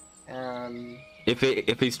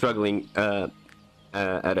 If he's struggling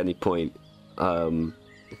at any point,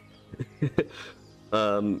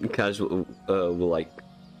 Casual will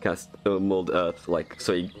cast mold earth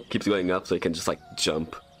so he keeps going up so he can just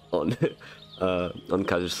jump on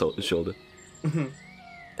Casual's shoulder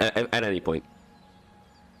at any point.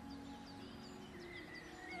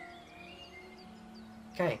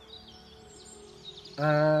 Okay.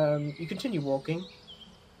 You continue walking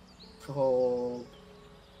for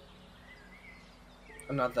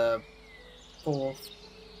another 4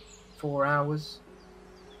 hours.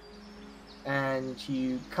 and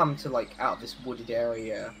you come to like out of this wooded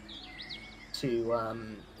area to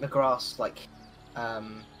the grass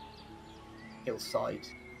hillside,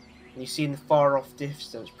 and you see in the far off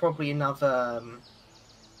distance, probably another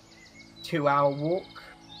 2-hour walk,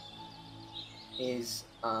 is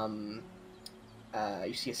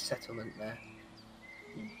you see a settlement there.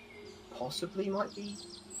 Possibly might be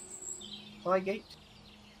Highgate.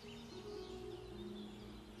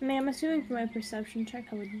 I mean, I'm assuming from my perception check,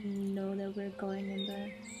 I would know that we're going in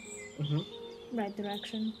the right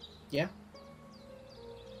direction. Yeah.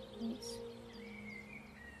 Nice.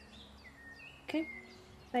 Okay.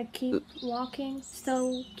 I keep walking,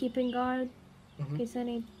 still keeping guard, in case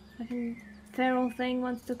any fucking feral thing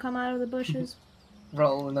wants to come out of the bushes.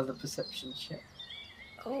 Roll another perception check.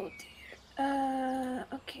 Oh dear.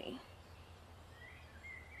 Okay.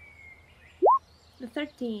 The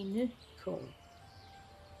 13. Cool.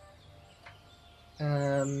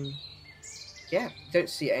 Yeah, don't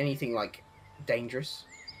see anything like dangerous.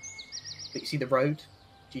 But you see the road.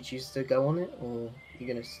 Do you choose to go on it, or are you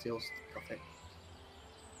gonna still stick off it?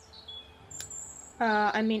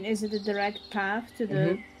 I mean, is it a direct path to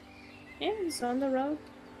the... Yeah, it's on the road.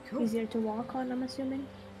 Cool. Easier to walk on, I'm assuming.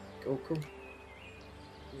 Cool.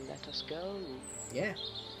 Let us go. Yeah.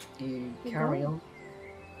 You carry on.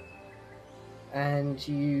 And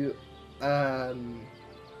you,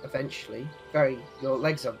 eventually, your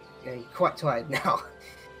legs are quite tired now,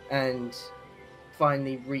 and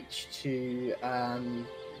finally reach to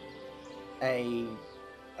a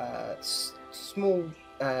small,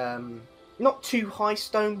 not too high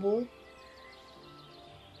stone wall.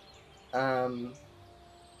 How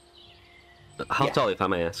tall, if I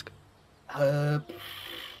may ask?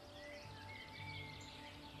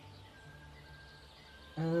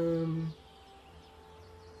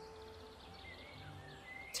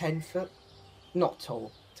 10 foot. Not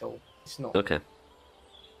tall. It's not. Okay.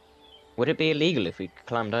 Would it be illegal if we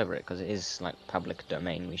climbed over it? Because it is like public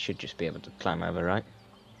domain. We should just be able to climb over, right?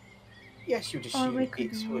 Yes, you'd assume it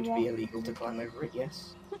would be illegal to climb over it.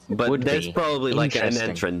 Yes. But there's be. probably like an Interesting.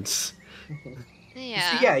 entrance.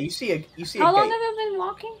 Yeah. You see a How long gate. have you been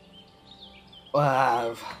walking?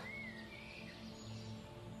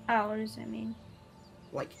 Hours, I mean.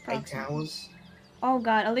 Like 8 hours. Oh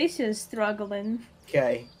god, Alicia's struggling.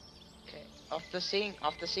 Okay. Okay. After seeing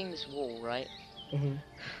this wall, right? Mhm.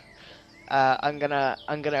 I'm gonna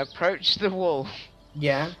approach the wall.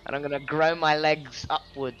 Yeah. And I'm gonna grow my legs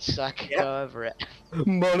upwards so I can go over it.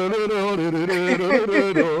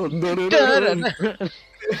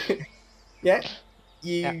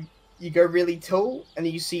 Yeah. You go really tall, and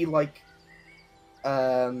you see like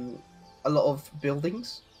a lot of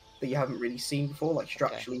buildings that you haven't really seen before, like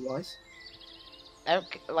structurally wise.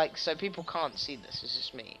 Okay, like, so people can't see this. It's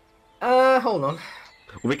just me. Hold on.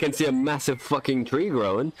 We can see a massive fucking tree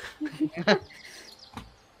growing.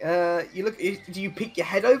 You look. Do you peek your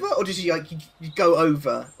head over, or does you go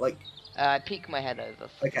over? Like. I peek my head over.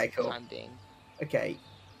 For Okay, cool. the time being. Okay.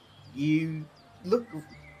 You look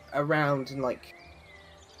around and like.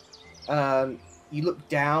 You look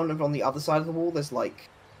down, and on the other side of the wall, there's like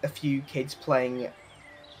a few kids playing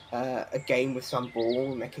a game with some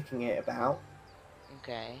ball, and they're kicking it about.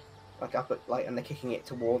 Okay. Like up at and they're kicking it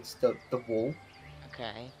towards the wall.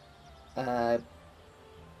 Okay.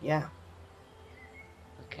 Yeah.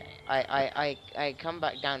 Okay. I come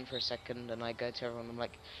back down for a second and I go to everyone. I'm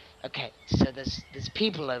like, okay, so there's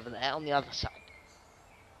people over there on the other side.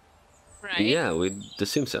 Right. Yeah, we'd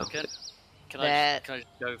assume so. Can I just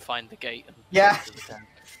go find the gate? And Yeah. go to the town?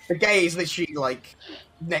 The gate is literally like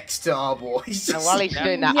next to our boys. And while he's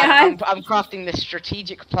doing that, Yeah. I'm crafting this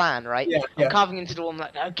strategic plan, right? Yeah, I'm yeah. carving into the wall. I'm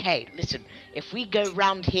like, okay, listen, if we go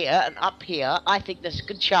round here and up here, I think there's a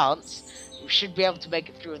good chance we should be able to make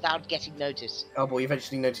it through without getting noticed. Oh boy, you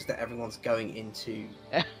eventually notice that everyone's going into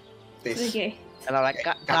this. Okay. And I'm like,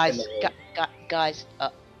 Okay, guys, gap in guys,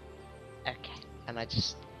 okay. And I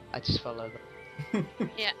just follow them.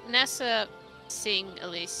 Yeah, Nessa, seeing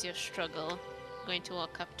Alicia struggle, going to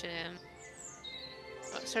walk up to him,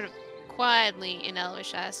 sort of quietly in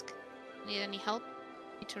Elvish ask, "Need any help?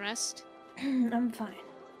 Need to rest? I'm fine.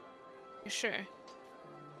 You're sure?"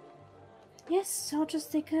 Yes, I'll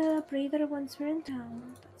just take a breather once we're in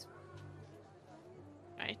town. That's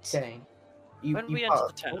Right. Okay. You, When you we enter pass-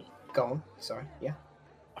 the town, Go on. Sorry. Yeah.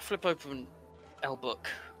 I flip open L book.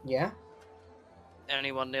 Yeah.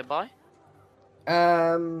 Anyone nearby?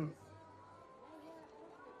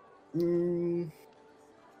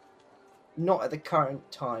 Not at the current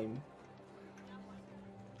time.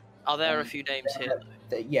 Are there a few names here?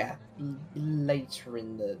 Yeah, later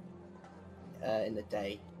in the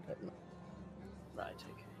day. Right.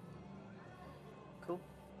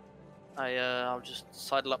 I'll just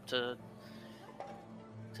sidle up to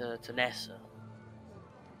Nessa.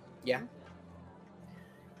 Yeah.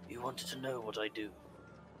 You wanted to know what I do,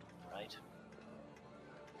 right?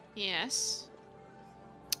 Yes.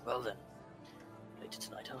 Well then, later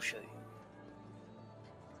tonight I'll show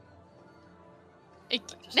you.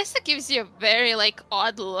 Nessa gives you a very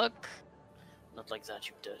odd look. Not like that,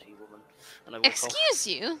 you dirty woman. And I walk off. Excuse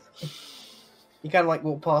you. You kind of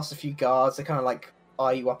walk past a few guards. They kind of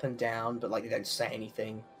eye you up and down, but they don't say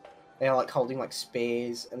anything. They are holding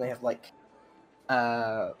spears, and they have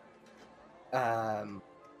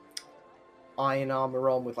iron armor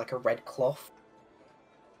on with a red cloth.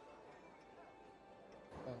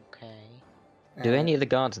 Okay. Do any of the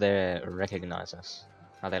guards there recognize us?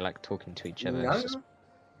 Are they talking to each other? No.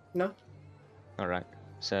 No. Alright.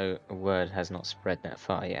 So word has not spread that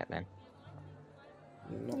far yet then.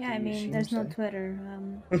 Not Yeah, that I you mean, assume there's no so. Twitter.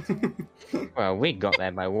 Well, we got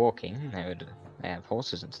there by walking. They have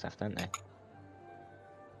horses and stuff, don't they?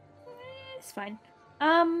 It's fine.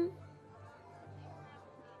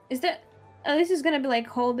 Is that Alice is gonna be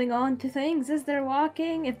holding on to things as they're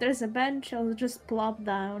walking? If there's a bench, I'll just plop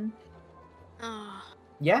down. Oh.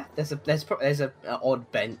 Yeah, there's an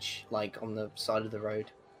odd bench on the side of the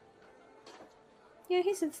road. Yeah,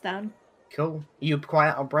 he sits down. Cool. Are you quite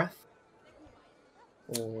out of breath?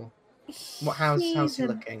 Or how's he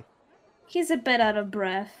looking? He's a bit out of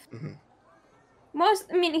breath.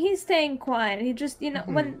 Mm-hmm. He's staying quiet. He just,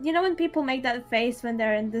 when people make that face when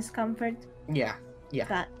they're in discomfort. Yeah.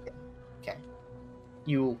 That. Okay.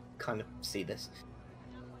 You'll kind of see this,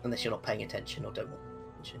 unless you're not paying attention or don't want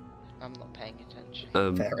attention. I'm not paying attention.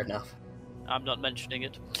 Fair enough. I'm not mentioning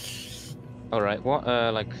it. Alright, what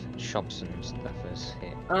shops and stuff is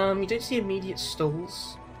here? You don't see immediate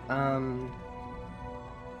stalls. That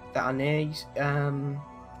are near.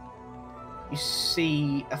 You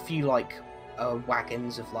see a few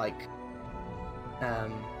wagons of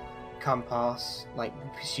come past,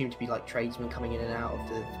 presumed to be tradesmen coming in and out of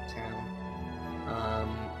the town.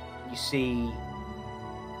 You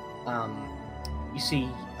see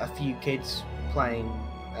a few kids playing,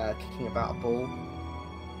 kicking about a ball,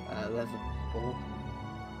 leather ball.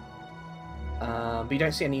 But you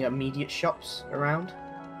don't see any immediate shops around.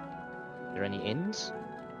 Are there any inns?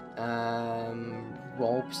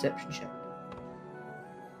 Roll perception check.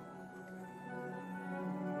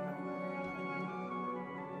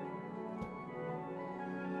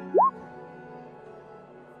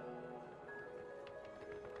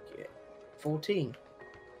 Yeah. 14.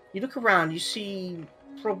 You look around, you see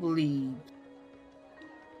probably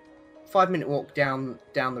 5-minute walk down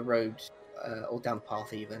the road, or down the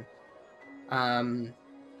path even.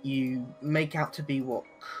 You make out to be what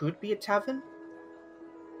could be a tavern.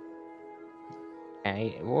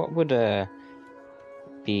 Okay, what would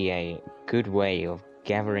be a good way of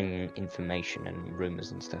gathering information and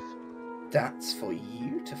rumors and stuff? That's for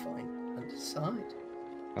you to find and decide.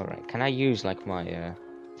 Alright, can I use my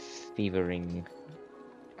thieving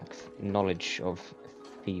knowledge of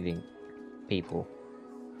thieving people?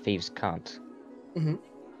 Thieves can't.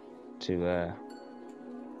 To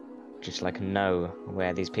just know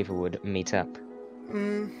where these people would meet up.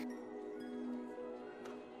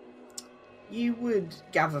 You would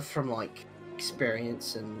gather from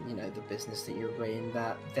experience and the business that you're in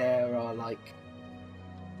that there are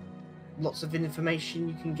lots of information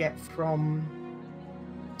you can get from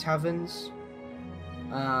taverns,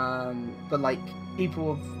 but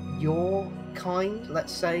people of your kind,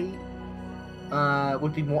 let's say,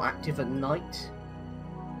 would be more active at night,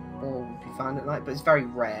 or would be found at night, but it's very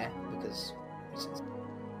rare because it's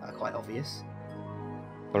quite obvious.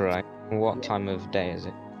 Alright, what time of day is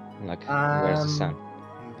it? Where's the sun?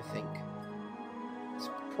 Let me think. It's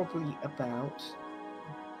probably about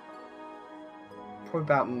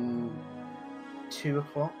 2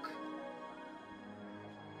 o'clock.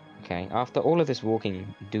 Okay, after all of this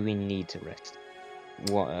walking, do we need to rest?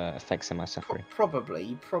 What effects am I suffering? Probably.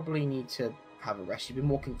 You probably need to have a rest. You've been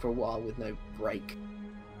walking for a while with no break.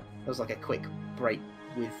 There was a quick break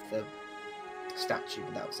with the statue,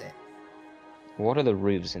 but that was it. What are the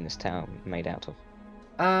roofs in this town made out of?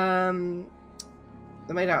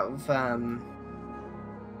 They're made out of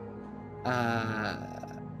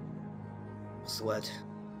what's the word?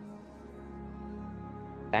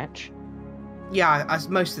 Thatch? Yeah, as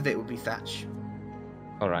most of it would be thatch.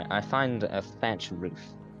 Alright, I find a thatch roof,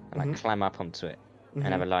 and I climb up onto it, and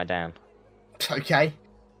have a lie down. Okay.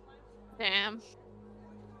 Damn.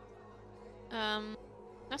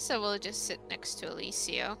 So we'll just sit next to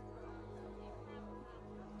Alicio.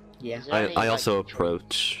 Yeah. I also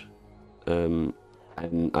approach, and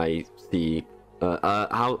I see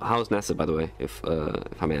How's Nessa, by the way, if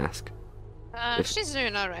I may ask? She's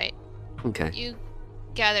doing alright. Okay. You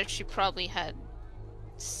gathered she probably had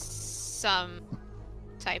some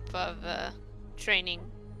type of training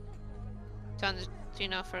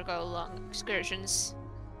for go long excursions.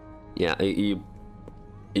 Yeah, you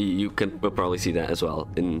can probably see that as well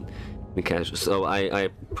in the casual. So I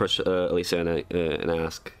approach Elisa and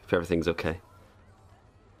ask if everything's okay.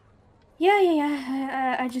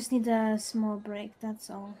 Yeah. I just need a small break.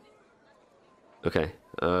 That's all. Okay.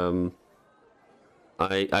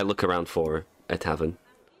 I look around for a tavern.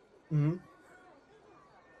 Mm-hmm.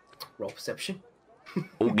 Roll perception.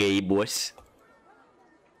 Okay, boys.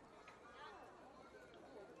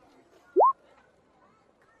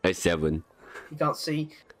 A 7. You can't see.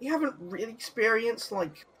 You haven't really experienced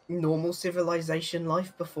like normal civilization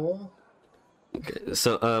life before. Okay,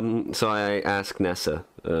 so I ask Nessa,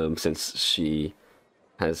 since she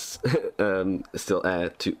has still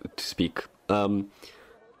to speak.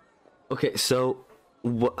 Okay, so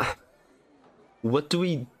what do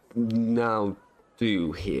we now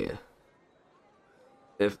do here?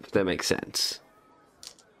 If that makes sense.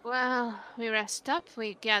 Well, we rest up,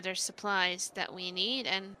 we gather supplies that we need,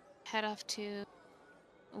 and head off to...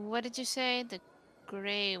 What did you say? The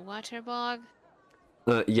Grey Water Bog?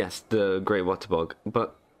 Yes, the Grey Water Bog.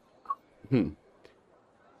 But,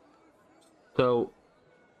 So,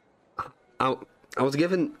 I was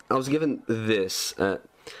given this,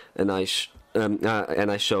 and I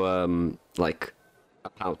show like a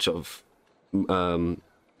pouch of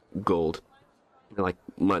gold, like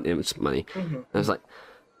money. It's money. Mm-hmm. I was like,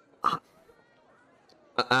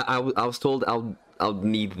 I was told I'll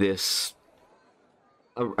need this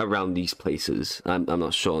around these places. I'm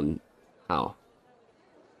not sure on how.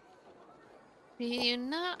 Do you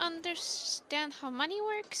not understand how money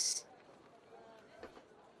works?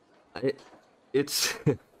 It's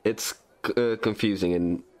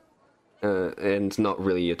confusing and not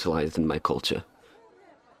really utilized in my culture.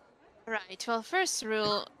 Right, well, first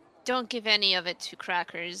rule, don't give any of it to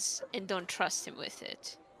Crackers, and don't trust him with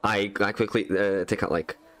it. I quickly take out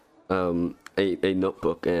like a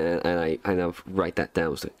notebook and I kind of write that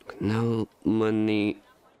down. So, no money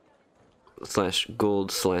 /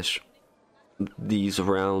 gold / these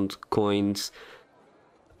round coins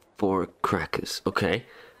for Crackers. Okay.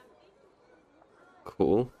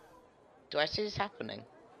 Cool. Do I see this happening?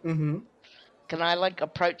 Mm-hmm. Can I like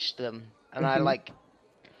approach them and Mhm.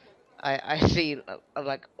 I see I'm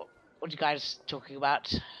like, what are you guys talking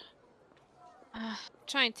about?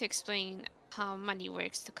 Trying to explain how money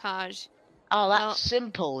works to Kaj. Oh, that's Well-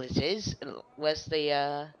 simple. It is. Where's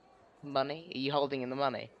the money? Are you holding in the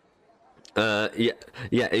money? Yeah.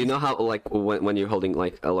 You know how like when you're holding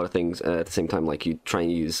like a lot of things at the same time, like you try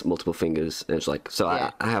and use multiple fingers. And it's like so.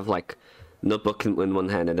 Yeah. I have like notebook in one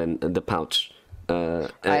hand and then the pouch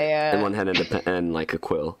in one hand and like a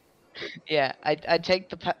quill. Yeah, I take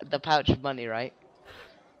the pouch of money, right?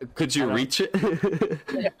 Could you reach it?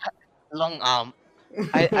 Long arm.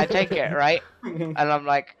 I take it, right? And I'm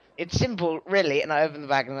like, it's simple, really. And I open the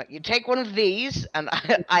bag and I'm like, you take one of these, and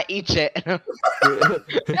I eat it. No!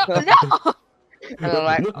 And I'm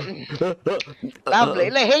like, lovely.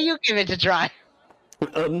 Here, you give it a try.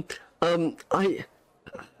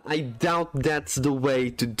 I doubt that's the way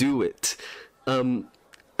to do it. And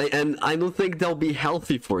I don't think they'll be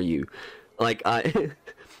healthy for you. Like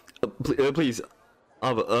please,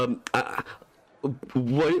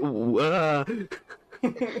 what?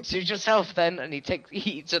 Suit yourself then, and he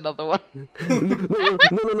eats another one.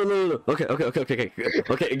 No. Okay. Give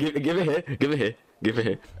it here.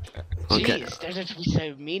 Okay. Jeez, don't have to be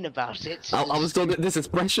so mean about it. I was told that this is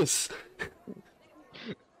precious.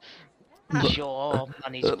 Sure,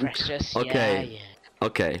 money's precious. Okay. Yeah.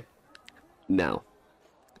 Okay. Now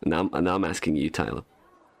I'm asking you, Tyler.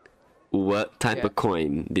 What type of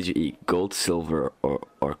coin did you eat? Gold, silver,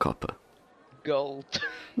 or copper? Gold.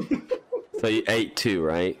 So you ate 2,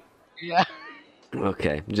 right? Yeah.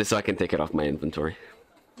 Okay, just so I can take it off my inventory.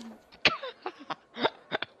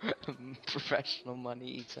 Professional money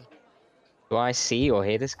eater. Do I see or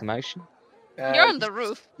hear this commotion? You're on the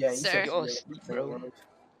roof, Yeah, sir. You're asleep, bro.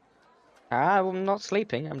 I'm not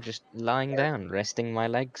sleeping. I'm just lying down, resting my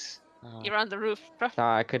legs. You're on the roof, bro. So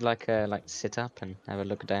I could like sit up and have a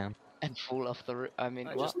look down. And fall off the roof. I mean,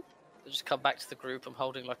 I what? just come back to the group. I'm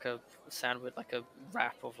holding like a sandwich, like a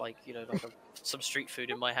wrap of like some street food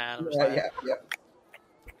in my hand. I'm just like, Yeah.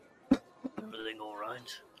 everything all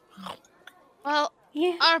right? Well,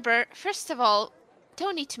 Yeah. Arbor, first of all,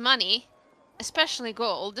 don't eat money, especially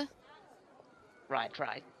gold. Right.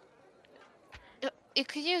 You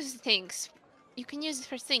could use things. You can use it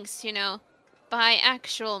for things, buy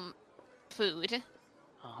actual food.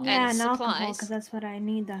 Oh, Yeah, And and alcohol, supplies. because that's what I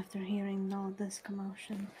need after hearing all this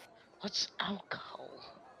commotion. What's alcohol?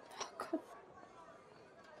 Oh,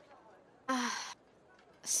 God.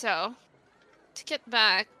 So, to get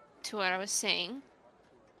back to what I was saying,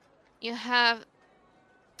 you have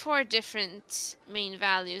 4 different main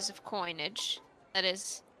values of coinage. That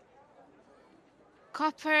is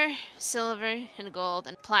copper, silver, and gold,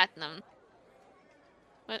 and platinum.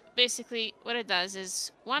 But basically, what it does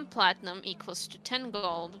is 1 platinum equals to 10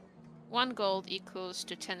 gold, 1 gold equals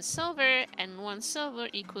to 10 silver, and 1 silver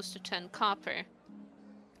equals to 10 copper.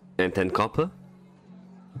 And 10 copper?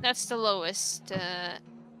 That's the lowest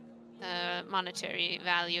monetary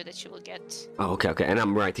value that you will get. Oh, okay. And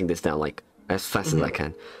I'm writing this down, like, as fast as I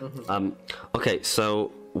can. Okay,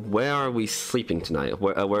 so where are we sleeping tonight?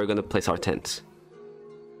 Where are we gonna place our tents?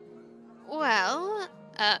 Well,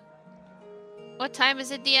 what time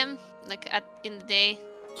is it, DM? Like in the day?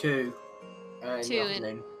 2 in 2 the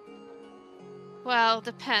afternoon. Well,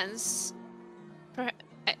 depends.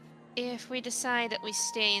 If we decide that we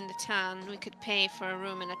stay in the town, we could pay for a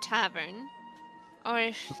room in a tavern. Or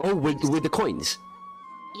if... Oh, with the coins?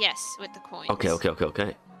 Yes, with the coins.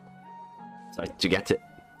 Okay. So to get it.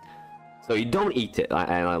 So you don't eat it,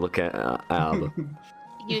 and I look at Alba.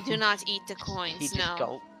 You do not eat the He coins, just no.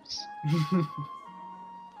 gulps.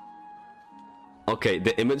 Okay,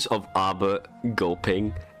 the image of Alba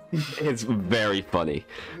gulping is very funny.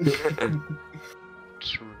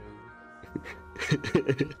 True.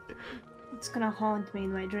 It's gonna haunt me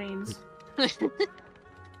in my dreams.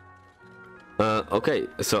 Okay,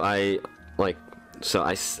 so I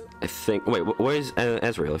think. Wait, where's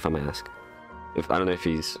Ezreal, if I may ask? I don't know if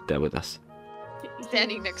he's there with us.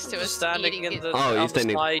 Standing next to us, Standing eating in it. the Oh, he's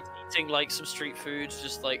standing- outside, eating like some street food,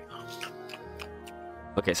 just like.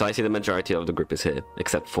 Okay, so I see the majority of the group is here,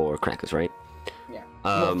 except for Crackers, right? Yeah.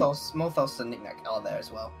 Um, Morthos and Knickknack are there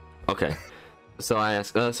as well. Okay. So I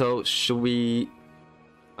ask, so should we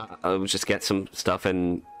just get some stuff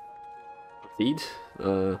and proceed?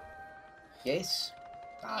 Yes.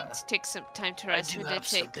 Let's take some time to I rest. do We have did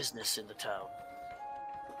some take business in the town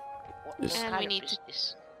What Yes. And kind we of need to-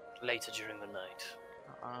 business? later during the night.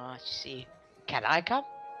 I see. Can I come?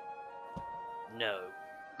 No.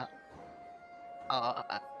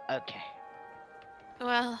 Okay.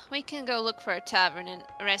 Well, we can go look for a tavern and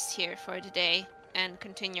rest here for the day and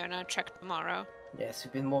continue on our trek tomorrow. Yes,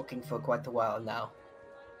 we've been walking for quite a while now.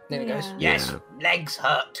 There he goes. Yeah. Yes, legs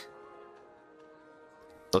hurt.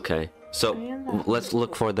 Okay, so let's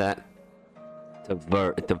look for that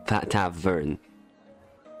tavern.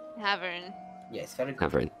 Tavern. Yes, very good.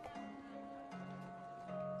 Tavern.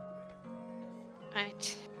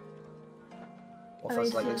 Right.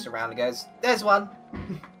 Morthos like Alisa. looks around and goes, "There's one."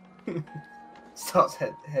 Starts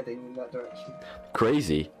heading in that direction.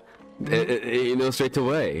 Crazy. You know, straight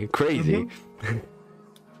away. Crazy.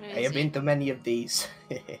 I have been to many of these.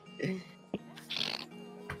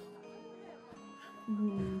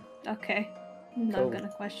 Okay. I'm Cool. not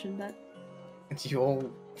gonna question that. And you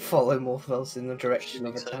all follow Morthos in the direction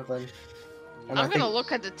of a tavern. And I I'm gonna think-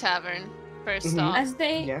 look at the tavern first Mhm. off. As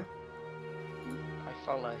they Yeah. I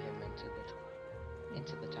follow him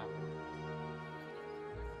into the town.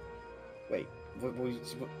 Wait.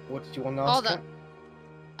 What did you want to Hold ask?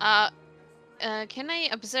 on. Can I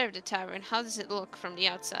observe the tavern? How does it look from the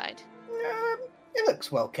outside? It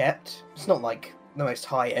looks well kept. It's not like the most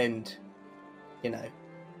high end, you know.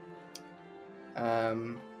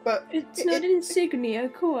 But it's not insignia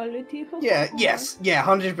quality. yeah, yes, yeah,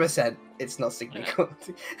 100%. It's not signal Okay.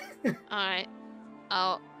 quality. Alright.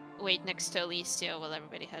 I'll wait next to Alicia while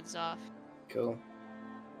everybody heads off. Cool.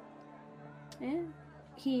 Yeah.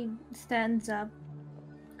 He stands up,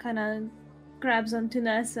 kind of grabs onto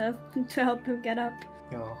Nessa to help him get up,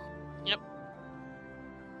 Oh. Yep.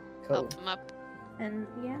 Cool. Help him up. and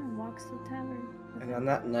yeah, walks to the tavern. And on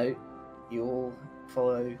that note, you all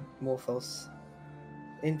follow Morthos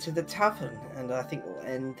into the tavern, and I think we'll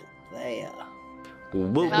end there.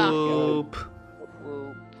 Whoop Ah. whoop.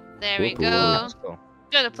 Whoop. There we Whoop, go. That's cool.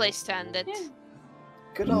 Good place to end it. Yeah.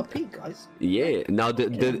 Good RP, guys. Yeah. Now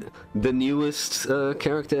the newest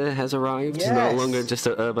character has arrived. It's no Yes. longer just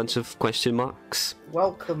a bunch of question marks.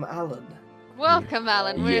 Welcome, Alan. Welcome,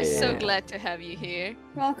 Alan. We're so Yeah. glad to have you here.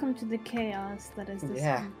 Welcome to the chaos that is this.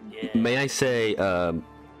 Yeah. Yeah. May I say,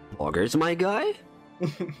 Augur's my guy?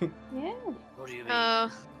 Yeah. What do you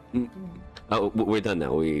mean? Oh, we're done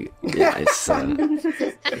now. Yeah, it's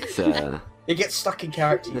It gets stuck in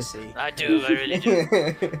character, you see. I do. I really do.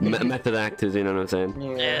 method actors. You know what I'm saying?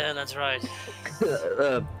 Yeah, that's right.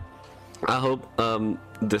 I hope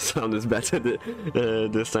the sound is better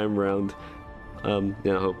this time around.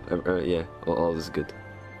 Yeah, I hope. Yeah, all is good.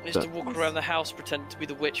 I used to walk around the house pretending to be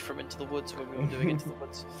the witch from Into the Woods when we were doing Into the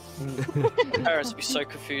Woods. My parents would be so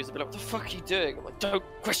confused. They'd be like, "What the fuck are you doing?" I'm like, "Don't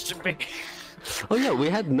question me." Oh yeah, we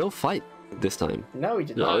had no fight this time. No, we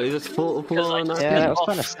did No, not. it was full on just- RPG. Yeah, that was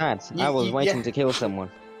kind of sad. I was waiting yeah. to kill someone.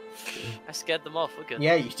 I scared them off. We're good.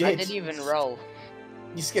 Yeah, you did. I didn't even roll.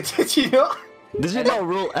 You skipped it, you know? Did you not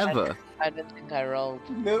roll ever? I didn't think I rolled.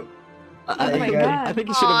 Nope. I, Oh my God. I think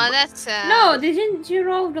you should Aw, have. that's sad. No, didn't you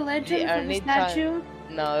roll religion The for the only statue?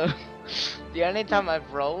 No. The only time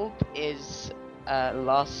I've rolled is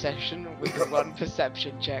last session with the one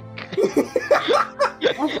perception check.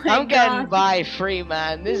 Oh my I'm getting God. by free,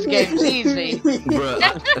 man. This game's easy.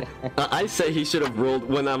 Bruh, I say he should have rolled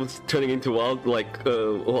when I was turning into wild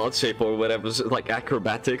shape or whatever, so like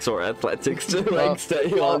acrobatics or athletics to like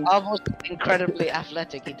stay on. I was incredibly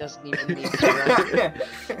athletic. He doesn't even need to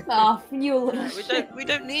roll. Oh, you. We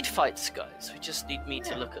don't need fights, guys. We just need me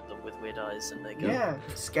to look at them with weird eyes and they go. Yeah,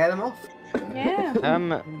 scare them off. Yeah.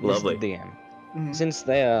 Lovely. Mr. DM, Mhm. since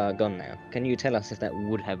they are gone now, can you tell us if that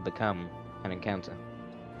would have become an encounter?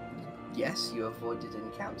 Yes, you avoided an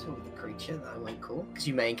encounter with a creature that I won't call, because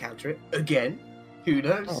you may encounter it again. Who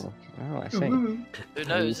knows? Oh, I see. Mhm. Who Are you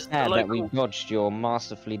knows? It's the sad that we local. dodged your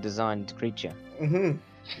masterfully designed creature? Mhm.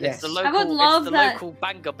 Yes. It's the I local. would love it's the that- local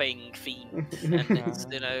Banga Bang fiend, and it's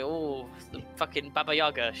oh, the fucking Baba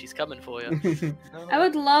Yaga. She's coming for you. I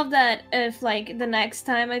would love that if, like, the next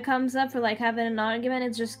time it comes up for, like, having an argument,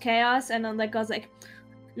 it's just chaos, and then, like, I was like,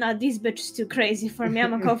 nah, these bitches too crazy for me.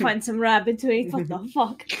 I'm gonna go find some rabbit to eat. What the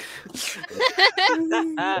fuck?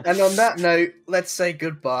 And on that note, let's say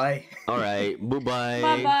goodbye. All right, bye bye.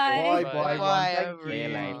 Bye-bye. Bye, Bye, Thank See you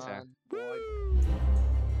you. later. Bye.